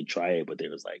do it. They try it, but they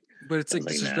was like, but it's like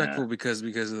disrespectful nah. because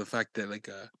of the fact that like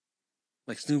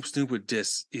Snoop would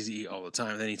diss Eazy-E all the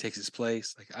time. Then he takes his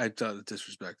place. Like I thought it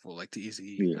disrespectful, like to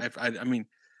Eazy-E. Yeah. I mean,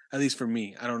 at least for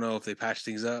me, I don't know if they patched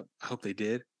things up. I hope they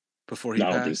did before he No,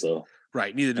 passed. I don't think so.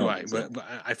 Right, neither do I. So. But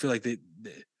I feel like they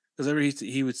because every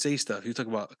he would say stuff. He would talk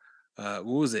about what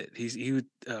was it? He would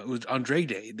it was on Dre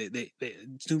Day. They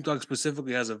Snoop Dogg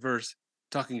specifically has a verse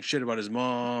talking shit about his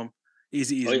mom.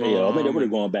 Eazy-E's mom. Yeah. I mean, they were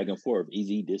going back and forth.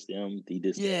 Easy dissed them, he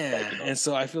dissed them. Like, and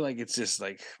so I feel like it's just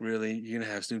like really you're gonna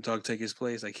have Snoop Dogg take his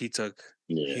place. Like he took.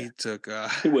 He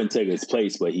wouldn't take his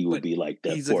place, but he would be like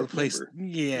that fourth member.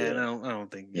 Yeah, and I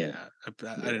don't think. I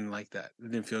didn't like that.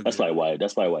 It didn't feel good. That's probably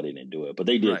why they didn't do it. But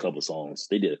they did a couple songs.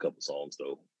 They did a couple songs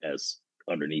though, as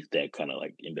underneath that kind of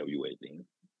like NWA thing.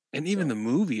 And even the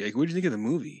movie, like, what did you think of the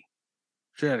movie?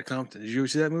 Straight Outta Compton. Did you ever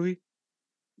see that movie?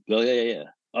 Oh yeah.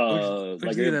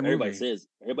 Like everybody says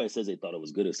they thought it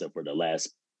was good except for the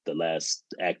last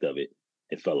act of it.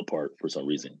 It fell apart for some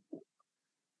reason.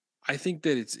 I think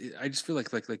that I just feel like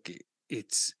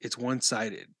it's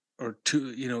one-sided or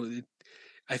two.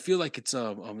 I feel like it's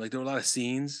like there were a lot of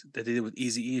scenes that they did with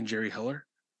Eazy-E and Jerry Heller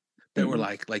that were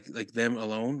like them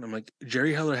alone. I'm like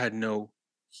Jerry Heller had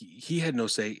he had no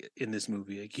say in this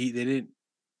movie. Like they didn't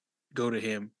go to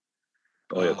him.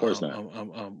 Oh yeah, of course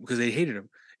not. Because they hated him.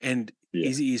 And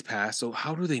Eazy-E's passed. So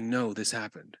how do they know this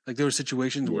happened? Like there were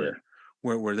situations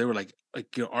where they were like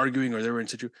arguing or they were in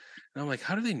situation. And I'm like,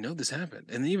 how do they know this happened?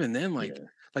 And even then, like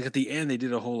at the end, they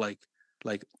did a whole like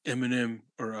Eminem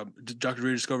or Dr.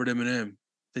 Dre discovered Eminem.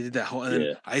 They did that whole, and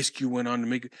then Ice Cube went on to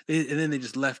make it, and then they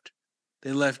just left.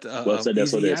 They left. Well, so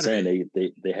that's what they're saying.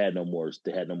 They had no more.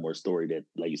 They had no more story. That,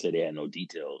 like you said, they had no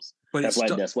details. But that's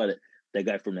why that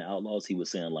guy from the Outlaws, he was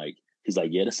saying like, he's like,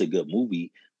 yeah, that's a good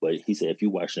movie. But he said if you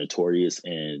watch Notorious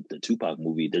and the Tupac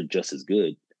movie, they're just as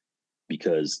good.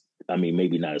 Because I mean,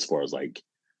 maybe not as far as like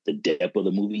the depth of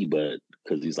the movie, but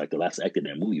because he's like the last act of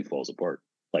that movie falls apart,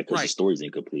 like because the story's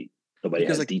incomplete. Nobody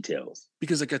has details.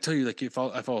 Because like I tell you, like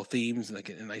I follow themes,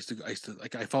 and I used to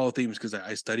like I follow themes because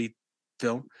I studied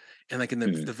film, and like in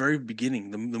the very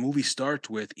beginning, the movie starts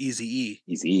with Eazy-E.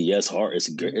 Eazy-E, yes, hard. It's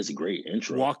a great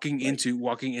intro. Walking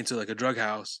into like a drug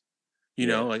house.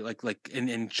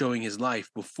 And showing his life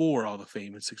before all the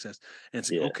fame and success. And it's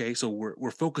like, okay, so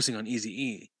we're focusing on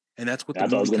Eazy-E. And that's what I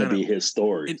thought it was going to be his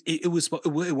story. It was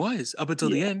up until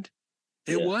the end.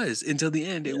 It was until the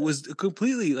end. It was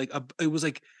completely like it was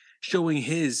like showing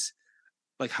his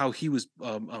like how he was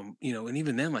and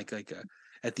even then like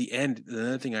at the end,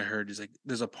 another thing I heard is like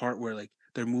there's a part where like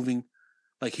they're moving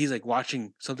like he's like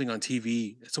watching something on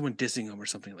TV, someone dissing him or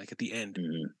something like at the end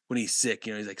when he's sick,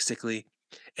 he's like sickly,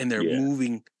 and they're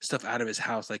moving stuff out of his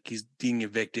house, like he's being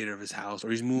evicted of his house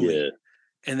or he's moving. Yeah.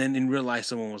 And then in real life,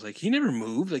 someone was like, he never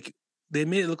moved. Like they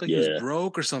made it look like he was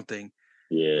broke or something.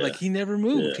 Yeah. Like he never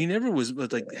moved. He never was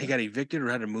like he got evicted or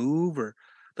had to move or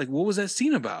like what was that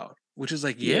scene about? Which is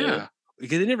like, because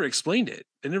they never explained it.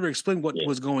 They never explained what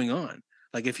was going on.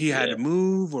 Like if he had to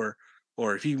move or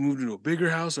if he moved into a bigger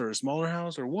house or a smaller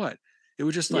house or what. It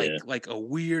was just like a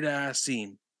weird ass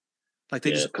scene. Like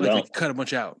they just like cut a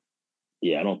bunch out.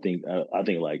 Yeah, I don't think I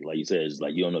think like you said, it's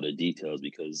like you don't know the details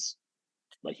because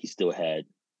like he still had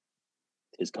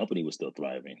his company was still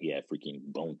thriving. He had freaking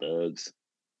Bone Thugs.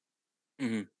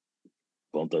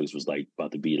 Bone Thugs was like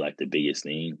about to be like the biggest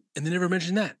thing. And they never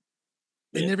mentioned that.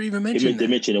 They never even mentioned that.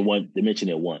 They mentioned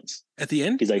it once. At the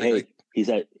end? He's like, hey, he's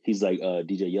like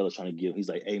DJ Yellow's trying to give. He's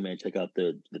like, hey man, check out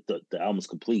the album's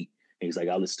complete. And he's like,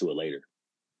 I'll listen to it later.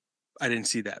 I didn't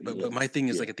see that, but my thing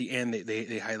is like at the end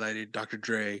they highlighted Dr.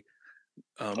 Dre,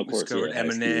 discovered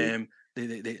Eminem.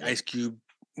 They Ice Cube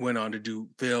went on to do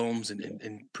films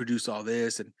and produce all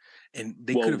this and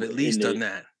they could have at least done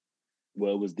that.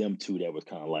 Well, it was them two that was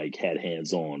kind of like had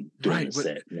hands on during the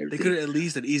set. They could have at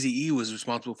least that Eazy-E was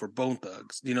responsible for Bone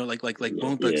Thugs, like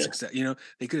Bone Thugs success.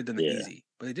 They could have done that easy,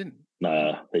 but they didn't.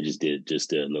 Nah, they just did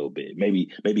a little bit. Maybe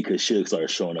because Suge started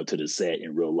showing up to the set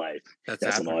in real life.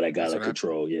 That's when all that got out of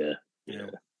control. Yeah.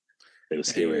 It was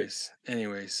scary.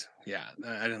 Anyways, yeah,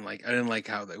 I didn't like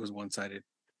how that was one sided.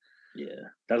 Yeah,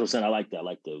 that's what I'm saying. I like that. I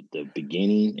like the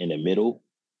beginning and the middle.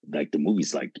 Like the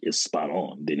movie's like it's spot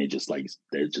on. Then it just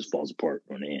falls apart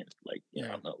on the end. Like I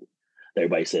don't know.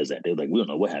 Everybody says that they're like, we don't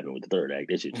know what happened with the third act.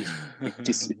 They should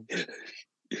just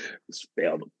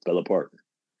fell apart.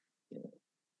 Yeah.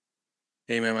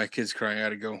 Hey man, my kid's crying. I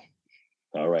gotta go.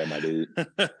 All right, my dude. All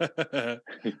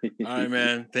right,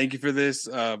 man. Thank you for this.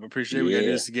 Appreciate it. We gotta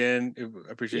do this again.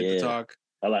 Appreciate the talk.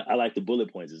 I like the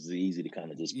bullet points. It's easy to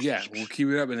kind of just we'll keep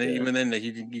it up, and then even then, like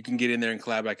you can get in there and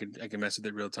collab. I can mess with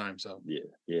it real time. So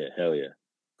hell yeah,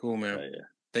 cool, man.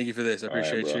 Thank you for this. I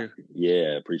appreciate you.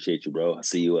 Yeah, appreciate you, bro. I'll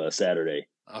see you Saturday.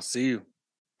 I'll see you.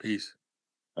 Peace.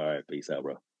 All right, peace out,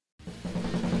 bro.